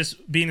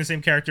 just being the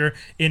same character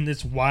in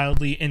this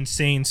wildly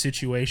insane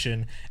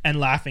situation and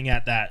laughing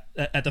at that,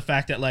 at the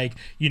fact that, like,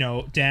 you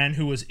know, Dan,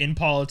 who was in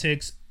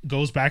politics,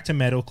 goes back to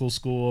medical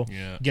school,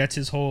 Yeah. gets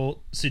his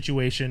whole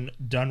situation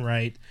done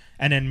right,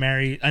 and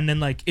then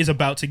like is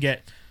about to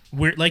get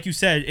weird, like you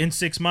said, in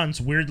 6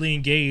 months, weirdly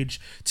engaged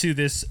to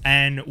this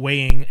Anne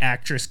Weighing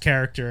actress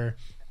character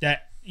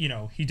that, you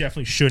know, he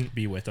definitely shouldn't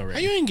be with How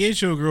already. you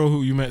engaged to a girl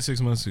who you met 6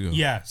 months ago?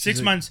 Yeah,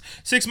 6 months.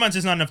 6 months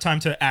is not enough time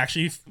to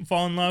actually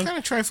fall in love. What kind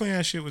of trifling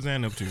ass shit was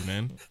Ann up to,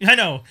 man? I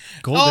know.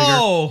 Gold digger.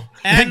 Oh,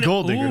 and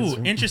Gold diggers.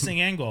 ooh,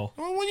 interesting angle.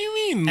 Well, what do you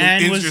mean?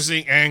 Ann was-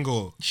 Interesting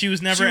angle. She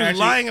was never She was actually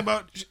lying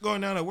about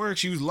going down at work.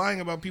 She was lying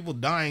about people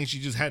dying. She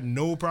just had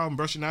no problem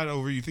brushing that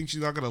over. You think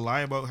she's not gonna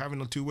lie about having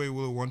a two-way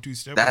with a 1-2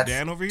 step with That's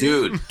Dan over here?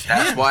 dude.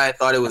 That's why I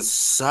thought it was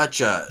such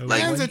a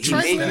like Dan's a you made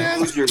trifling you ass-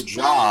 lose your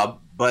job,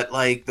 but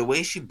like the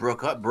way she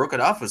broke it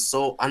off was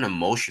so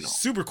unemotional,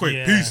 Super quick.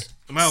 Yeah. Peace.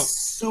 I'm out.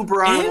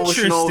 super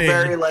unemotional, Interesting.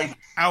 very like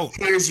Out.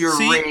 here's your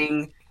See-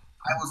 ring.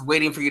 I was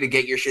waiting for you to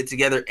get your shit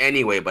together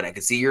anyway, but I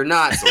could see you're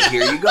not. So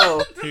here you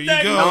go. Here you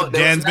That- go. No,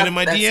 there Dan's was been in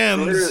my nothing-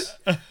 that's DMs.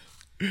 literally-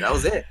 That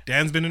was it.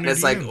 Dan's been in And her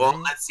it's like, DMs. well,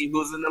 let's see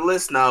who's in the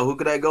list now. Who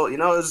could I go? You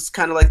know, it was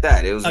kind of like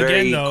that. It was Again,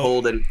 very though,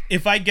 cold and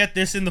if I get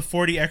this in the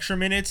 40 extra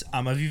minutes,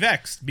 I'm gonna be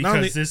vexed because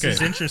only- this okay. is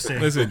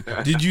interesting. Listen,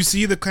 did you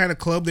see the kind of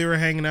club they were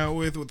hanging out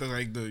with the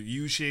like the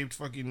U-shaped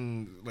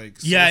fucking like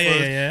Yeah, yeah,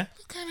 sofas? yeah, yeah.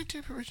 What kind of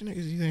type of rich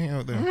niggas you hang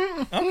out there?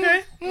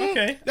 Okay,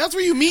 okay. That's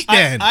where you meet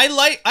Dan. I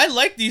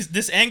like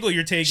this angle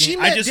you're taking. she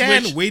I met just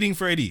Dan wish waiting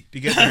for Eddie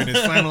to get there in his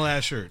flannel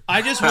ass shirt.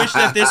 I just wish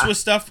that this was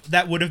stuff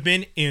that would have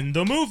been in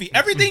the movie.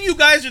 Everything you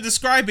guys are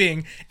describing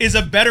is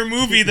a better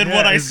movie than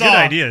what I it's saw. Good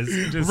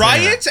ideas. Just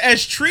Riot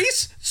as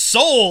Treese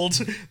sold.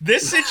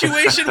 This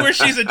situation where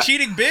she's a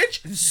cheating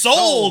bitch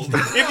sold.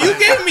 If you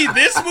gave me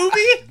this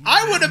movie,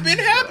 I would have been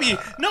happy.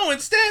 No,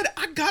 instead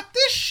I got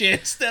this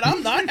shit that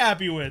I'm not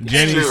happy with.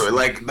 Jenny's- true.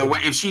 Like the way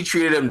if she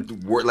treated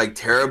him like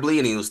terribly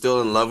and he was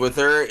still in love with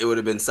her, it would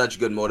have been such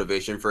good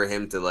motivation for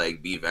him to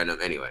like be Venom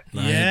anyway.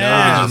 Nah, Yeah. that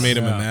would have just made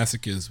him a Yeah.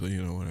 masochist, but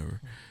you know,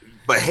 whatever.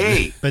 But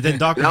hey, But then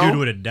Dr. No. Dude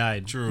would have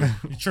died. True.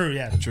 True,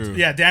 yeah. True.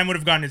 Yeah, Dan would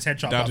have gotten his head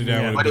chopped off. Dr.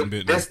 Dan would but have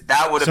been bitten.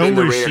 that would have So been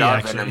the was she, rated R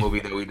actually. Venom movie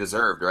that we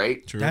deserved,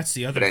 right? True. That's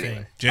the other But thing.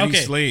 anyway. Jenny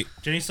okay. Slate.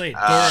 Jenny Slate.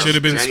 Should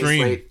have been Jenny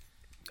Scream. Slate.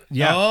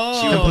 Yeah,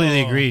 Oh.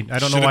 completely agreed. I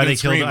don't know Should've why been they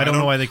killed. Scream. I don't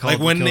know why they called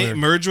like when the they killer.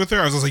 merged with her.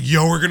 I was just like,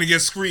 "Yo, we're gonna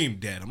get Scream,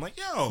 Dad." I'm like,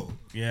 "Yo,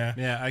 Yeah.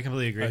 Yeah, I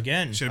completely agree.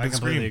 Again. should have I been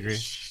completely Scream." agree.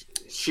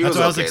 She That's was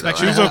what I was okay,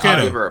 expecting. though. She was okay, I'll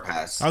though. give her a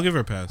pass. I'll give her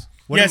a pass."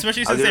 Yeah,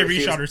 especially I'll since they give her- reshot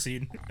she's- her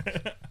scene.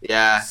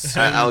 Yeah,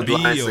 I'll Symbiote.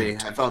 honestly,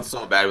 I felt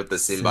so bad with the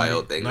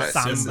symbiote thing. Not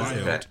That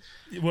symbiote.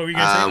 What were you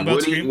gonna say about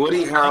Woody, Scream?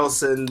 Woody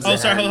Harrelson's. Oh,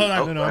 sorry, hold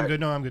on. No, I'm good.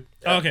 No, I'm good.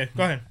 Oh, okay,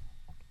 go ahead.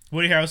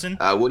 Woody Harrelson.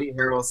 Woody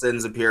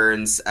Harrelson's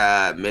appearance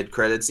at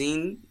mid-credit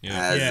scene Yeah.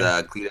 as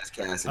Yeah. Cletus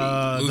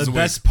Cassidy. Lose The the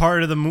best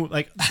part of the movie,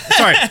 like,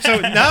 sorry. So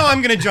now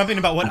I'm gonna jump in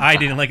about what I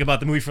didn't like about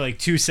the movie for like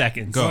 2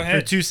 seconds. Go For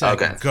ahead. 2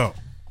 seconds. Okay. Go.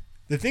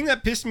 The thing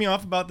that pissed me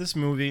off about this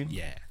movie,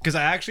 because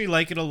I actually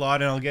like it a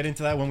lot, and I'll get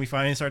into that when we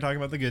finally start talking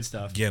about the good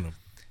stuff, Get him.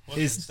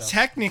 is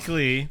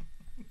technically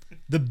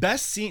the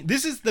best scene.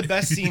 This is the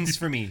best scenes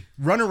for me.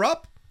 Runner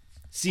up,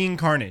 seeing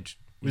Carnage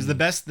was the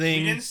best We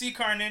thing. didn't see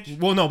Carnage.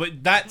 Well, no,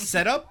 but that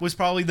setup was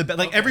probably the best.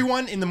 Like, Okay.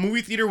 everyone in the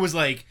movie theater was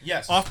like,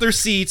 Yes. off their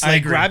seats, I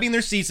like agree. grabbing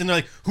their seats, and they're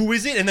like, "Who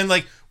is it?" And then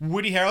like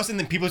Woody Harrelson.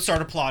 Then people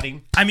start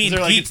applauding. I mean, they're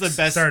like, Pete's "It's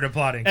the best." started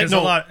applauding. And 'cause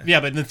no, a lot. yeah,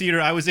 but in the theater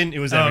I was in, it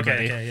was Oh,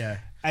 everybody. okay, yeah.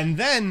 And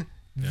then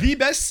the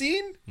best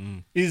scene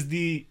is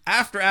the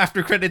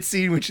after credit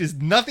scene, which is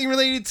nothing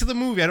related to the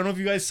movie. I don't know if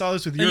you guys saw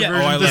this with your Yeah.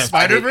 version Oh, I of the left.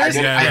 Spider I Verse.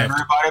 heard Yeah.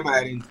 about it, but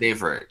I didn't stay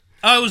for it.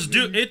 Oh, it was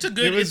it's a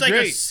good. It was It's like a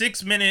great.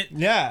 6-minute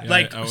Yeah.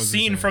 like I was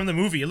scene the same. from the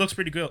movie. It looks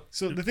pretty good.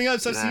 So the thing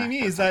that's upsetting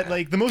me is that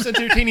like the most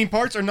entertaining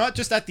parts are not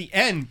just at the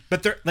end,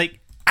 but they're like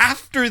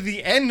after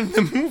the end of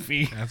the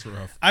movie. That's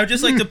rough. I would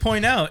just like to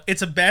point out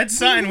it's a bad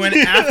sign when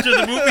after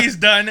the movie's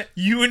done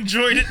you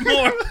enjoyed it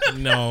more.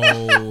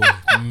 No,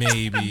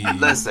 maybe.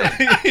 Listen,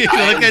 Look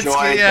at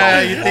enjoyed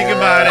yeah, the you think whole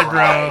about it, bro.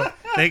 ride.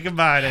 Think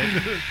about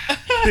it.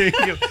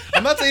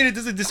 I'm not saying it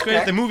doesn't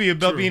discredit the movie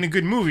about being a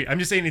good movie. I'm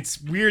just saying it's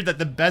weird that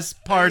the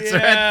best parts are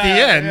at the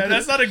end. Yeah,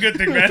 that's not a good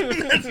thing, man.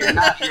 you're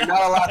not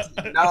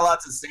allowed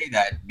to say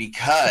that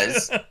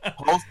because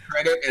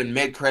post-credit and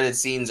mid-credit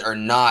scenes are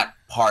not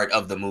part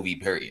of the movie.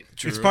 Period.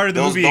 It's part of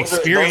the Those- movie those are-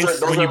 experience.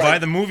 those are When you buy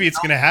like- the movie, it's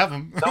gonna have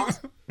them.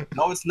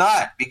 No, it's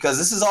not because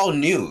this is all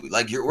new.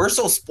 Like we're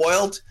so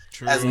spoiled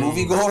as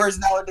moviegoers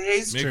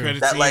nowadays Mid-credit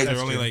that scenes like are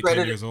only like 10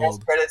 credit years and old.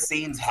 post-credit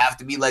scenes have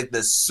to be like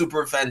the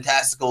super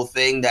fantastical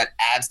thing that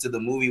adds to the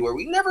movie where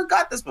we never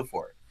got this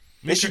before.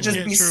 It should just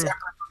Yeah, be true. separate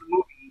from the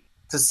movie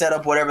to set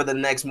up whatever the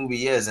next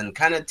movie is and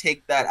kind of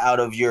take that out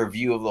of your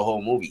view of the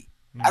whole movie.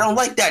 I don't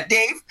like that,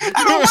 Dave.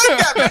 I don't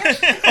like that,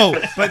 man.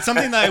 Oh, but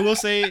something that I will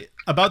say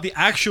about the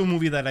actual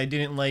movie that I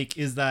didn't like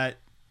is that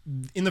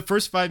in the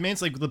first 5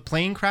 minutes, like the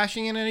plane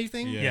crashing and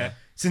anything. Yeah.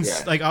 Since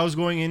Yeah. like I was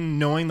going in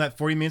knowing that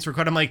 40 minutes were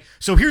cut, I'm like,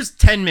 so here's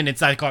 10 minutes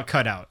that got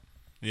cut out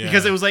Yeah.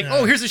 because it was like, Yeah.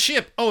 oh, here's a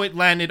ship. Oh, it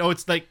landed. Oh,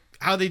 it's like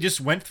how they just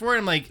went for it.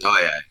 I'm like, Oh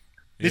yeah.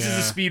 this Yeah. is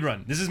a speed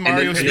run. This is And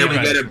Mario then speed we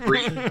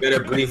run. get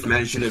a brief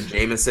mention of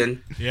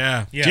Jameson.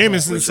 Yeah. Yeah.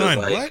 Jameson's Which son.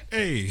 was like- What?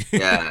 Hey.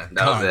 Yeah,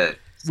 that was God. it.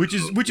 Which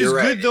is You're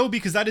right. good though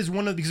because that is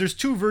one of because there's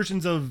two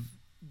versions of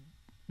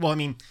well I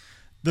mean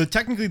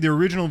technically the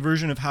original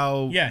version of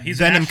how Yeah, he's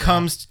an Venom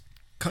astronaut.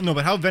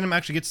 but how Venom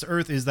actually gets to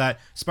Earth is that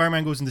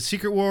Spider-Man goes into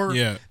Secret War.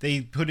 Yeah.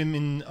 They put him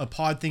in a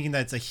pod thinking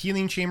that it's a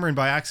healing chamber, and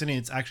by accident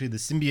it's actually the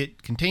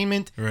symbiote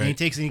containment. And he Right.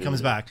 takes it and he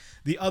comes back.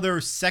 The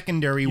other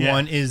secondary Yeah.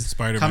 one is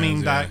Spider-Man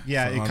coming back.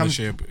 Yeah, on it comes.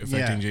 the ship affecting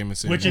yeah.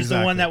 Jameson. Which is the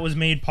Exactly. one that was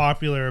made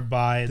popular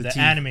by the TV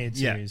animated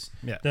yeah, series.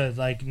 yeah. The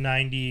like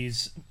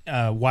 90s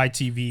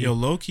YTV. Yo,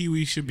 low key,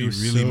 we should be It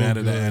was really so mad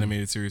at that good.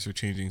 animated series for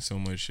changing so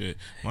much shit.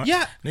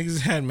 Yeah.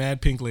 Niggas had mad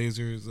pink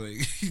lasers.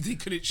 Like, they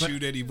couldn't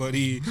shoot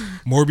anybody.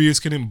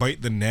 Morbius couldn't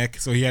bite the neck,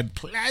 so he had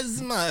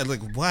plasma.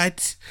 Like,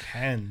 what?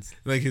 Hands.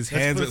 Like, his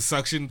Let's hands put- with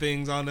suction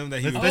things on them that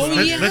he Let's, would let's,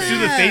 punch. let's, let's do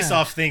the yeah.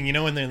 face-off thing, you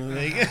know, when they're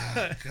like,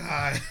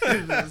 God,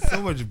 there's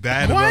so much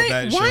bad about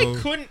that Why show.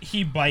 couldn't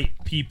he bite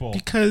people?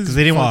 Because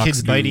they didn't want Fox kids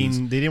dudes.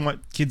 biting. They didn't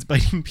want kids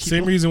biting people.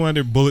 Same reason why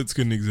their bullets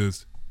couldn't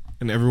exist,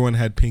 and everyone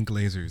had pink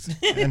lasers.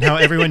 And how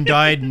everyone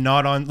died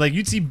not on like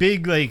you'd see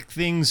big like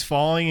things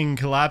falling and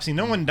collapsing.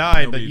 No one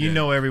died, Nobody but you did.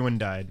 know everyone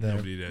died. there.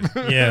 Nobody did.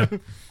 Yeah.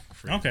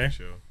 Freaking Okay.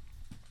 show.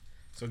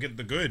 So get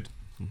the good.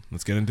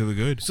 Let's get into the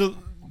good. So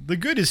the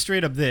good is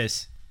straight up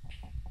this.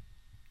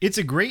 It's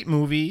a great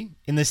movie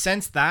in the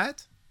sense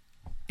that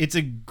it's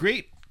a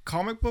great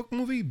comic book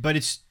movie, but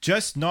it's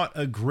just not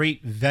a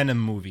great Venom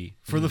movie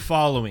for the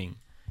following.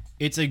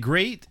 It's a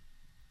great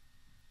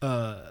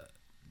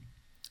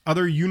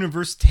other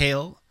universe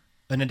tale,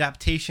 an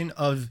adaptation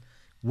of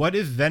what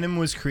if Venom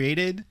was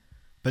created,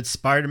 but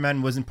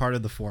Spider-Man wasn't part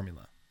of the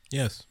formula.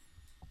 Yes.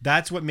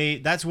 That's what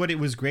it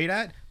was great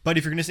at. But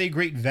if you're gonna say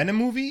great Venom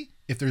movie,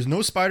 if there's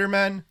no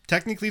Spider-Man,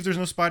 technically if there's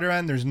no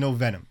Spider-Man, there's no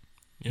Venom.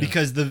 Yeah.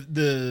 Because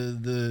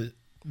the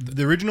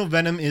original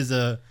Venom is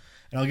and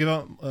I'll give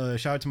out a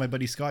shout out to my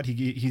buddy Scott.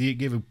 He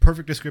gave a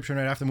perfect description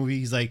right after the movie.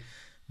 He's like,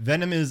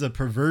 Venom is a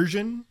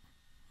perversion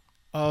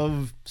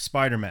of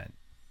Spider-Man.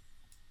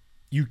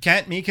 You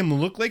can't make him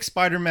look like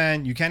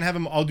Spider-Man. You can't have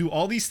him all do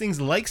all these things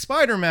like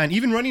Spider-Man,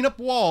 even running up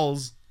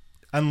walls,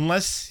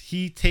 unless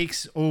he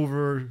takes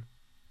over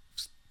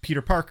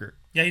Peter Parker.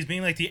 Yeah, he's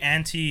being like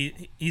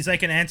he's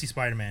like an anti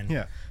Spider-Man.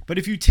 Yeah. But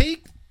if you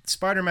take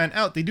Spider-Man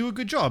out, they do a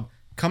good job.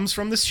 Comes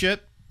from the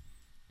ship.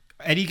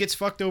 Eddie gets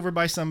fucked over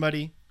by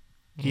somebody.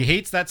 He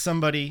hates that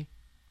somebody.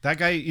 That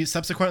guy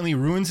subsequently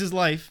ruins his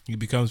life. He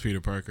becomes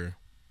Peter Parker.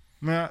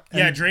 Yeah,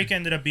 Yeah, and- Drake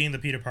ended up being the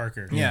Peter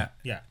Parker. Yeah.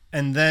 Yeah.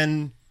 And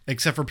then,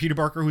 except for Peter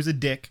Parker, who's a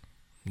dick.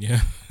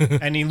 Yeah.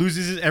 And he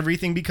loses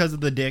everything because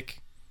of the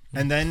dick.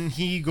 And then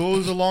he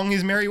goes along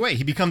his merry way.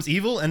 He becomes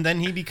evil, and then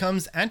he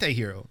becomes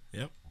anti-hero.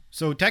 Yep.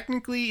 So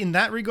technically, in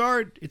that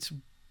regard, it's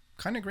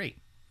kind of great.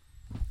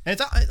 And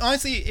it's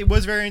honestly, it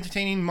was very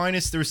entertaining.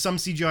 Minus there was some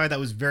CGI that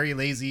was very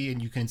lazy,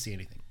 and you couldn't see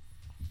anything.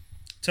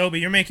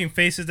 Toby, you're making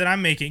faces that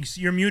I'm making.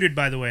 You're muted,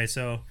 by the way.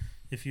 So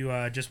if you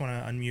just want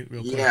to unmute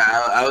real quick. Yeah,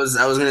 I was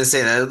gonna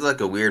say that was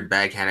like a weird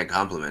backhanded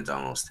compliment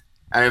almost.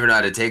 I don't even know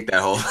how to take that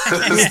whole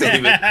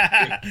statement.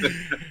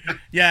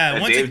 Yeah.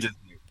 Dave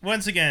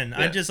Once again,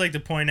 Yeah. I'd just like to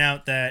point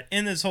out that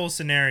in this whole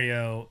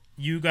scenario,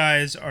 you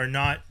guys are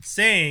not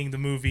saying the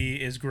movie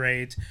is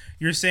great.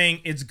 You're saying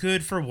it's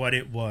good for what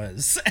it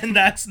was. And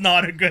that's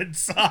not a good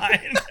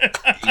sign.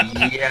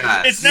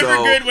 yeah, It's never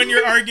so- good when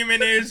your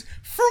argument is,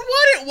 for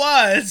what it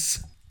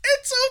was,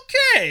 it's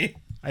okay.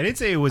 I did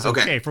say it was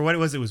okay. Okay. For what it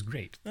was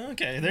great.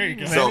 Okay, there you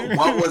go. So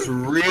what was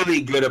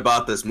really good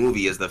about this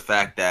movie is the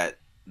fact that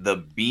the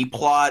B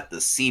plot, the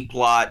C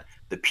plot,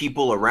 the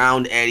people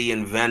around Eddie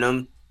and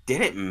Venom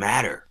didn't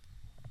matter.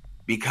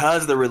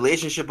 Because the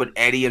relationship with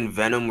Eddie and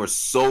Venom were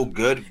so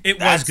good, It was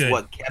that's good.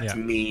 what kept Yeah.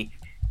 me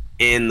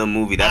in the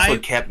movie. That's I-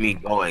 what kept me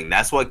going.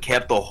 That's what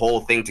kept the whole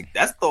thing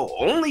that's the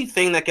only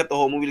thing that kept the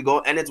whole movie to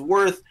go, and it's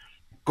worth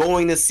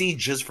going to see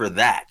just for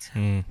that.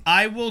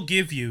 I will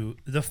give you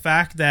the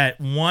fact that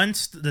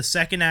once the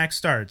second act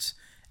starts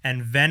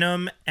and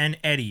Venom and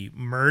Eddie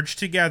merge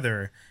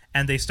together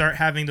and they start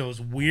having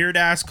those weird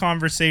ass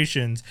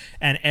conversations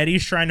and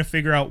Eddie's trying to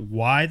figure out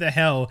why the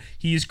hell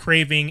he's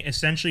craving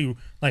essentially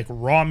like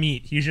raw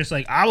meat. He's just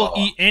like, I will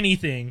eat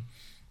anything.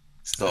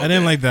 So I didn't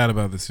good. like that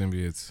about the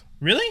symbiotes.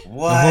 Really?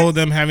 what? The whole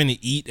them having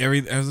to eat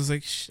everything. I was just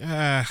like,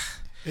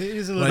 It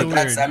is a Like, little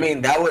That's, weird. I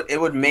mean, it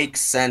would make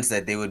sense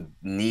that they would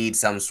need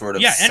some sort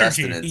of Yeah,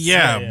 energy. sustenance.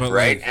 yeah, Yeah, but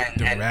Right, like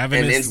the and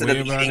ravenous instead way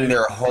of about eating it.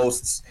 their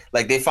hosts,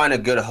 like they find a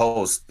good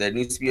host. There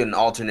needs to be an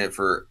alternative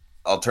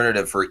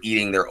for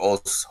eating their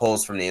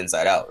host from the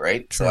inside out,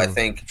 right? So I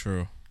think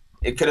True.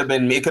 It could have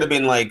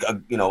been like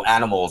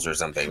animals or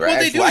something, right? Well,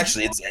 they do-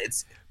 Actually,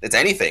 it's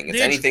anything. It's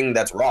They- anything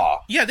that's raw.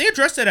 Yeah, they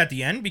addressed it at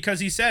the end because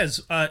he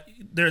says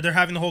they're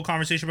having the whole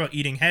conversation about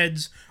eating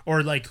heads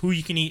or like who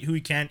you can eat, who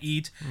you can't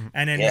eat,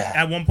 and then Yeah.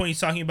 at one point he's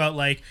talking about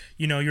like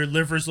your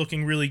liver's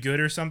looking really good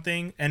or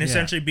something, and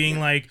essentially being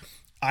like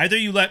either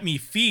you let me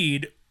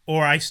feed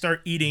or I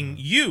start eating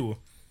you.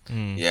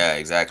 Yeah,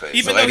 exactly.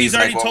 Even So though Eddie's he's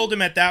already like, well- told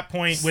him at that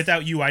point,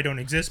 without you I don't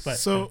exist. But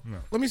So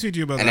let me speak to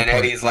you about And that then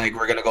part. Eddie's like,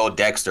 we're gonna go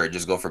Dexter,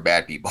 just go for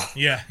bad people.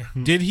 yeah,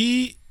 Did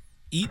he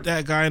eat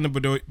that guy in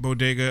the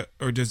bodega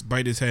or just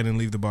bite his head and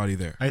leave the body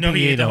there? I No, think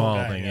he he ate ate the the whole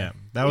whole guy, thing. yeah. Yeah,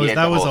 that He was ate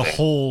that the was whole a thing.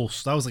 whole.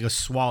 That was like a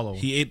swallow.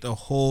 He ate the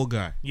whole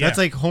guy. yeah. That's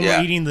like Homer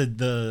Yeah. eating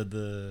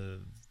the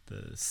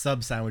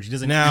sub sandwich. He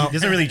doesn't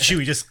really chew.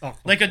 He just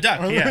like a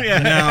duck. Yeah, Yeah.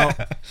 Now,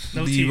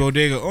 No the teeth.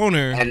 bodega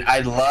owner, And I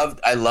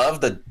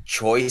love the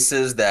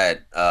choices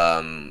that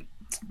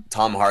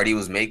Tom Hardy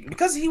was making,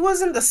 because he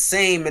wasn't the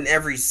same in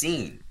every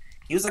scene.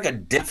 He was like a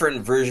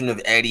different version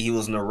of Eddie. He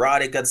was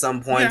neurotic at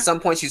some point. Yeah. Some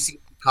points you see him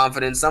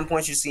confident. Some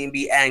points you see him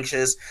be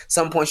anxious.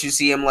 Some points you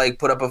see him like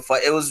put up a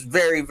fight. It was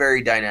very,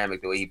 very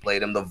dynamic the way he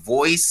played him. The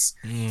voice,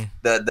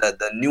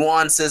 the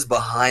nuances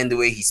behind the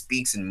way he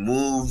speaks and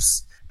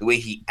moves, the way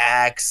he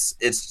acts.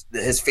 It's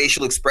his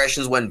facial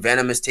expressions when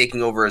Venom is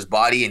taking over his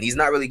body and he's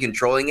not really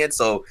controlling it.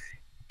 So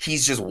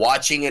he's just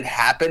watching it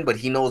happen, but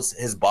he knows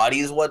his body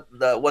is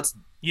what's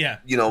yeah.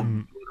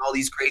 doing all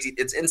these crazy.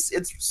 It's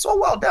so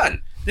well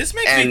done. This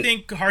makes me And-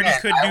 think Hardy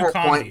and could I do will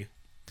comedy.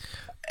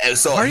 And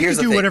so Hardy here's can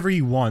the do thing. whatever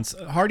he wants.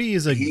 Hardy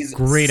is a He's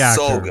great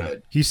actor. so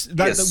good. He's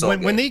is so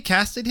when good. they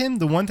casted him,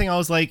 the one thing I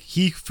was like,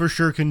 he for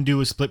sure can do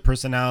a split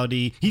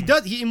personality. He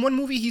does. He in one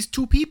movie, he's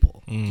two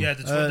people. Yeah,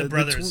 the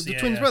brothers, the yeah,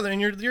 twins yeah. brother,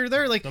 and you're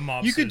there like The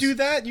you could mobsters. do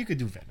that. You could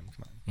do Venom.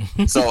 Come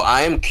on. So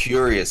I am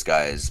curious,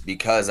 guys,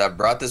 because I've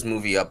brought this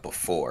movie up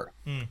before.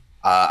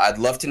 I'd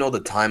love to know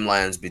the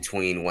timelines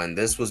between when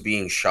this was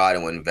being shot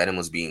and when Venom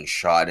was being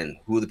shot, and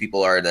who the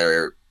people are that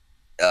are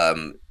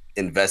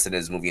invested in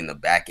this movie in the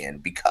back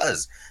end,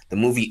 because the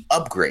movie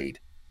Upgrade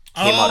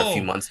came out a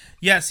few months.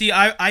 Yeah, see,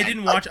 I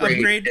didn't watch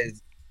Upgrade.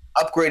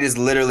 Upgrade is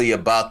literally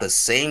about the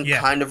same Yeah.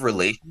 kind of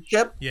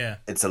relationship. Yeah,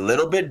 It's a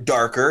little bit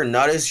darker,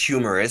 not as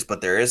humorous, but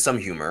there is some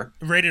humor.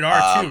 rated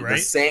R too, The right?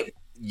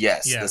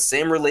 the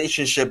same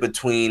relationship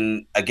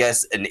between, I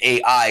guess, an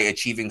AI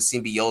achieving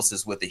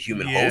symbiosis with a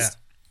human Yeah. host.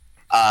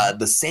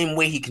 The same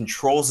way he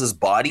controls his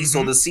body.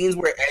 So the scenes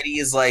where Eddie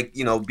is like,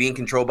 being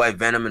controlled by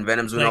Venom and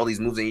Venom's doing Like, all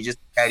these moves, and you just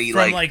Eddie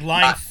From like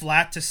lying not-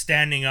 flat to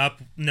standing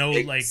up, no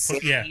like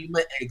yeah, same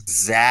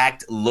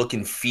exact look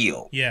and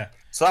feel. yeah.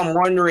 So I'm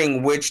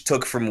wondering which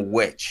took from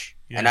which,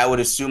 Yeah. and I would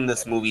assume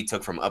this movie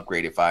took from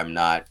Upgrade if I'm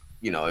not,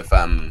 if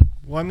I'm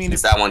Well, I mean,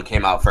 if that one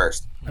came out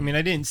first. I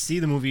didn't see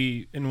the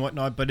movie and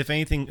whatnot, but if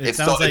anything, it It's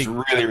sounds like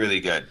really,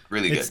 really good,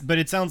 really good. But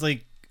it sounds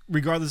like,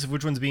 regardless of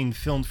which one's being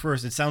filmed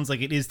first, it sounds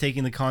like it is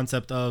taking the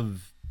concept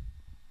of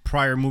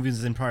prior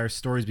movies and prior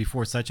stories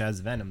before, such as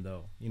Venom,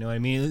 though. You know what I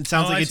mean? It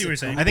sounds Oh, I like see what you're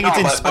saying. I think No, it's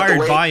but the inspired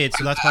way- by it,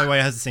 so that's probably why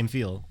it has the same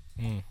feel.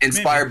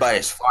 Inspired by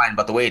it's fine,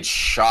 but the way it's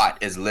shot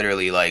is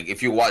literally like,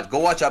 if you go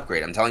watch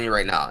Upgrade. I'm telling you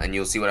right now, and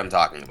you'll see what I'm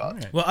talking about.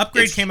 Alright. Well,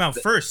 Upgrade It's- came out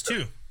first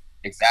too.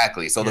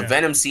 Exactly. So the Yeah.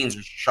 Venom scenes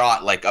are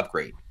shot like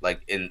Upgrade,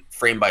 like in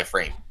frame by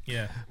frame.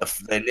 Yeah,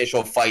 The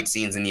initial fight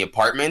scenes in the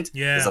apartment.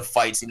 Yeah. There's a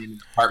fight scene in the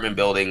apartment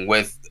building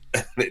with.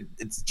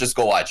 It's just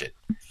go watch it.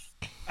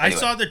 I Anyway.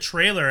 saw the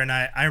trailer and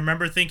I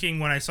remember thinking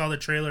when I saw the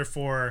trailer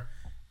for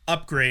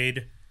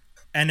Upgrade,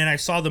 and then I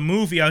saw the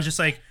movie, I was just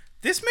like,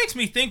 this makes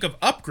me think of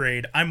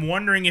Upgrade. I'm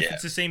wondering if Yeah.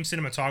 it's the same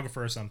cinematographer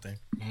or something.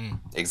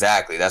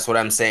 Exactly. That's what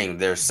I'm saying.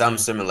 There's some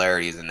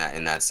similarities in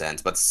that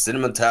sense, but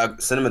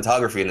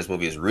cinematography in this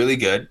movie is really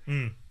good.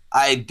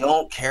 I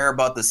don't care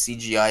about the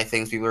CGI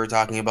things people are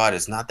talking about.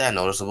 It's not that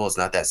noticeable. It's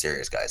not that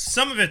serious, guys.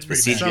 Some of it's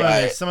pretty The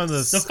bad. CGI Some of the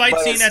The fight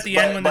But scene it's- at the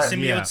end when the but-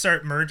 symbiotes yeah.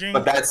 start merging.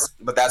 But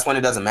that's when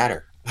it doesn't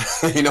matter.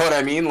 You know what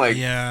I mean? Like,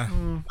 yeah.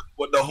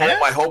 what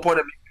my whole point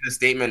of making the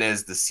statement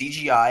is the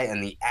CGI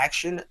and the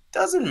action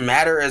doesn't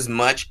matter as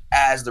much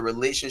as the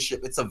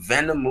relationship. It's a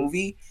Venom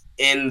movie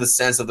in the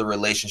sense of the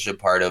relationship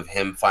part of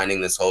him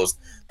finding this host,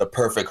 the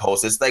perfect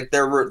host. It's like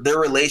their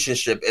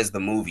relationship is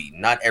the movie,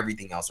 not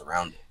everything else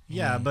around it.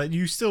 Yeah, but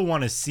you still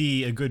want to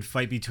see a good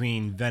fight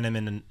between Venom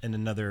and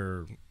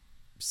another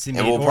symbiote.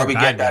 And we'll or probably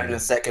bad get that guy. in the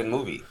second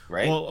movie,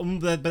 right? Well,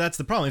 but that's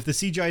the problem. If the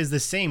CGI is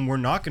the same, we're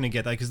not going to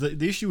get that, because the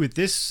issue with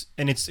this,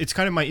 and it's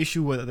kind of my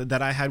issue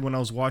that I had when I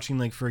was watching,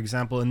 like, for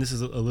example, and this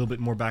is a little bit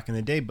more back in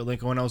the day, but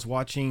like when I was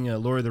watching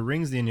Lord of the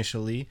Rings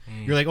initially,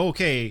 you're like,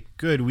 okay,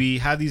 good, we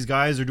have these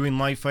guys, they're doing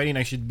light fighting,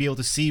 I should be able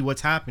to see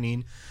what's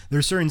happening.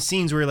 There's certain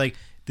scenes where you're like,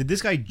 did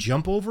this guy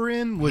jump over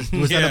him? Was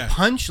that Yeah. a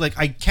punch? Like,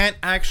 I can't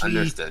actually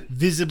Understood.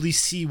 visibly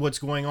see what's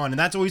going on, and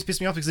that's always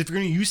pissed me off, because if you're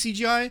going to use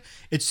CGI,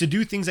 it's to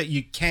do things that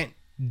you can't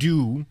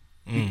do.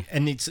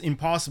 And it's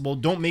impossible.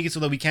 Don't make it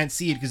so that we can't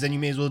see it, because then you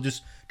may as well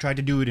just try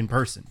to do it in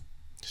person.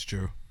 It's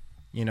true.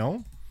 You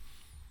know,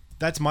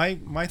 that's my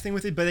thing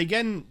with it. But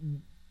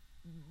again,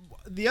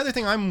 the other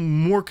thing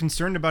I'm more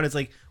concerned about is,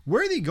 like,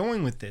 where are they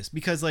going with this?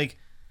 Because, like,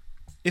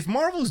 if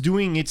Marvel's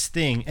doing its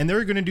thing and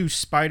they're going to do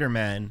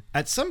Spider-Man,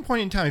 at some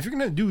point in time, if you're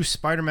going to do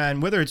Spider-Man,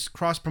 whether it's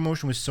cross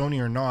promotion with Sony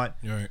or not,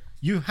 Right.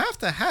 you have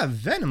to have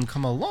Venom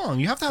come along.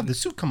 You have to have the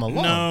suit come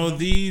along. No,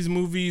 these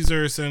movies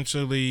are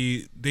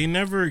essentially, they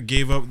never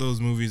gave up those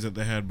movies that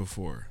they had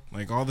before.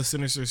 Like all the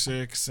Sinister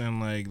Six and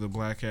like the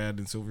Black Cat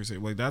and Silver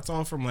Sable, like that's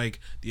all from like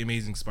the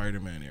Amazing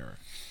Spider-Man era.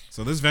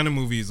 So this Venom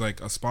movie is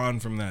like a spawn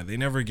from that. They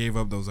never gave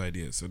up those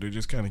ideas, so they're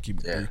just kind of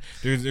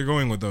they're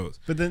going with those.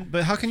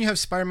 But how can you have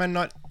Spider-Man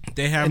not?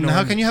 They have And no.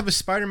 how can you have a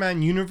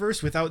Spider-Man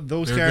universe without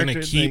those They're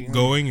characters? gonna keep like,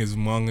 going as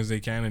long as they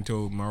can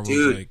until Marvel's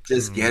Dude, like.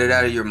 just get it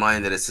out of your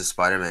mind that it's the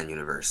Spider-Man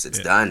universe. It's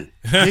done.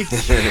 They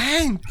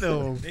can't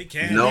though. They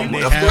can. No,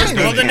 They of have course to.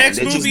 they Well, the can. next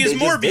They just- movie is they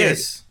just did.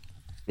 Morbius.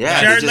 Yeah,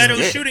 they Jared just Leto's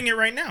did. shooting it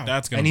right now.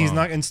 That's gonna. And he's bomb.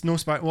 not. And no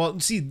Spider. Well,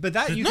 see, but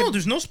that you No, can,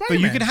 there's no But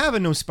Spider-Man. you could have a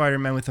no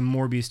Spider-Man with a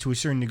Morbius to a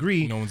certain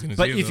degree. No one's gonna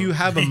But see it, if you though.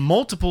 have a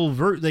multiple,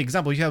 like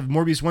example, you have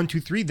Morbius 1,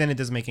 2, 3, then it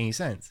doesn't make any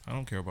sense. I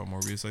don't care about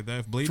Morbius like that.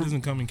 If Blade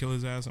doesn't come and kill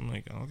his ass, I'm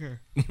like, I don't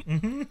care.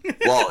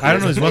 Well, I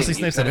don't know, here's is the Wesley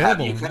thing. Snipes You could have-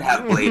 available? You could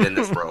have Blade in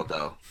this world,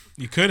 though.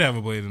 You could have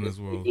a Blade in this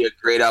world It'd be a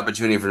great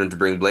opportunity for them to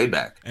bring Blade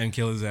back. and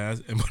kill his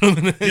ass and put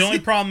him in The only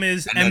problem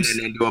is And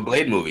then do a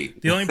Blade movie.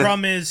 the only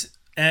problem is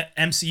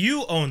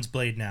MCU owns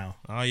Blade now.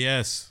 Oh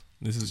yes,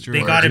 this is true.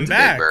 They got him Big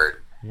back.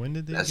 Bird. When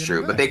did they? That's get true,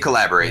 him but back? they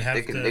collaborate. They have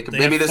They can. the- They can they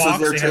maybe have this was Fox,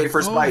 their they trade have-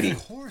 for Oh, Spidey. of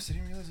course, I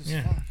didn't realize it was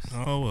Yeah. Fox.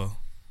 Oh well,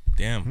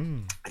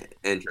 damn.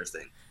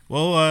 Interesting.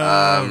 Well,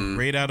 Um,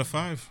 rate out of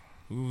 5.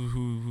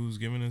 Who's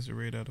giving us a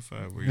rate out of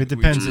 5? It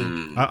depends.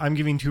 I'm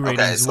giving 2 ratings.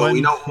 Okay, so One,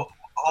 we know.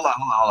 Hold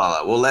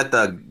on. We'll let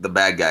the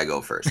bad guy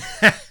go first.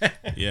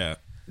 Yeah.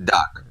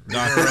 Doc.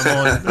 Damn,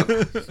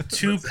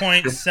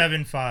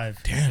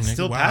 2.75. nigga,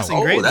 still wow. passing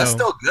Oh, grade that's though.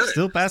 still good.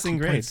 Still passing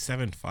grade.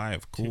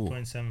 0.75. Cool.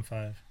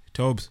 2.75.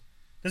 Tobes.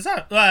 That's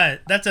not.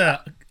 That's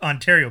a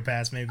Ontario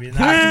pass, maybe. Not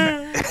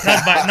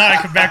a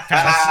Quebec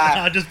pass.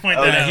 I'll just point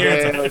that out. Here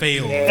it's a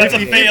fail. That's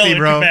a fail in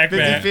bro. Quebec,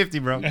 man.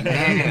 50-50, bro.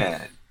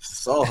 Man,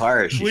 so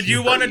harsh. Would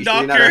you want a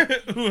doctor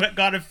who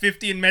got a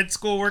 50 in med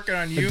school working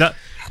on you?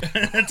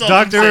 That's all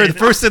I'm Doctor, saying. the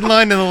first in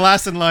line and the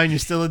last in line, you're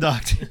still a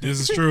doctor. This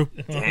is true.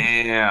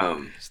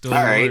 Damn. Still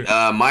All right.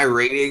 alert. My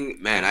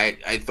rating, man,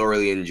 I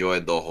thoroughly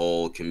enjoyed the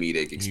whole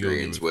comedic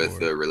experience give it with 4.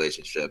 the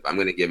relationship. I'm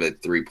gonna give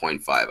it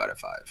 3.5 out of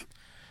 5.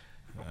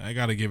 I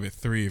gotta give it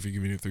 3 if you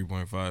give me a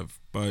 3.5.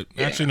 But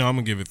Yeah. actually, no, I'm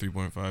gonna give it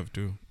 3.5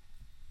 too.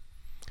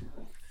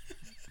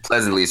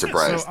 Pleasantly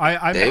surprised. So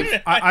I'm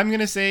Dave?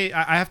 gonna say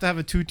I have to have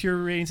a 2-tier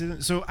rating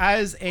system. So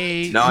as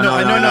a No.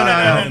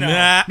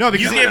 No. No,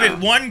 because You gave it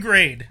 1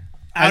 grade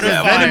as out of a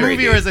Yeah, Venom 5. why?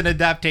 movie or as an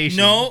adaptation.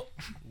 No,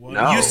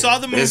 No, you saw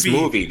the this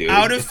movie, dude.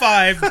 Out of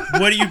 5,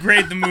 what do you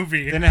grade the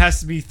movie? Then it has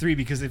to be 3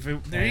 because if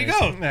it There you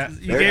go. Yeah,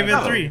 You There gave you it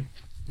go. 3.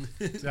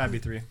 it's gotta be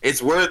 3.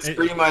 It's worth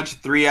pretty much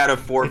 3 out of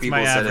 4 It's people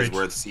my said average. it's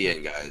worth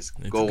seeing, guys.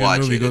 It's a Go good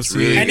watch movie, it. go It's see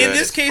really it. And in good.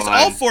 this It's case, fun.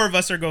 all 4 of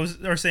us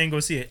are saying go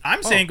see it.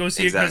 I'm saying go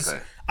see it because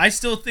exactly. I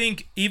still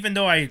think, even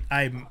though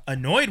I'm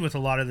annoyed with a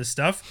lot of this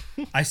stuff,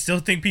 I still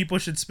think people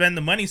should spend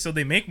the money so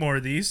they make more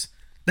of these.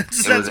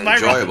 That's It was my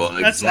enjoyable.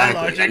 That's my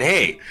Exactly. logic. And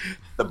hey,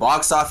 the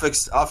box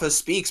office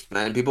speaks,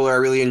 man. People are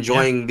really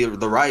enjoying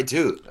the ride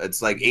too.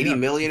 It's like 80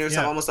 million or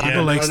something, Yeah. almost.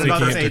 People like I was sticking about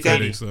to it say to it's 80.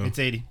 critics, though. It's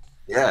 80.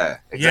 Yeah,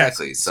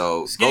 exactly.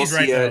 So go Skinny's see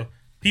right it. though.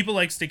 People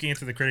like sticking it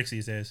to the critics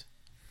these days.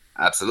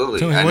 Absolutely,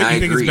 Tell me, and what, I you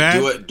think it's agree.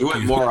 bad? Do it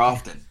more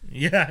often.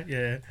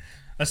 Yeah.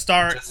 A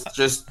star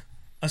Just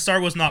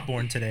was not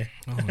born today.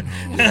 How'd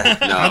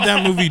no.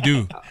 that movie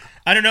do?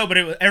 I don't know, but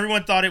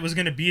everyone thought it was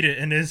gonna beat it,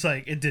 and it's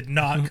like it did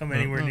not come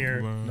anywhere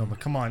near. No, but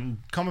come on,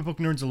 comic book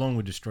nerds alone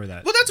would destroy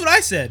that. Well, that's what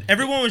I said.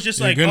 Everyone was just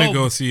You're like, gonna "Oh,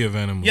 go see a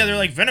Venom movie. yeah." They're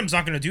like, "Venom's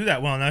not gonna do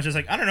that well," and I was just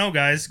like, "I don't know,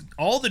 guys.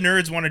 All the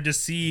nerds want to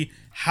just see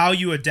how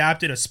you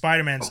adapted a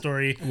Spider-Man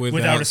story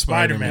without a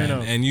Spider-Man."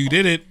 No. And you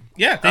did it.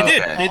 Yeah, they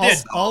did. Okay. They did.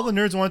 All the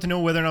nerds wanted to know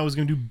whether or not it was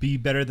going to be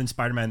better than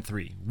Spider-Man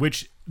 3,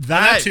 which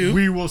that too.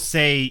 we will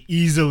say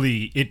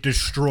easily it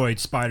destroyed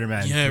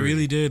Spider-Man. Yeah, it 3.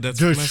 really did.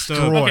 That's messed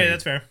Destroyed. up. Okay,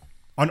 that's fair.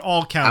 On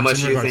all counts. How much in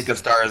do you regards- think of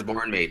Star is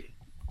Born made?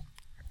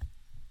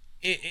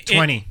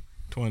 20.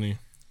 20,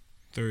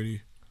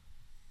 30.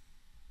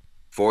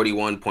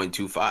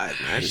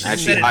 41.25, man. said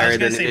Actually it. I higher was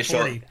gonna than say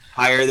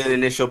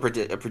initial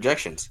 40.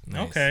 projections.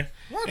 Nice. Okay.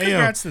 Well, Hey,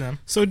 congrats to them.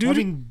 So, I dude,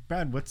 mean,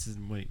 Brad, what's his.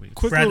 Wait.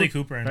 quick Bradley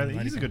little, Cooper and Bradley,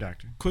 Mighty he's a Cooper. good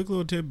actor. quick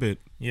little tidbit.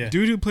 Yeah.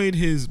 Dude who played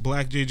his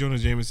Black J. Jonah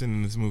Jameson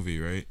in this movie,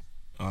 right?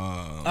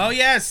 Oh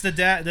yes, the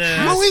dad.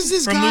 How is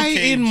this from guy Luke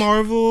Cage. in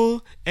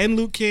Marvel and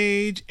Luke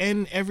Cage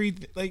and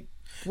everything? Like,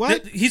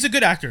 what? He's a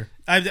good actor.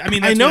 I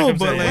mean, I that's know, what it comes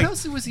but down to. like- What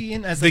else was he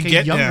in as The like a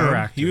Get younger Down.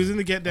 actor? He was in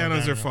The Get Down Okay,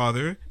 as their yeah.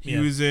 father. He Yeah.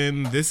 was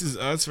in This Is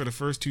Us for the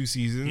first 2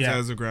 seasons Yeah.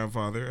 as a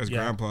grandfather, as Yeah.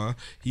 grandpa.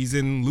 He's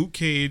in Luke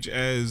Cage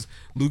as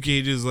Luke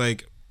Cage's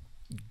like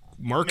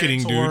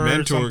marketing Mentor or dude,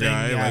 mentor something,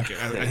 guy.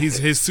 yeah. Like he's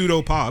his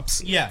pseudo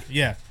pops. Yeah.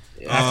 Yeah.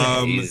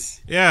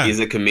 He's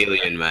a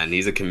chameleon, man.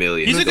 He's a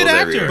chameleon. He's a He good goes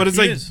actor. everywhere. But it's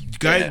He like is.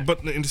 guys, Yeah.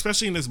 but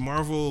especially in this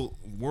Marvel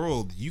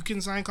world, you can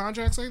sign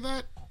contracts like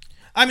that.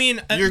 I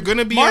mean, You're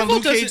gonna be Marvel on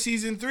Luke Cage doesn't-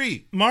 season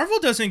 3. Marvel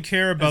doesn't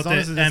care about As long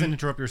as it the doesn't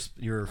interrupt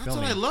your That's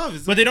filming. what I love.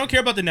 Is but they don't care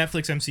about the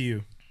Netflix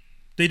MCU.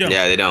 They don't.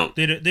 Yeah, they don't.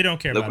 They don't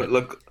care about it.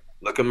 Look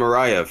Look at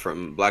Mariah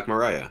from Black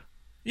Mariah.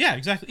 Yeah,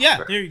 exactly. Yeah,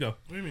 there you go.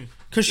 What do you mean?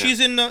 Because she's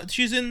in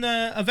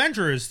the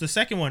Avengers, the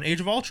second one, Age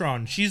of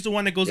Ultron. She's the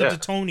one that goes up Yeah. to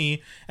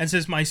Tony and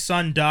says, "My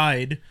son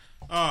died,"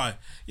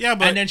 Yeah,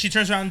 but and then she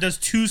turns around and does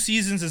 2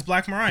 seasons as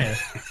Black Mariah.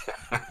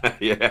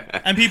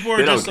 Yeah. And people are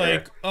They don't just care.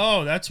 like,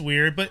 "Oh, that's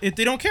weird," but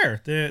they don't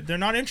care. They're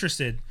not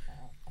interested.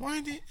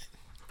 why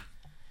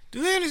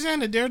do they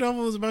understand that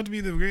Daredevil is about to be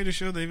the greatest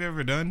show they've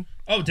ever done?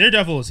 Oh,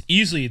 Daredevil is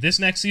easily this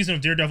next season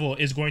of Daredevil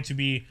is going to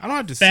be I don't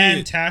have to see it.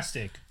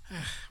 fantastic.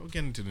 We'll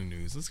get into the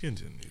news. Let's get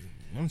into the news.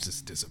 I'm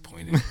just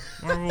disappointed.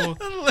 Marvel,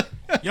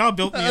 y'all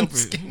built me up.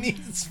 Skinny.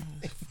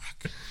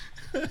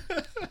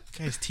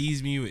 Guys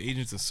teased me with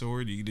Agents of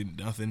S.W.O.R.D. You did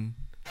nothing.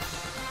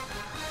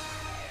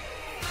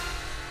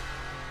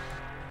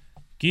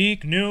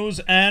 Geek news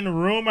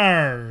and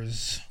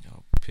rumors.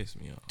 Y'all piss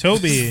me off.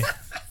 Toby.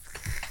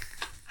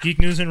 Geek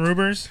news and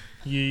rumors.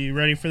 You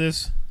ready for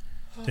this?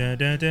 Dun,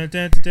 dun, dun,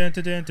 dun, dun,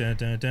 dun, dun, dun,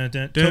 dun, dun,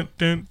 dun. Dun,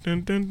 dun,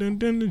 dun, dun,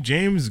 dun, dun.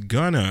 James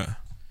Gunn.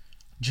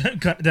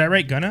 Did I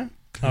write Gunna?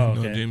 Oh,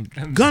 No, okay. James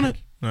Gunn.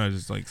 No, I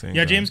just like saying.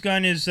 Yeah, Gunn. James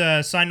Gunn is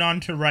signed on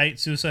to write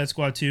Suicide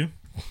Squad 2.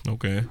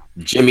 Okay,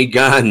 Jimmy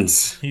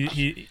Guns.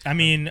 I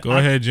mean, go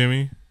ahead,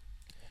 Jimmy.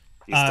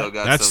 He still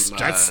got That's some.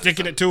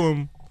 sticking it to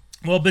him.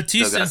 Well, Still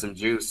Batista. got some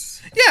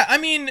juice. Yeah, I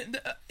mean,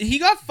 he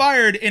got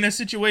fired in a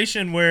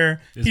situation where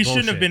It's he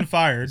shouldn't have bullshit. been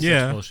fired.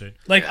 Yeah. Bullshit.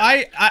 Like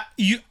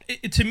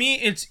to me,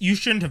 it's you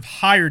shouldn't have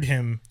hired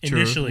him True.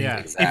 initially Yeah.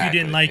 if you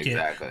didn't like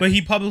Exactly. it. But he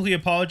publicly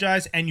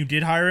apologized, and you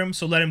did hire him,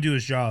 so let him do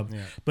his job. Yeah.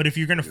 But if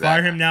you're gonna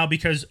fire him now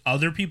because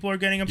other people are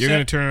getting upset, You're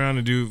gonna turn around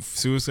and do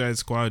Suicide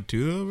Squad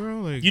 2, though,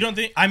 bro? Like, you don't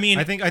think? I mean,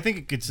 I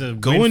think it's a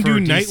Go win and for do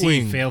DC,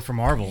 Nightwing. fail for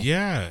Marvel.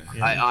 yeah.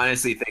 I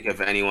honestly think if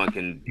anyone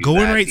can do Go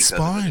and that write because of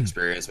Spawn. his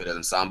experience with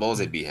ensembles,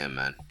 it'd be him,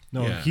 man.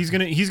 No, Yeah. he's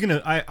gonna.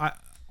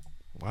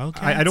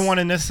 Wildcats. I don't want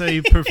to necessarily.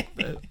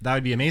 That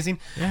would be amazing.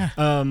 Yeah.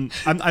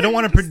 I don't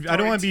want to. I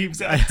don't want to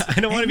be. I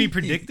don't want to be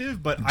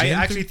predictive, but I Gen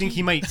actually think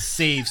he might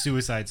save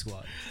Suicide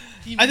Squad.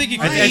 I think he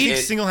I could. think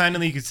It-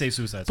 single-handedly he could save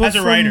Suicide As Squad. a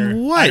from writer,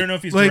 what? I don't know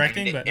if he's Like-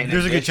 directing, but In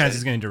There's a good chance addition-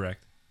 he's going to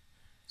direct.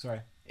 Sorry.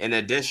 In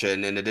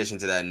addition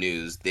to that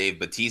news, Dave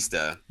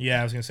Bautista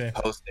yeah, I was gonna say.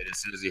 posted as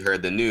soon as he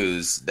heard the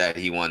news that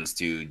he wants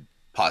to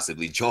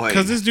possibly join.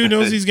 Because this dude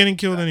knows he's getting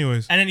killed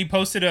anyways. And then he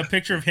posted a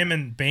picture of him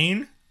and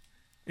Bane.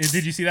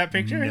 Did you see that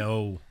picture?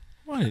 No.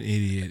 What an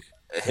idiot.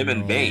 him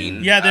and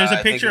Bane. Yeah, there's a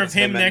I think picture it of was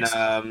him and, next-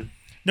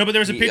 No, but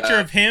there was a He, picture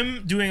uh, of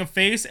him doing a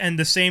face, and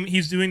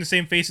he's doing the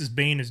same face as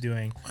Bane is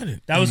doing. What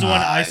an, That was the one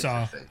I interesting.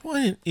 saw.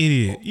 what an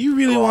idiot. You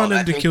really Well, want I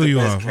him to think kill the you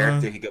best off, huh?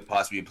 character he could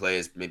possibly play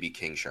is maybe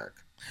King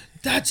Shark.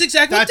 That's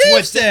exactly That's what Dave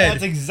what said.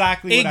 That's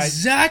exactly what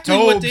Exactly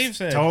I. what Dave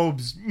said.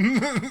 Tobes.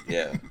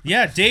 Yeah.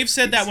 Yeah, Dave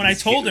said that when I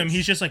He's told him. huge.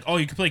 He's just like, "Oh,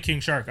 you can play King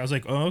Shark." I was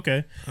like, "Oh,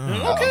 okay."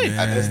 Oh, Okay. man.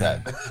 I missed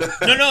that.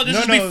 No, this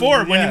No, is no, before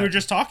when yeah. you were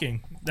just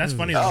talking. That's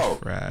funny. though. Oh.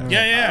 Crap.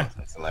 Yeah.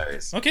 That's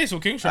hilarious. Okay, so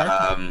King Shark.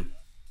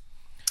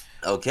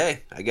 Okay,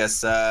 I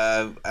guess.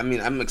 I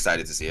mean, I'm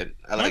excited to see it.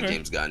 I like Okay.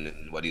 James Gunn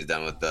and what he's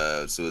done with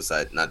the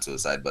not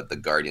Suicide, but the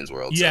Guardians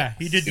world. so- Yeah,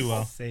 he did do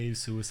well. Save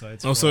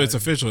Suicide Oh, so it's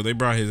Squad. official. They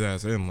brought his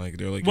ass in. Like,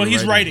 they're like, Well, "You're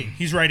he's writing.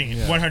 He's writing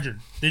it. 100.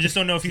 They just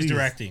don't know if he's Please-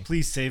 directing.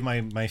 Please save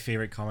my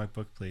favorite comic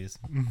book, please.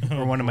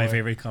 Or one of my boy.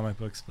 favorite comic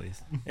books,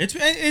 please. It's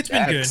been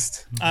good.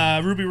 Next.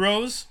 Ruby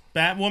Rose,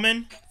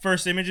 Batwoman.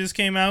 First images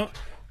came out.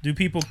 Do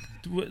people?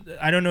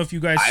 I don't know if you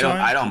guys I saw don't.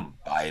 it. I don't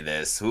buy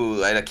this.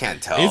 Who? I can't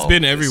tell. It's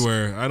been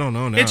everywhere. I don't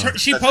know now. It's her.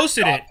 She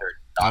posted it.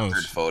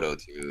 Doctored photo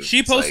too. She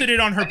It's posted like, it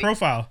on her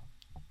profile.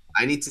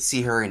 I need to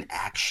see her in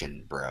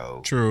action,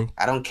 bro. True.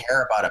 I don't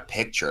care about a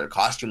picture. The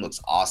costume looks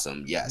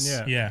awesome. Yes.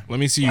 Yeah. Yeah.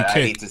 Let me see you But I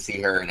kick. need to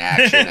see her in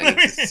action. I need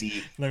to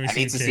see. Let me I see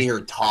need to you see kick.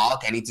 her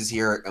talk. I need to see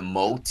her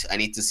emote. I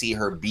need to see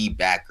her be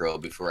Batgirl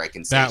before I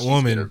can say she's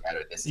Batwoman. good or bad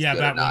or this is Yeah,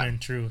 good or not.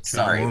 Batwoman. True.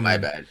 Sorry, Batwoman. my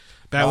bad.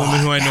 Batwoman,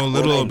 who I know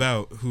little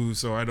Batwoman. about,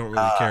 so I don't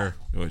really care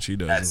what she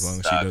does That as long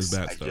as sucks. she does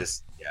Bat I stuff.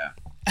 just, yeah.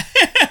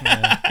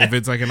 If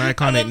it's like an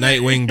iconic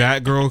Nightwing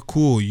Batgirl,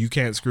 cool. You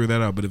can't screw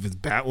that up. But if it's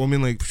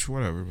Batwoman, like,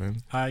 whatever,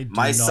 man. I do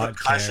My not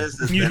subconscious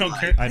care. has You been don't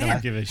like, care? I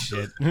don't give a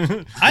shit.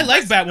 I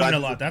like Batwoman a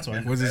lot. That's why.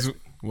 What's this?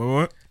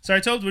 What?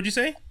 Sorry, Toad. What'd you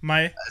say?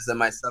 My. I said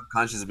my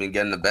subconscious has been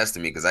getting the best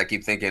of me because I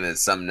keep thinking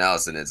it's something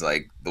else, and it's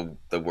like the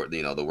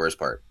worst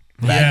part.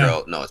 Yeah.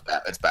 Batgirl, no,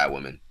 it's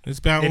Batwoman. It's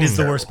Batwoman. It is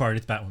the worst part.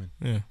 It's Batwoman.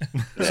 Yeah.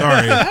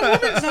 Sorry.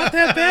 Batwoman's not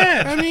that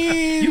bad. I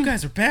mean, You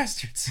guys are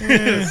bastards.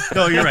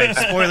 No, you're right.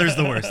 Spoiler's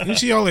the worst. isn't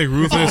she all like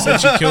ruthless and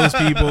she kills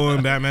people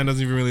and Batman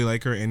doesn't even really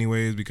like her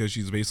anyways because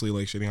she's basically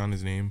like shitting on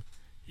his name?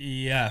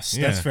 Yes,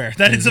 Yeah. that's fair.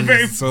 That is a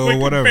very So quick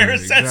whatever. fair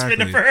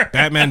assessment of Exactly. her.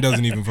 Batman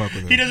doesn't even fuck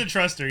with her. He doesn't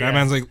trust her.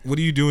 Batman's like, what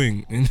are you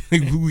doing? And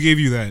like, who gave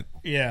you that?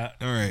 Yeah.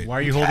 All right. Why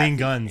are you holding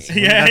guns?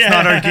 Yeah, That's yeah.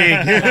 not our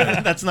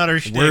gig. That's not our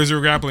shtick. Where's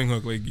your grappling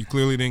hook? Like, you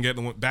clearly didn't get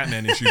the one,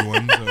 Batman issued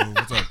one. So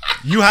what's up?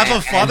 You have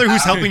a father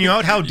who's helping you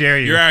out. How dare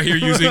you? You're out here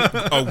using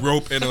a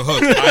rope and a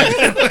hook.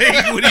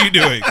 Like, what are you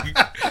doing?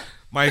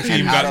 My team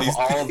And out got of these.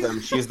 all of them,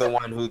 she's the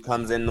one who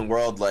comes in the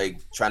world like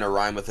trying to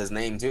rhyme with his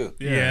name too.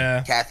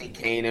 Yeah. Kathy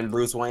Kane and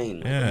Bruce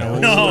Wayne. Yeah.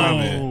 No.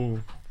 Stop it.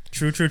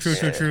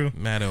 True.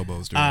 Mad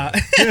elbows. During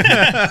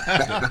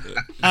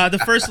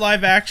The first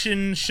live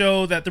action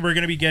show that we're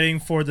going to be getting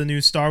for the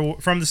new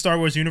from the Star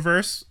Wars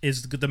universe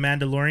is The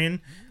Mandalorian.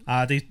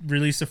 They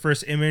released the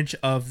first image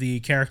of the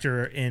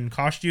character in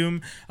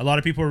costume. A lot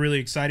of people are really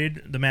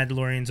excited. The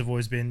Mandalorians have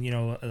always been,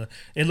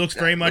 it looks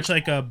very much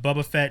like a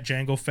Boba Fett,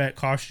 Jango Fett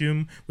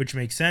costume, which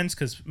makes sense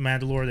because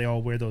Mandalore, they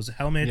all wear those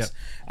helmets.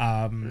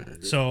 And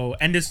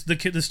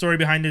the story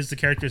behind it is the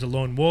character is a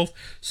lone wolf.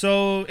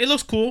 So it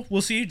looks cool.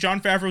 We'll see.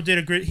 Jon Favreau did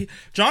a great.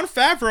 Jon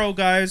Favreau,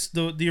 guys,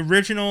 the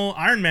original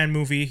Iron Man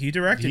movie, he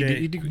directed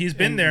it. He's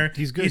been there.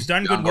 He's good. He's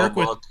done good work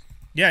with.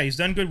 Yeah, he's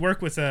done good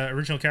work with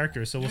original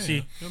characters, so we'll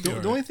see.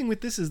 The only thing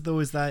with this is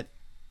that,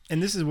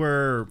 and this is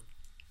where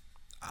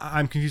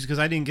I'm confused because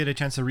I didn't get a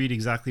chance to read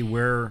exactly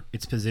where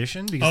it's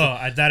positioned.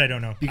 Because that I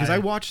don't know. Because I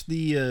watched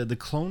the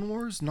Clone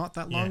Wars not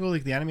that long ago,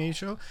 like the animated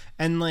show,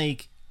 and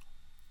like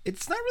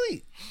it's not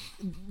really.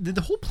 Did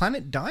the whole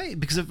planet die?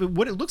 Because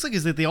what it looks like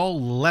is that they all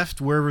left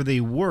wherever they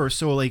were.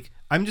 So like,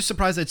 I'm just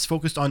surprised that it's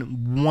focused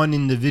on one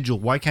individual.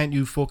 Why can't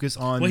you focus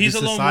on he's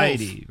the a lone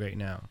society right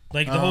now?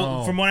 Like the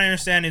whole, from what I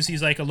understand, is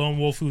he's like a lone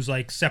wolf who's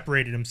like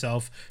separated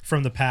himself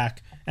from the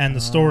pack, and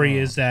the story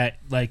is that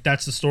like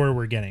that's the story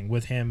we're getting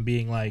with him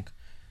being like,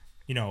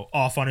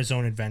 off on his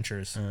own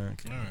adventures.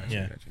 Okay. All right.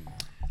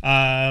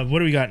 Yeah. What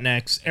do we got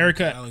next?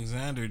 Erica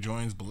Alexander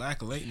joins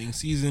Black Lightning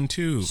season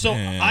 2. So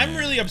I'm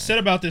really upset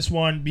about this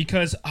one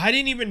because I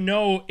didn't even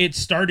know it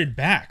started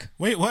back.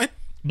 Wait, what?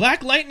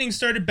 Black Lightning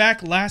started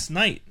back last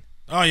night.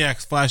 Oh yeah,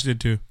 Flash did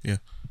too. Yeah.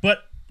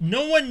 But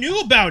no one knew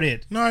about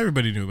it. No,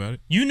 everybody knew about it.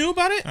 You knew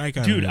about it? I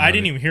kinda Dude, knew I about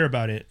didn't it. even hear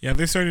about it. Yeah,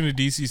 they're starting the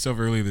DC stuff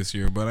early this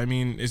year, but I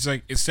mean, it's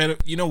like instead of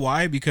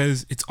why?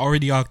 Because it's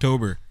already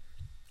October.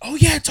 Oh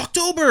yeah, it's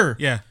October.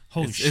 Yeah.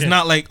 Holy It's shit.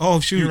 not like,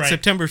 oh shoot, You're right.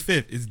 September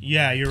 5th. It's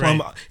You're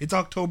right. It's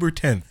October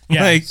 10th.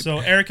 Yeah, so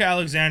Erica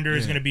Alexander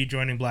is going to be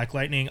joining Black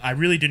Lightning. I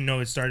really didn't know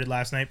it started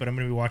last night, but I'm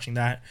going to be watching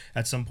that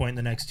at some point in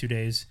the next 2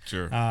 days.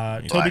 Sure.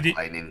 Black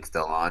Lightning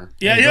still on.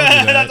 Yeah, Don't do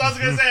that. that's what I was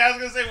going to say. I was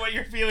going to say what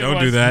your feeling was.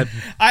 Don't do that.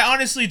 I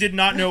honestly did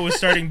not know it was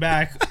starting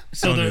back.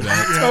 So Don't do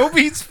that.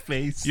 Toby's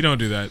face. You don't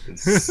do that.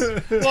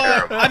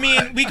 Well, I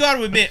mean, we got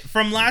to admit,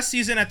 from last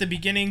season at the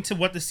beginning to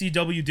what the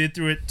CW did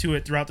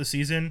throughout the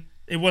season,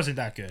 it wasn't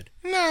that good.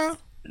 No.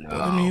 No.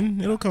 I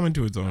mean, it'll come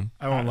into its own.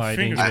 I won't lie. I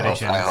didn't fingers give it a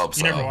crossed. I chance. hope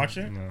so. You never watched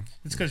it? No.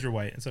 It's because you're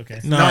white. It's okay.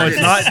 No, it's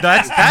not.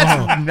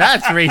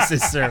 That's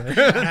racist, sir.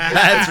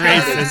 That's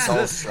It's so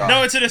racist. strong.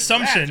 No, it's an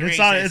assumption.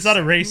 That's It's not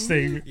a race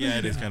thing. Yeah,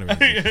 it is kind of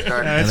racist.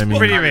 That's I mean-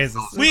 pretty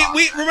racist.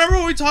 We remember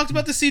when we talked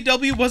about the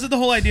CW. Was it the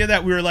whole idea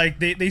that we were like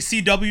they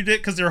CW'd it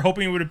because they were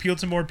hoping it would appeal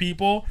to more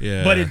people?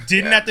 Yeah. But it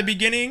didn't at the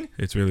beginning.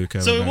 It's really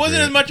kind So of it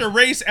wasn't as much a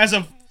race as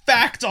a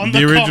fact on the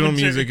original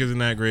commentary. music isn't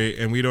that great,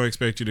 and we don't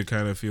expect you to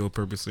kind of feel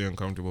purposely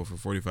uncomfortable for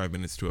 45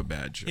 minutes to a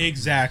bad show.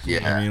 Exactly.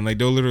 Yeah. I mean, like,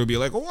 they'll literally be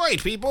like,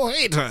 white people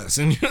hate us.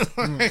 And you're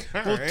like,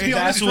 Well, to be That's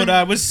honest, what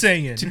I was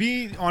saying. To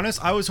be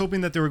honest, I was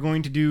hoping that they were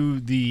going to do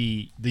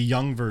the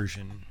young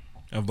version.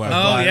 of Black Oh,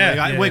 Lives yeah.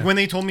 Matter. Like when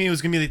they told me it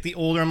was gonna be like the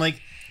older, I'm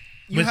like,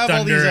 you With have all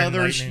Thunder these and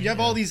other, Lightning, you have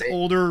yeah. all these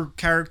older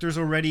characters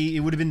already. It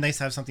would have been nice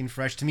to have something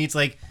fresh. To me, it's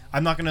like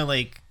I'm not gonna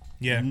like,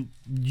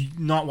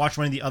 not watch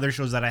one of the other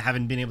shows that I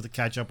haven't been able to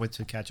catch up with.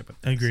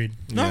 Agreed.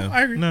 No, Yeah.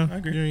 I agree. No, I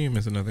agree. You're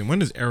missing nothing. When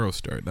does Arrow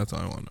start? That's all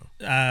I want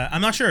to know.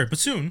 I'm not sure, but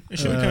soon it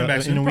should be coming back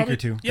in soon. a week probably. or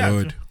two.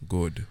 Yeah.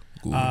 Good.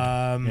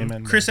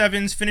 Amen. Chris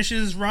Evans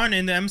finishes his run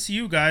in the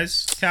MCU,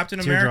 guys. Captain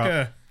Teardrop.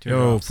 America.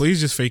 Yo,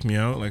 please just fake me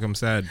out. Like, I'm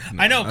sad.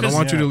 I know, I don't 'cause-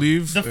 want you to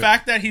leave. The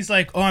fact that he's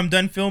like, "Oh, I'm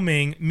done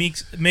filming,"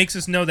 makes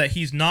us know that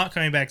he's not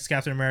coming back as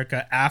Captain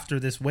America after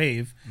this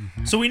wave.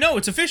 So we know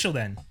it's official.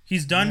 Then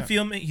he's done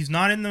filming. He's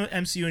not in the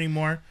MCU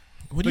anymore.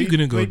 What are you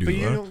gonna go do? But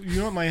huh? you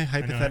know what my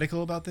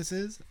hypothetical about this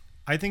is?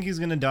 I think he's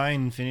gonna die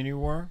in Infinity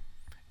War,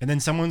 and then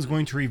someone's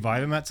going to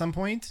revive him at some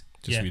point,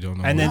 Just we don't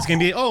know. and then it's gonna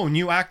be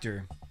new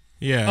actor.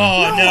 yeah.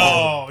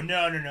 Oh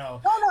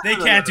no! They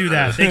can't do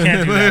that. They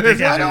can't do that. They I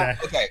can't do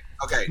don't. that.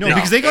 Okay. No,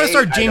 because they gotta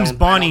start James I don't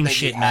Bonding think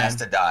shit, he has man.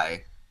 to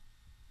die.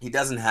 He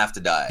doesn't have to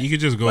die. He could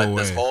just go but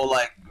away. this whole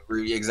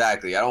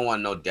exactly. I don't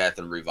want no death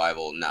and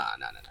revival. Nah.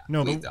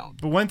 No, Please but,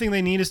 don't. but one thing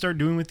they need to start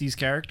doing with these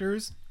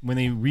characters when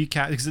they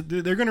recast, because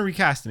they're going to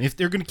recast them. If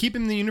they're going to keep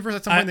him in the universe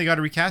at some point, they got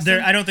to recast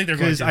him. I don't think they're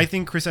going because to. I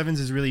think Chris Evans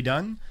is really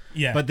done.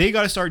 Yeah, But they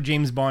got to start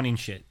James Bonding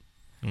shit.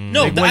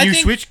 no. Like, I when you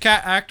think switch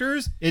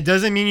actors, it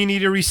doesn't mean you need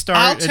to restart.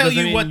 I'll It tell doesn't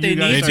you mean what they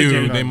gotta need They start to James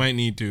do. Bond. They might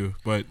need to,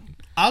 but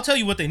I'll tell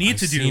you what they need I've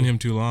to do. seen him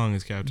too long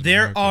as Captain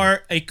There America.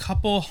 are a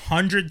couple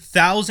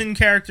 100,000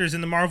 characters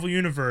in the Marvel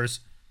universe.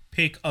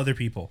 Pick other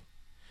people.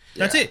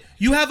 That's it.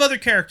 You have other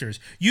characters.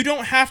 You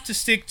don't have to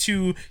stick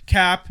to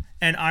Cap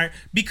and Iron,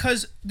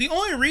 because the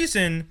only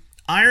reason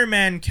Iron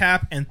Man,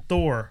 Cap, and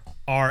Thor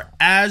are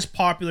as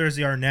popular as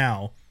they are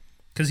now,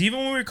 because even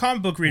when we were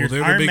comic book Well, readers, they're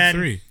the Iron big Man,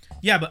 three.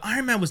 Yeah, but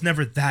Iron Man was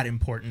never that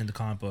important in the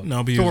comic book.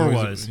 No, but Thor always-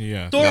 was.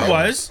 Yeah. Thor No.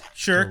 was,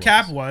 sure.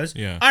 Cap was.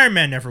 Yeah. Iron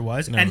Man never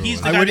was. Never and he's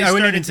was. the I guy wouldn't that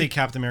started even say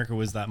Captain America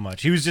was that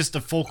much. He was just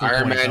a focal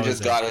Iron point. Man that was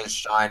just it. got his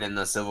shine in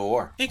the Civil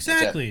War. That's it.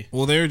 Exactly.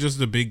 Well, they're just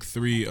the big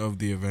three of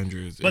the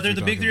Avengers. But they're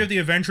the big three of the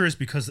Avengers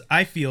because of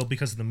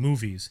the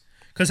movies.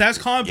 Because as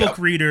comic book Yep.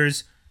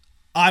 readers,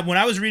 when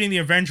I was reading the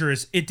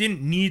Avengers, it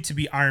didn't need to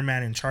be Iron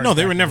Man in charge. No,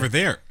 they back were then. never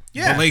there.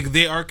 Yeah. But like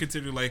they are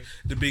considered like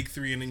the big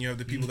three, and then you have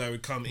the people that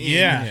would come in.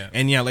 Yeah.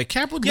 And like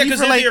Cap would Yeah, leave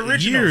because for they're like the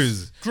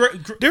originals.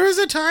 years. There was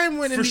a time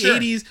when in For the sure.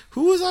 80s,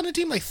 who was on the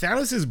team? Like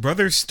Thanos'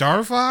 brother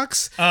Star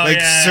Fox, Oh, like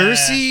yeah.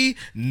 Cersei,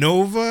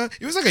 Nova.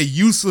 It was like a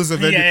useless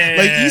Avenger. Yeah.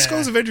 Like East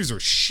Coast Avengers were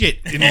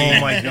shit. In the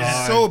Oh my 80s.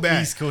 god, so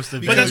bad. East Coast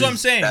But that's what I'm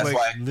saying. That's Like,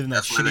 why. live in that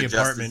That's why the shitty Justice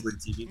apartment.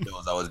 League TV show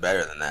was always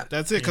better than that.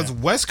 That's it, because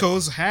West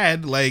Coast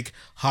had like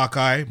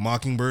Hawkeye,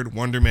 Mockingbird,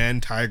 Wonder Man,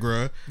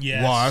 Tigra,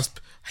 Yes. Wasp,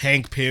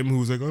 Hank Pym, who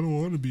was like, I don't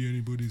want to be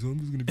anybody, so I'm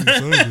just gonna be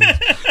a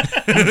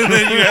scientist. And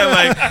then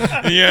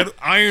you had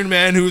Iron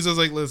Man, who was just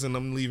like, listen,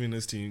 I'm leaving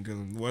this team because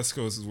West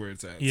Coast is where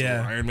it's at.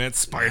 Yeah. So Iron Man,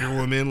 Spider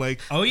Woman, like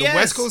Oh, the yes.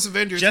 West Coast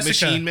Avengers,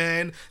 Jessica. Machine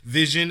Man,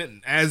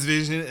 Vision as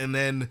Vision, and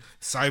then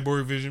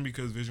Cyborg Vision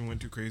because Vision went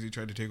too crazy,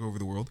 tried to take over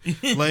the world.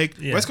 Like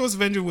Yeah. West Coast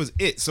Avenger was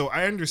it. So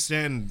I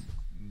understand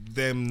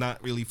them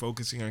not really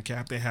focusing on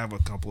Cap. They have a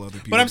couple other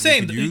people. But I'm that they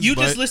saying could use, you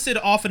but just listed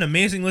off an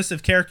amazing list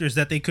of characters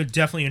that they could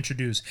definitely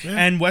introduce,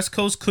 and West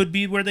Coast could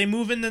be where they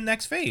move in the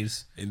next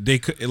phase. they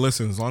could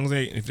listen as long as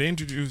if they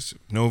introduce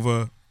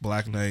Nova,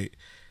 Black Knight,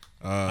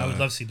 I would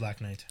love to see Black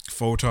Knight.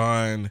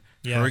 Photon,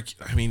 Yeah.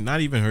 I mean,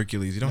 not even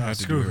Hercules. You don't have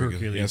to screw do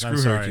Hercules. Yeah, Hercules. screw I'm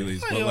sorry.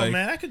 Hercules. Oh, But yo, like,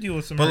 man, I could deal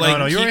with some. but like,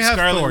 No, you keep already have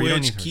Scarlet Thor, you don't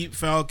Witch, need keep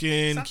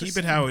Falcon, not the keep it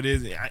same. how it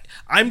is.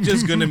 I'm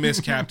just gonna miss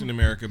Captain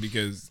America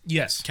because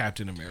yes,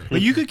 Captain America.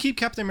 But you could keep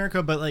Captain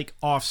America, but like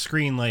off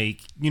screen,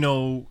 like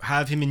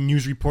have him in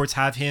news reports,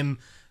 have him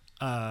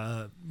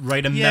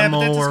write a Yeah, but memo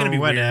that's just or gonna be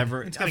weird.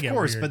 whatever. It's gonna Of get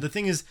course, weird. but the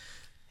thing is,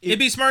 it'd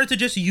be smarter to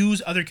just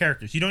use other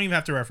characters. You don't even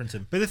have to reference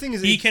him. but the thing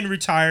is, He can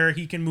retire.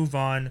 He can move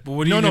on. But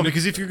what are no, you no, gonna,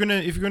 because if you're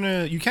gonna,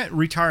 you can't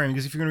retire him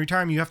because if you're gonna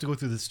retire him, you have to go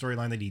through the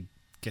storyline that he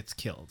gets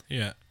killed,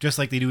 yeah, just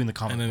like they do in the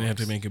comic. and then they have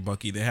to books. make it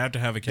Bucky. They have to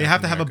have a. Captain They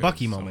have to have a America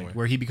Bucky somewhere. moment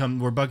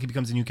where Bucky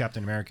becomes the new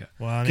Captain America.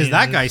 Well, I Because mean,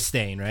 that this- guy's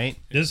staying, right?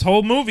 This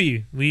whole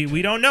movie,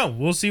 we don't know.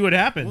 We'll see what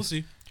happens. We'll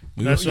see.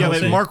 That's Yeah, what I'm like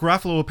saying. Mark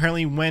Ruffalo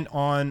apparently went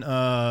on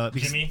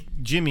because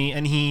Jimmy,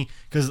 and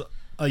because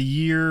a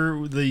year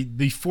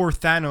before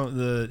Thanos,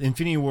 the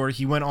Infinity War,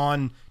 he went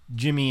on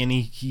Jimmy and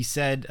he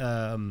said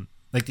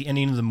like the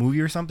ending of the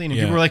movie or something, and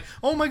Yeah. people were like,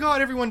 "Oh my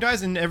god, everyone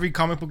dies!" And every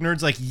comic book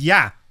nerd's like,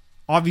 "Yeah,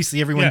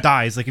 obviously everyone Yeah.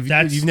 dies." Like if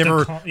That's you've the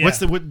never,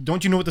 yeah.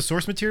 don't you know what the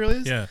source material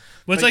is? Yeah.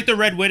 Well, it's like the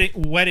red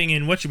wedding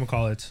in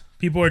whatchamacallit.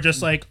 People are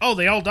just like, oh,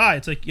 they all die.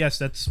 It's like, yes,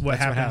 that's what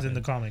happens in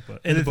the comic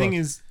book. And the thing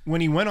is, when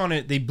he went on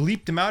it, they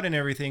bleeped him out and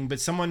everything, but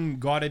someone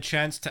got a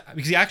chance to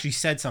because he actually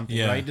said something,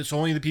 Yeah. right? So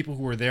only the people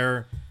who were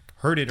there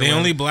heard it. or They whatever.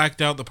 only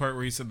blacked out the part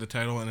where he said the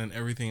title, and then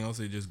everything else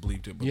they just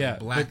bleeped it. But Yeah, they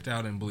blacked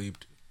out and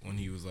bleeped when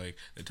he was like,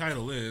 the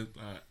title is.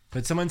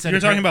 But someone said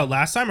you're talking about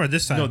last time or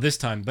this time? no, this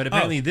time. But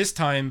apparently this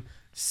time,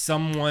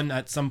 someone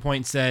at some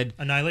point said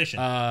Annihilation.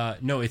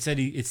 no. It said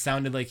it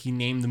sounded like he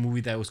named the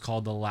movie that was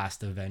called The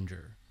Last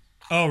Avenger.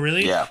 oh,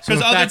 really? Yeah. So Because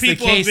if other that's the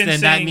people case, have been then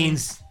saying. that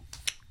means.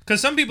 Because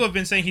some people have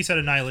been saying he said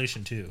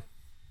Annihilation too.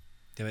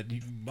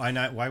 Why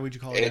not? Why would you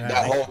call it?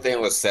 That whole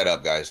thing was set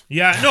up, guys.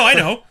 Yeah, no, I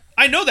know.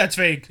 I know that's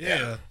fake.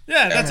 Yeah.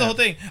 Yeah, that's the whole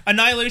thing.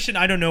 Annihilation,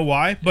 I don't know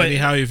why, but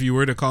Anyhow, if you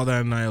were to call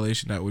that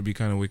Annihilation, that would be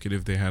kind of wicked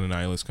if they had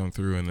Annihilus come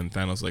through and then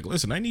Thanos like,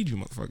 listen, I need you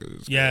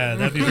motherfuckers. yeah,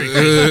 that'd be very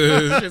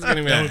crazy. It's just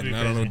gonna be That would bad. be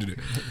I don't know what to do.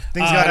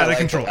 Things got out of like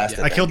control. the Last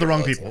I killed the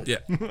wrong Avenger, people.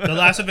 Yeah. The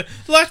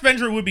Last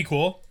Avenger would be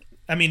cool.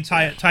 I mean,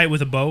 tie it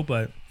with a bow,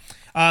 but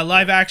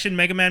live action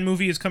Mega Man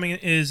movie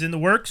is in the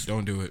works.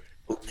 Don't do it.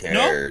 Who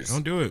cares?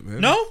 Don't do it,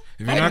 man. No?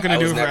 If you're not gonna I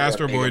do was it for never a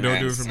Astro Boy, Mega don't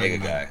do Man it for Sega Mega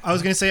Man. guy. I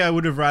was gonna say I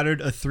would have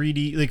rathered a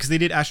 3D because they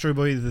did Astro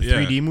Boy the Yeah.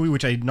 3D movie,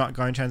 which I not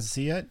gotten a chance to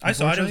see yet. I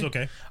saw it. It was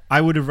unfortunately. okay.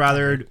 I would have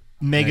rathered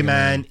Mega Mega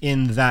Man Man.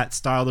 in that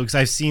style though, because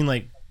I've seen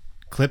like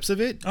clips of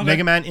it. Okay.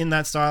 Mega Man in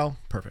that style,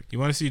 perfect. You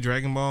want to see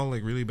Dragon Ball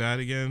like really bad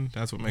again?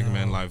 That's what Mega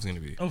Man Live is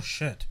gonna be. Oh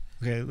shit.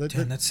 Okay,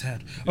 Damn, that's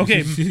sad.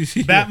 Okay,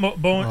 Matt Matt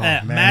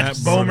Bomer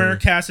Bomer.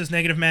 cast as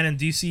Negative Man in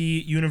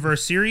DC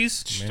Universe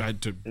series. I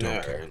don't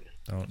care.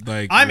 Alright.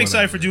 Like I'm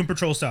excited whatever. for Doom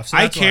Patrol stuff. So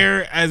I that's why.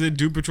 care as in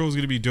Doom Patrol is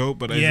gonna be dope,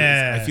 but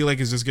Yeah. I feel like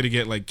it's just gonna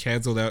get like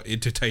canceled out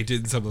into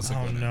Titans. I'm just like,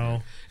 Oh whatever.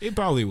 no. It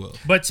probably will.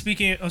 But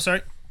speaking,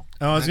 sorry,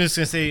 I was just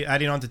gonna say,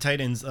 adding on to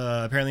Titans.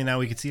 Apparently now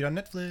we can see it on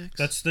Netflix.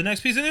 that's the next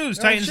piece of news.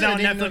 Oh, Titans shit, now I on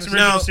didn't Netflix notice.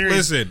 original Now, series.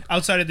 listen,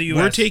 outside of the U.S.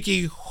 We're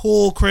taking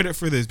whole credit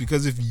for this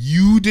because if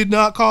you did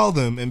not call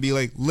them and be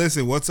like,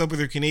 "Listen, what's up with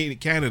your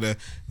Canada?"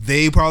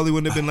 They probably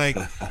wouldn't have been like,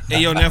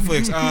 "Hey, yo,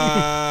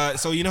 Netflix.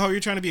 So you know how you're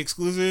trying to be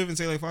exclusive and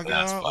say like, fuck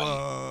That's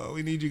it,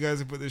 we need you guys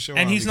to put this show."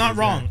 and on he's not because,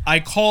 wrong.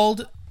 I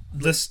called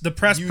the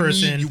press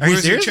person. Are you Where's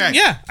your serious? check?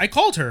 Yeah, I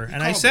called her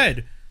and I called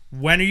said,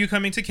 "When are you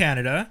coming to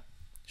Canada?"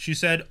 She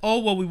said, "Oh,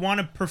 well, we want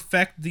to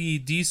perfect the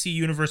DC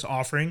Universe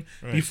offering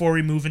before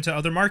we move into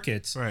other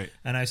markets." Right.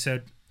 And I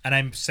said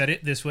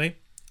it this way,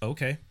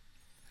 okay.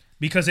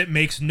 Because it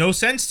makes no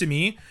sense to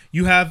me.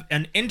 You have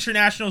an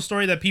international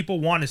story that people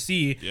want to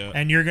see, Yeah.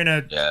 and you're going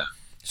to... Yeah.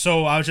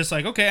 So I was just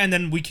like, okay. And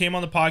then we came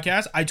on the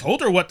podcast. I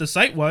told her what the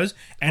site was,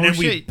 and Oh, then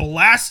we shit.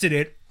 blasted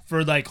it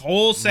for like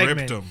whole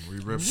segment. Ripped them. We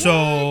ripped them.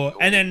 So,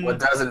 and then... What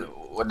doesn't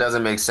what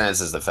doesn't make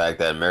sense is the fact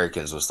that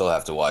Americans will still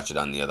have to watch it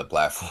on the other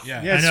platform.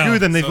 Yeah. Yeah, I know. screw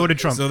them. They voted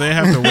Trump. So they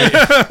have to wait.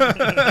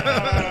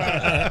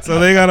 So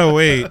they gotta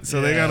wait.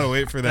 So they gotta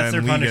wait for that. That's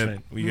And their we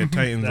punishment. get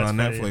Titans That's on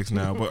funny. Netflix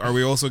now. But are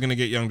we also gonna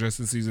get Young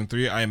Justice season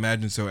 3? I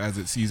imagine so, as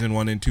it's season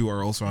 1 and 2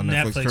 are also on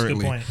Netflix, Netflix, good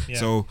currently. point, yeah.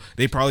 So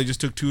they probably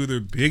just took 2 of their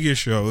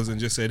biggest shows and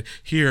just said,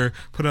 "Here,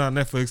 put it on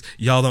Netflix.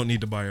 Y'all don't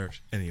need to buy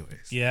ours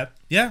anyways." Yep.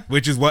 Yeah.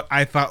 Which is what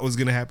I thought was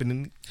gonna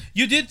happen.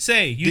 You did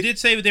say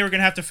they were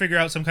gonna have to figure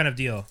out some kind of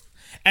deal,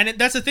 and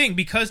that's the thing,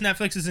 because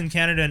Netflix is in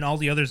Canada and all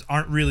the others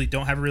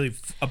don't have really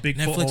a big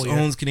Netflix foothold yet.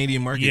 owns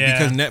Canadian market Yeah.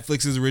 because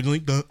Netflix is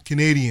originally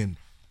Canadian.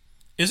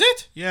 Is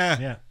it? Yeah.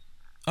 Yeah.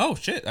 Oh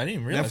shit! I didn't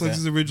even realize Netflix that.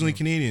 is originally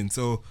Canadian,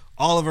 so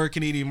all of our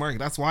Canadian market.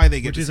 That's why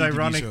they get. Which the is CTV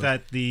ironic shows.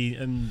 that the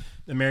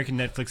American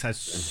Netflix has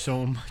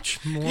so much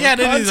more. Yeah,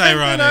 that is content than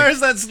ironic. ours.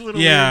 That's a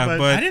little Yeah,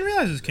 weird, I didn't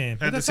realize this came. at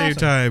But the that's same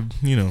awesome.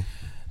 time,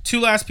 Two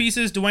last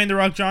pieces: Dwayne the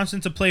Rock Johnson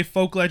to play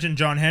folk legend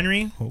John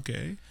Henry.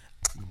 okay.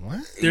 what?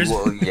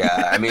 Well,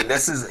 yeah. I mean,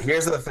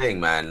 here's the thing,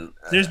 man.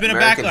 There's been a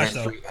American backlash,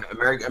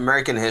 history,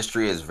 American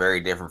history is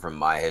very different from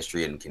my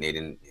history and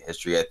Canadian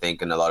history. I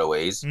think in a lot of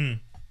ways. Mm.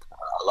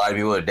 A lot of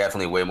people are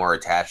definitely way more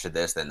attached to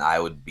this than I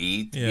would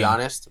be, to be Yeah.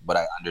 honest. But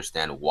I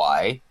understand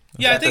why. Yeah,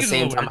 But I at think the it's a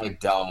same little time, weird. I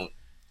don't.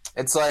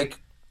 It's like,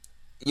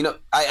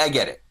 I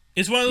get it.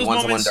 It's one of You those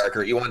want moments. someone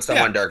darker. You want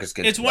someone darker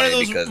skin. It's to one of play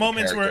those because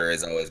moments the where- character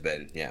has always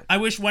been. Yeah. I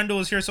wish Wendell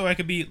was here so I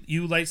could be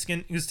you light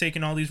skin who's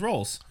taking all these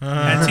roles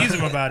and tease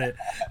him about it.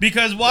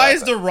 Because why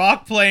is The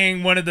Rock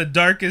playing one of the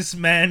darkest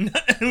men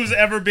who's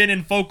ever been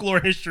in folklore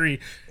history?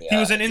 He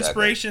Yeah, was an exactly.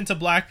 inspiration to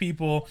black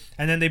people,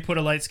 and then they put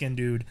a light skinned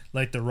dude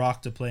like The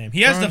Rock to play him.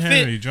 He has the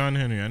fit. John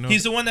Henry. I know.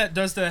 He's the one that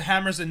does the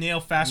hammers and nail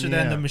faster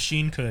than Yeah. the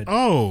machine could.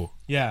 oh,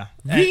 Yeah.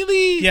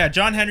 really? Yeah,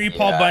 John Henry,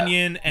 Paul Yeah.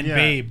 Bunyan, and Yeah.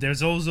 Babe. There's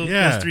those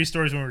Yeah. 3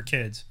 stories when we were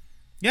kids.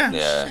 Yeah.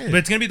 Yeah. But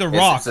it's going to be The It's,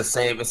 Rock. it's the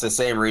same. It's the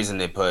same reason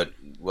they put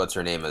what's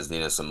her name as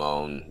Nina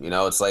Simone.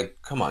 It's like,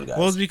 come on, guys.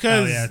 Well, it's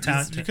because Oh, yeah,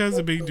 it's because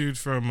the big dude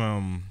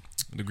from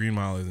the Green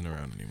Mile isn't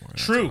around anymore.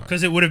 That's True, why.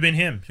 because it would have been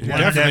him. It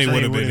definitely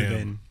would have been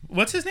him.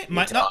 What's his name?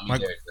 Tommy, No,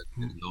 there's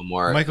no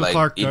more. Michael like,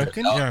 Clark Idris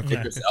Duncan? Elba, Yeah.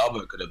 Idris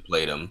Elba could have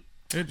played him.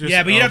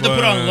 yeah, but you'd have to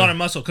put on a lot of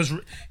muscle because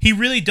he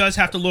really does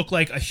have to look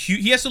like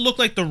he has to look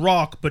like The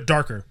Rock but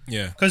darker.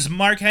 Yeah. Because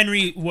Mark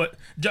Henry,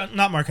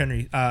 not Mark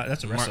Henry.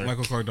 That's a wrestler.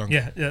 Michael Clark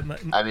Duncan. Yeah.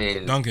 I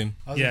mean, Duncan.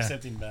 I was Yeah.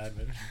 accepting that,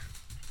 but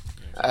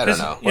I don't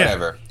know. Yeah.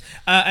 Whatever.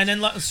 And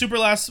then super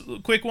last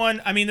quick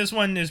one. I mean, this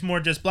one is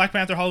more just Black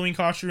Panther Halloween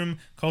costume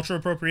cultural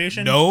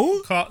appropriation.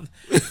 No. Okay,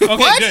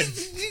 What?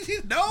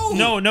 good.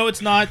 No. No,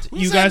 it's not. Who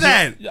you said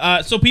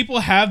guys. So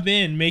people have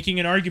been making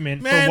an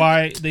argument Man. for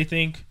why they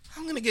think.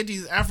 I'm gonna get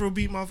these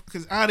Afrobeat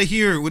motherfuckers out of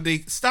here. Would they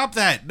stop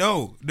that?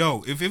 No.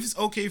 If it's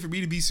okay for me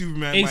to be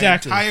Superman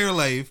Exactly. my entire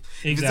life,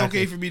 if it's Exactly.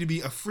 okay for me to be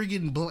a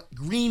friggin'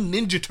 green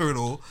Ninja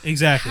Turtle,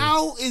 Exactly.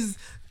 how is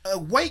a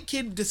white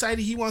kid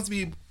deciding he wants to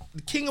be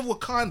the king of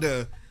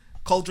Wakanda?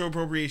 Cultural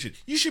appropriation.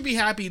 You should be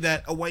happy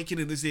that a white kid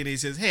in this day and age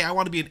says, "Hey, I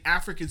want to be an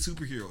African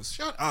superhero."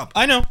 Shut up.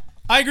 I know.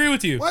 I agree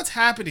with you. What's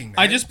happening, man?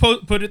 I just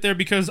put it there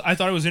because I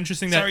thought it was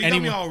interesting that sorry, you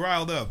got me anyone. all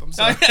riled up. I'm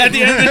sorry. At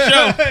the end of the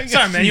show.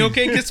 Sorry, man. You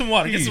okay? Get some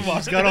water. Get some water.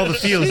 he's got all the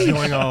feels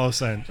going all of a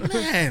sudden.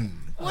 Man,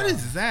 what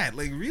is that?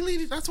 Like,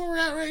 really? That's where we're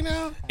at right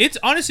now? It's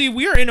honestly,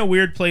 we are in a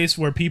weird place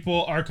where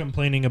people are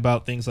complaining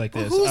about things like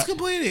Well, this. who's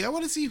complaining? I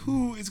want to see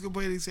who is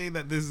complaining, saying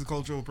that this is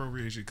cultural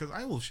appropriation, because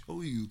I will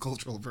show you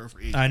cultural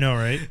appropriation. I know,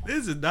 right?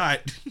 This is not.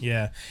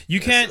 Yeah, you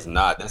This can't. is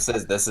not. This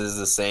is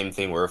the same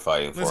thing we're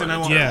fighting for. Listen, I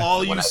want Yeah.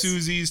 all you When I-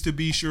 Susies to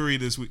be Shuri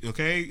this week,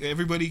 okay?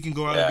 Everybody can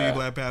go out and be Yeah. a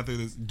Black Panther.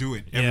 Do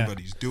it. Yeah.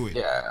 Everybody's do it.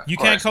 Yeah. of You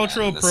can't course,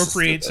 cultural man. This is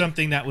appropriate stupid.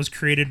 something that was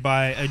created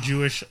by a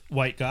Jewish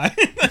white guy.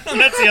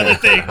 That's the other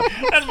thing.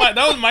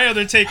 That was my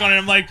other take on it.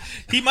 I'm like,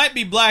 he might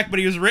be black, but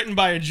he was written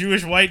by a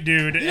Jewish white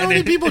dude. You know how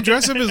many people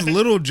dress up as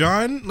Little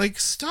John? Like,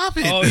 stop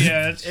it. Oh,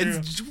 yeah,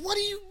 that's What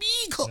do you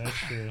mean? That's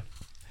true.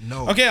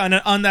 No. Okay,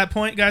 on that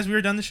point, guys, we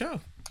were done the show.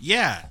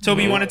 Yeah.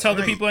 Toby, you want to tell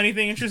the Right. people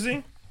anything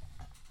interesting?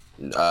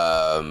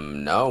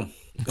 No.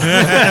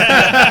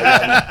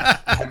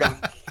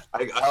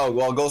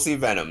 Go see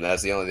Venom.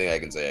 That's the only thing I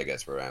can say, I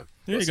guess, for Ram.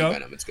 There you see go.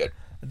 Venom. It's good.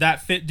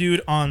 That fit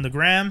dude on the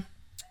gram.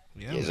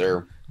 Yeah. Yes,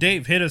 sir.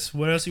 Dave, hit us.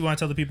 What else you want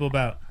to tell the people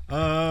about?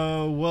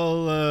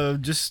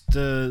 Just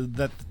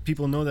that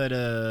people know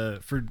that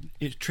for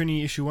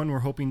Trinity issue 1, we're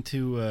hoping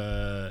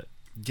to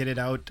get it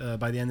out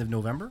by the end of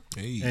November.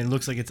 Hey. And it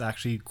looks like it's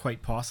actually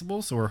quite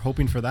possible, so we're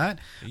hoping for that.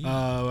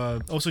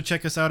 Also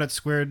check us out at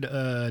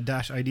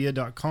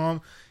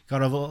squared-idea.com.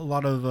 Got a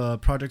lot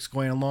of projects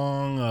going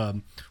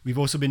along. We've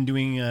also been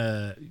doing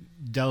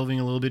delving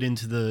a little bit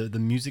into the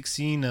music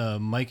scene.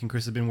 Mike and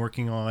Chris have been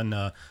working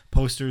on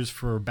posters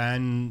for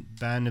band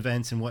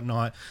events and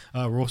whatnot.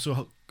 We're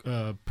also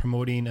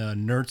promoting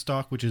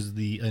Nerdstock, which is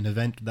an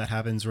event that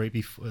happens right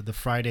before the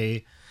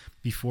Friday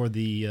before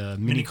the mini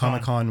Mini-Con.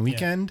 Comic-Con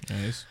weekend.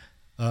 Nice.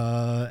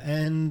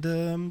 And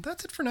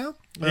that's it for now.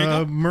 There you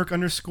go. Merc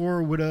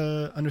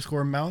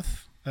 _with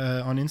mouth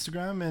on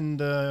Instagram, and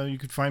you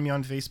could find me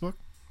on Facebook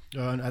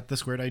at the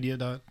Squared Idea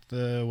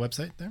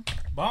website there.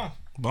 Bomb.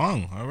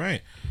 Bong. All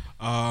right.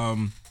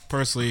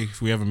 Personally,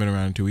 we haven't been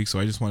around in 2 weeks, so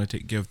I just want to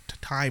give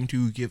time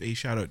to give a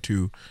shout out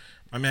to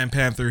my man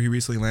Panther. He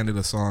recently landed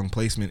a song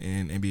placement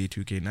in NBA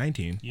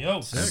 2K19.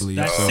 Yo, I believe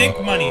that's so.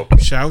 sync money.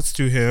 Shouts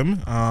to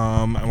him.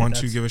 I want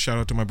to give a shout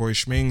out to my boy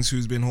Schmings,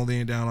 who's been holding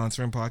it down on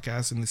certain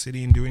podcasts in the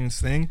city and doing his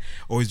thing.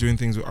 Always doing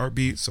things with Art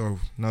Beat. So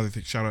another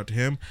shout out to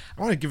him.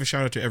 I want to give a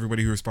shout out to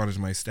everybody who responded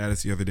to my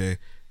status the other day,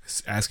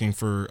 asking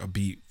for a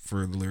beat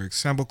for the lyrics.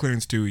 Sample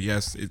Clearance 2.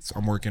 Yes,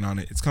 I'm working on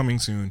it. It's coming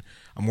soon.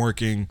 I'm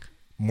working.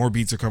 More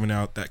beats are coming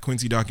out. That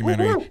Quincy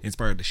documentary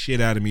inspired the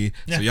shit out of me.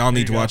 Yeah, so y'all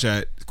need to go. watch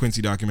that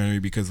Quincy documentary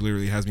because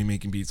literally it has me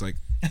making beats like.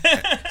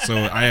 So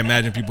I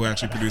imagine people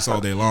actually produce all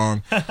day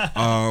long.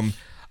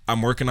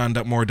 I'm working on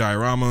more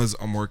dioramas.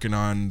 I'm working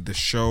on the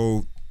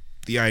show.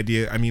 The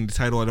idea, I mean, the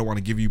title I don't want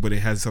to give you, but it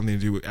has something to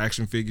do with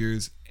action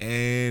figures.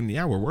 And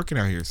yeah, we're working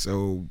out here.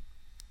 So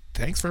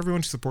thanks for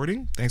everyone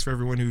supporting. Thanks for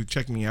everyone who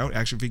checked me out.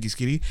 Action Figgy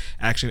Skinny,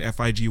 Action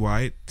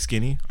FIGY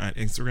Skinny on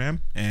Instagram,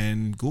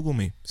 and Google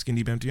me, Skin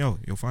Deep MTO.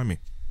 You'll find me.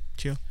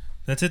 Chill.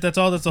 That's it. That's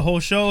all. That's the whole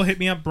show. Hit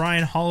me up,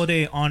 Brian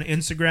Holiday, on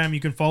Instagram. You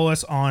can follow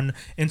us on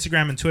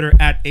Instagram and Twitter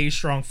at A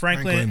Strong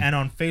Franklin, and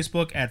on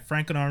Facebook at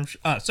Franklin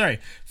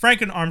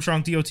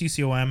Armstrong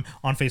DOTCOM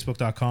on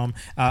Facebook.com.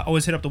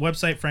 Always hit up the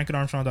website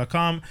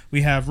franklinarmstrong.com.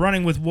 We have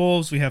Running with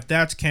Wolves. We have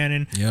That's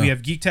Canon. Yeah. We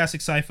have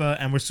Geektastic Cypher,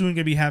 and we're soon going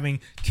to be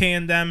having K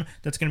and Them.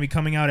 That's going to be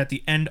coming out at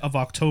the end of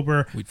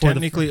October. We for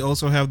technically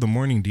also have the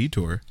Morning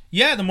Detour.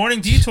 the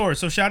Morning Detour.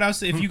 So shout outs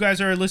to, if you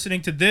guys are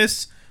listening to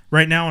this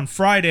right now on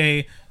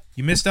Friday.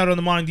 You missed out on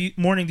the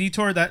morning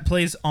detour. That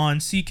plays on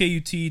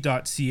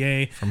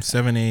ckut.ca. From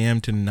 7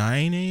 a.m. to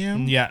 9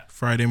 a.m.? Yeah.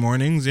 Friday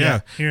mornings, yeah.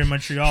 Here in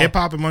Montreal. Hip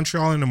hop in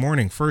Montreal in the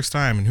morning, first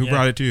time. And who Yeah.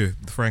 brought it to you?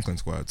 The Franklin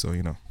Squad, so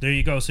you know. There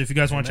you go. So if you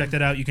guys want to check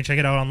that out, you can check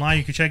it out online.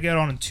 You can check it out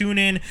on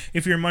TuneIn.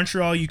 If you're in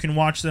Montreal, you can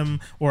watch them,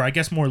 or I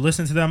guess more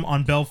listen to them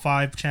on Bell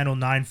 5, channel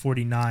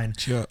 949.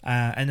 Sure.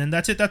 And then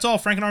that's it. That's all.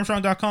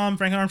 FranklinArmstrong.com,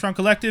 Franklin Armstrong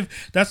Collective.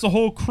 That's the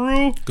whole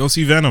crew. Go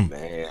see Venom.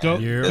 Man, Go.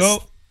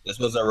 Go. This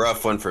was a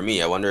rough one for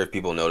me. I wonder if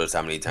people noticed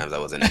how many times I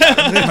was in it.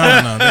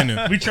 No, they knew.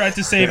 We tried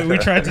to save it. We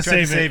tried to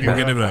save it. We'll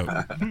get it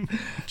out.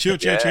 Chill.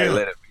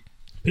 Later.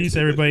 Peace,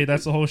 everybody.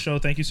 That's the whole show.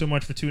 Thank you so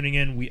much for tuning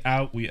in. We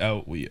out.